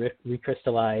ability to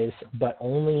recrystallize, but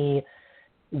only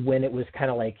when it was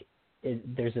kind of like,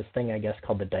 there's this thing, I guess,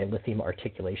 called the dilithium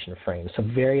articulation frame. So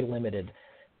very limited.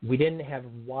 We didn't have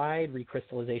wide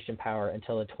recrystallization power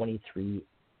until the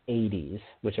 2380s,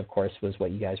 which of course was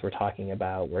what you guys were talking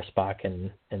about, where Spock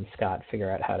and Scott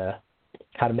figure out how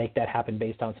to make that happen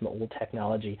based on some old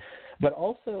technology. But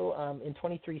also in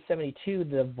 2372,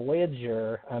 the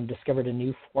Voyager discovered a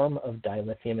new form of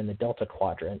dilithium in the Delta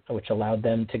Quadrant, which allowed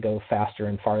them to go faster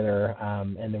and farther.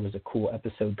 And there was a cool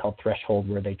episode called Threshold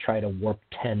where they tried a Warp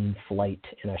 10 flight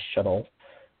in a shuttle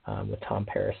with Tom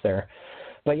Paris there.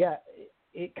 But yeah,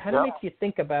 it kind of makes you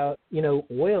think about,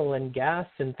 oil and gas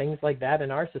and things like that in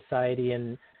our society.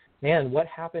 And man, what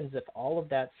happens if all of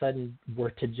that sudden were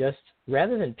to just,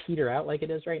 rather than peter out like it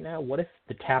is right now, what if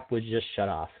the tap was just shut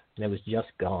off and it was just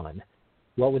gone?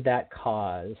 What would that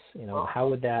cause? How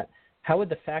would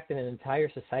the fact that an entire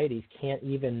society can't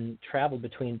even travel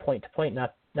between point to point,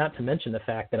 not to mention the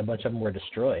fact that a bunch of them were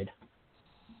destroyed?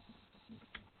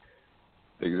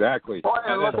 Exactly. Well,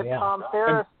 and look at Tom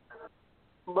Paris.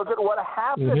 Look at what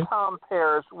happened to Tom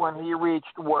Paris when he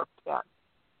reached Warp 10.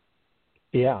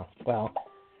 Yeah, well,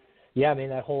 yeah, I mean,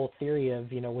 that whole theory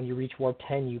of, when you reach Warp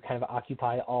 10, you kind of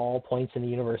occupy all points in the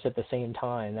universe at the same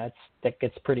time. That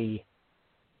gets pretty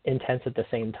intense at the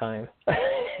same time.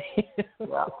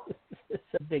 Yeah. It's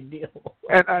a big deal.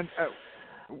 And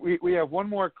we have one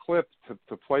more clip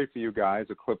to play for you guys,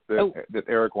 a clip that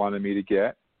Erik wanted me to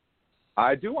get.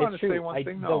 I do want to say one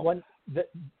thing, though.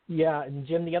 Yeah,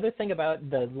 Jim, the other thing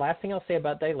the last thing I'll say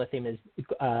about dilithium is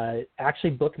actually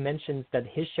Book mentions that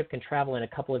his ship can travel in a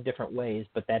couple of different ways,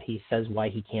 but that he says why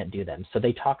he can't do them. So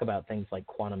they talk about things like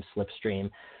quantum slipstream,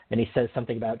 and he says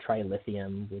something about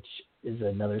trilithium, which is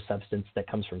another substance that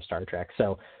comes from Star Trek.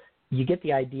 So you get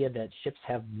the idea that ships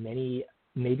have many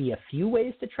maybe a few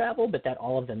ways to travel, but that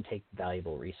all of them take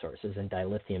valuable resources, and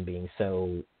dilithium being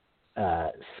so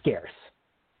scarce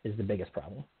is the biggest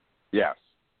problem. Yes.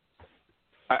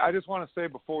 I just want to say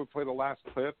before we play the last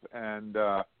clip and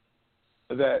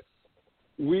that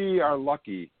we are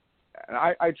lucky. And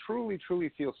I truly, truly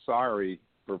feel sorry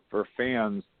for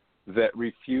fans that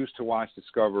refuse to watch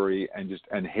Discovery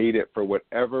and hate it for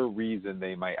whatever reason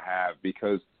they might have,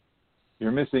 because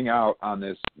you're missing out on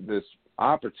this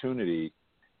opportunity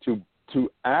to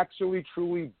actually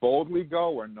truly boldly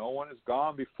go where no one has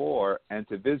gone before and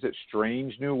to visit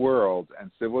strange new worlds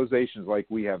and civilizations like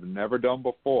we have never done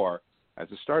before. As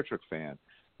a Star Trek fan,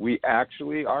 we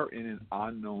actually are in an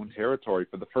unknown territory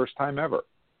for the first time ever.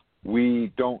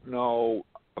 We don't know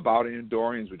about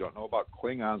Andorians. We don't know about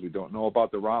Klingons. We don't know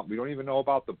about the Rom. We don't even know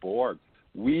about the Borg.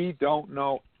 We don't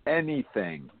know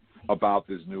anything about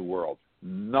this new world.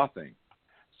 Nothing.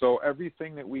 So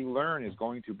everything that we learn is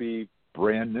going to be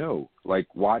brand new,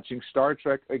 like watching Star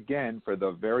Trek again for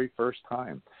the very first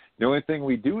time. The only thing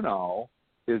we do know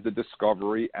is the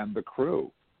Discovery and the crew.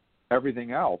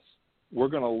 Everything else we're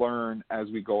going to learn as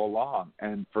we go along.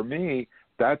 And for me,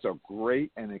 that's a great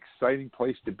and exciting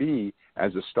place to be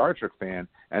as a Star Trek fan,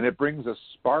 and it brings a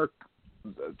spark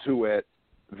to it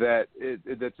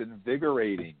that's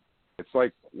invigorating. It's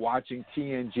like watching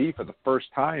TNG for the first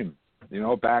time,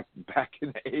 back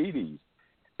in the 80s.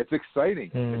 It's exciting.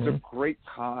 Mm-hmm. It's a great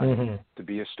time to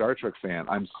be a Star Trek fan.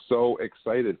 I'm so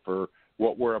excited for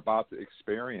what we're about to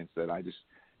experience that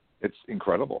it's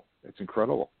incredible. It's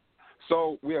incredible.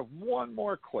 So we have one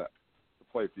more clip to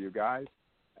play for you guys,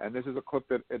 and this is a clip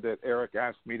that Erik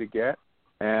asked me to get,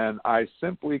 and I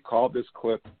simply called this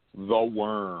clip The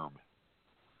Worm.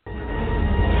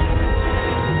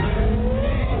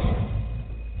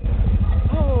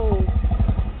 Oh.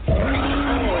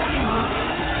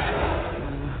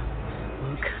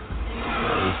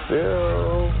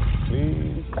 Still,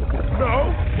 please.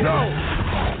 No!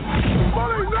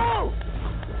 Buddy, no!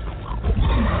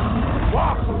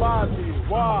 Wakmani,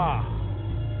 wa.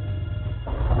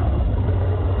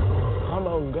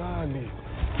 Hamangali.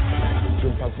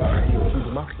 Jumpa baki,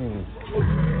 kizmaki.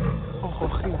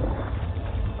 Ohochi.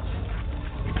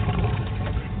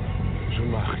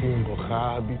 Jumachim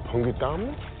bochabi pongitam.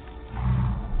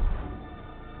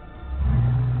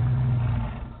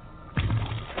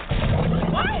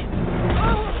 What?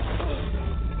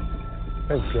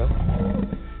 Thanks, Joe.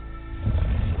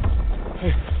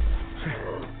 Hey.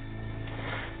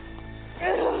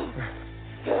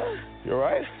 You all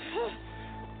right?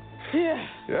 Yeah.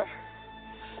 Yeah?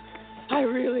 I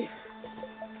really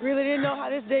didn't know how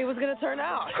this day was going to turn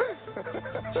out.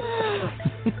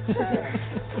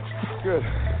 Good.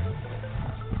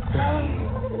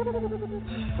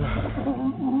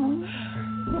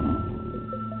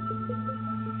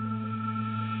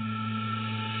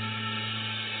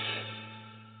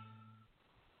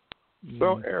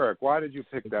 So, Erik, why did you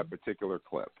pick that particular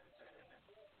clip?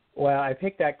 Well, I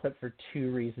picked that clip for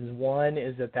two reasons. One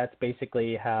is that that's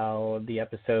basically how the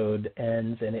episode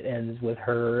ends, and it ends with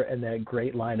her and that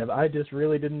great line of, I just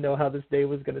really didn't know how this day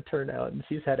was going to turn out, and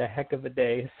she's had a heck of a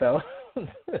day. So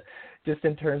just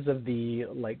in terms of the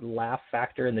laugh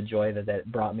factor and the joy that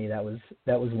brought me, that was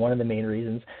one of the main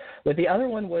reasons. But the other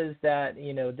one was that,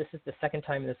 this is the second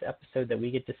time in this episode that we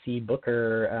get to see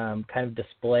Booker kind of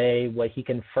display what he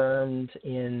confirmed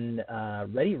in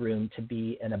Ready Room to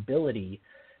be an ability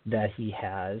that he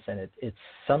has, and it's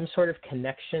some sort of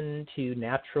connection to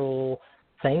natural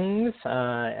things.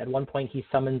 At one point, he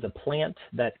summons a plant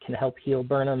that can help heal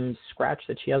Burnham's scratch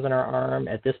that she has on her arm.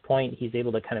 At this point, he's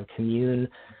able to kind of commune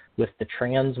with the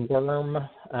trans worm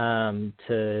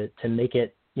to make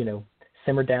it,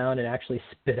 simmer down and actually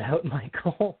spit out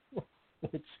Michael,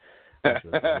 which was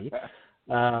really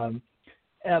funny.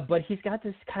 But he's got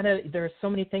this there are so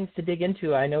many things to dig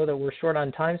into. I know that we're short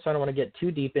on time, so I don't want to get too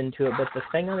deep into it, but the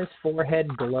thing on his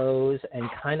forehead glows and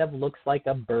kind of looks like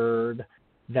a bird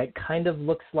that kind of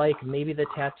looks like maybe the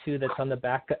tattoo that's on the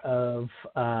back of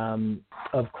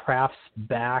Kraft's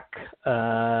back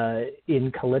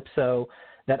in Calypso,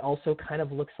 that also kind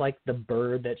of looks like the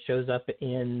bird that shows up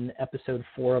in episode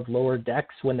 4 of Lower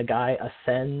Decks when the guy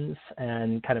ascends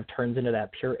and kind of turns into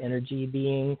that pure energy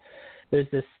being. There's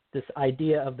this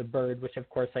idea of the bird, which of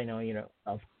course I know,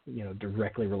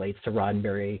 directly relates to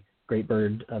Roddenberry, Great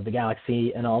Bird of the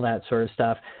Galaxy and all that sort of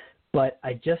stuff. But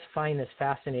I just find this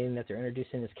fascinating that they're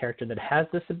introducing this character that has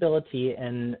this ability.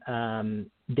 And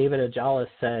David Ajala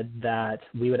said that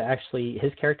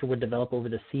his character would develop over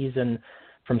the season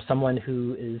from someone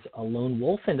who is a lone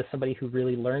wolf into somebody who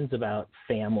really learns about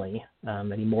family,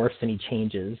 and he morphs and he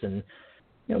changes. And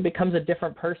becomes a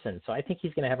different person. So I think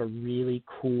he's going to have a really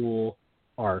cool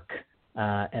arc.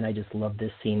 And I just love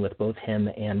this scene with both him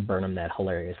and Burnham, that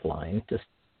hilarious line. Just,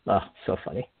 so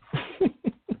funny.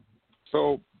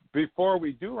 So before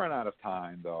we do run out of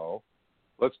time, though,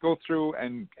 let's go through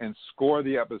and score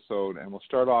the episode. And we'll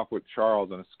start off with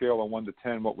Charles. On a scale of 1 to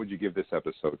 10, what would you give this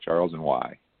episode, Charles, and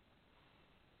why?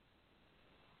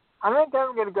 I think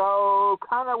I'm going to go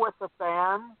kind of with the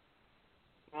fan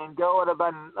and go at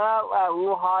about a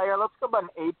little higher. Let's go about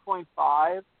an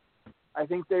 8.5. I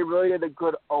think they really did a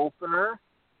good opener.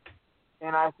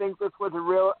 And I think this was a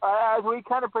real, as we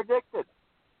kind of predicted,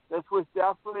 this was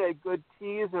definitely a good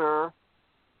teaser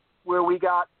where we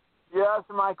got just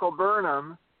Michael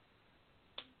Burnham.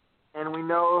 And we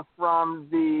know from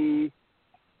the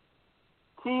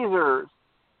teasers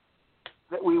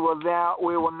that we will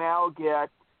now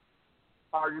get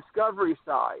our Discovery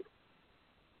side.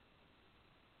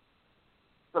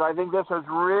 But I think this was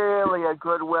really a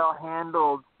good,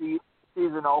 well-handled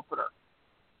season opener.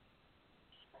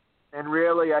 And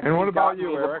really, I think what about got you,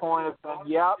 me Erik? the point of saying,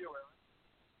 yep.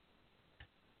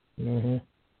 Mm-hmm.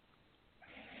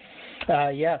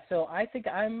 So I think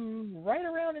I'm right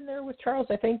around in there with Charles.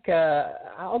 I think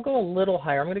I'll go a little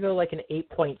higher. I'm going to go like an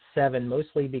 8.7,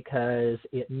 mostly because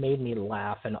it made me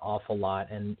laugh an awful lot,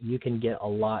 and you can get a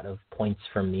lot of points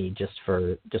from me just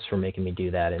for making me do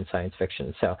that in science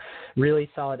fiction. So really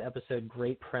solid episode,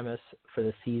 great premise for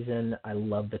the season. I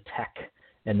love the tech,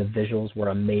 and the visuals were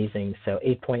amazing. So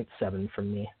 8.7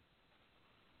 from me.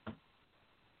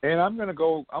 And I'm going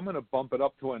to bump it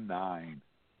up to a 9.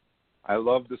 I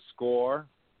love the score.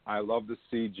 I love the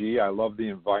CG. I love the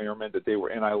environment that they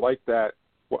were in. I like that.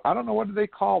 Well, I don't know, what do they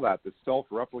call that? The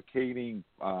self-replicating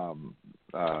nanites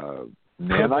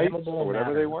or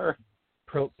whatever they were.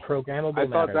 Programmable I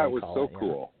thought matter, that was so it,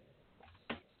 cool.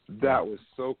 That was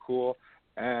so cool.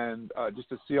 And just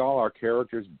to see all our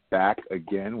characters back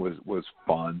again was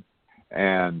fun.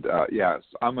 And yes,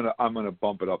 I'm gonna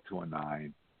bump it up to a 9.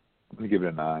 I'm gonna give it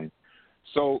a 9.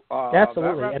 So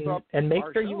absolutely, and make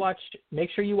sure you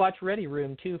watch Ready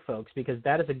Room too, folks, because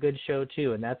that is a good show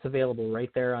too, and that's available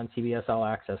right there on CBS All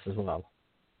Access as well.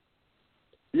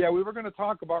 Yeah, we were going to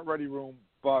talk about Ready Room,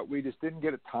 but we just didn't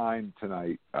get a time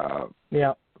tonight.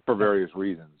 For various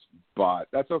reasons, but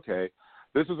that's okay.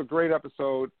 This was a great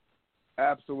episode,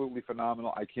 absolutely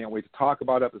phenomenal. I can't wait to talk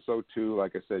about episode 2.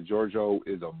 Like I said, Giorgio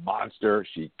is a monster.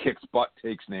 She kicks butt,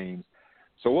 takes names.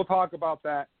 So we'll talk about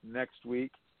that next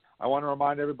week. I want to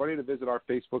remind everybody to visit our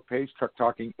Facebook page, Trek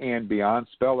Talking and Beyond.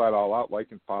 Spell that all out. Like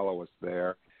and follow us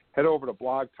there. Head over to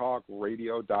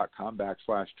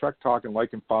blogtalkradio.com/Trek Talk and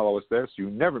like and follow us there so you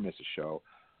never miss a show.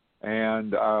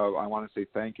 And I want to say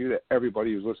thank you to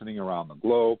everybody who's listening around the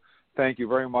globe. Thank you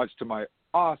very much to my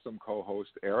awesome co-host,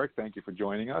 Erik. Thank you for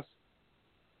joining us.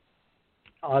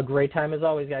 A great time as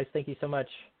always, guys. Thank you so much.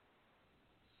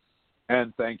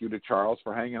 And thank you to Charles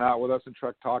for hanging out with us in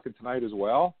Trek Talking tonight as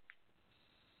well.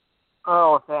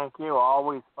 Oh, thank you.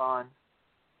 Always fun.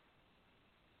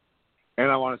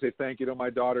 And I want to say thank you to my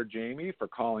daughter, Jamie, for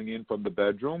calling in from the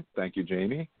bedroom. Thank you,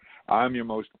 Jamie. I'm your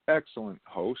most excellent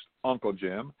host, Uncle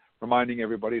Jim, reminding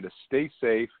everybody to stay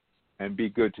safe and be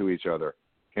good to each other.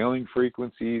 Hailing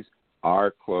frequencies are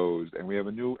closed, and we have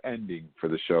a new ending for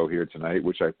the show here tonight,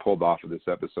 which I pulled off of this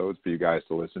episode for you guys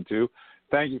to listen to.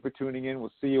 Thank you for tuning in.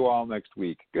 We'll see you all next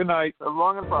week. Good night. So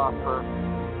long and prosper.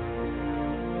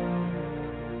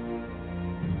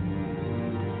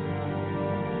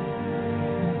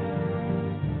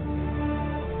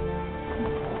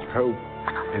 Hope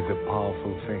is a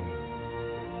powerful thing.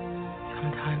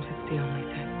 Sometimes it's the only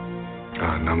thing.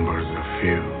 Our numbers are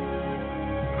few.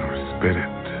 Our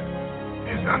spirit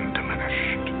is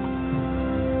undiminished.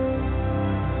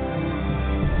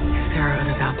 If there are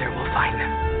others out there, we'll find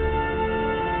them.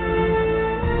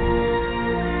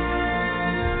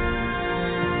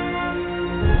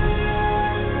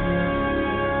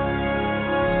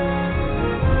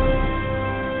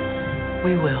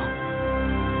 We will.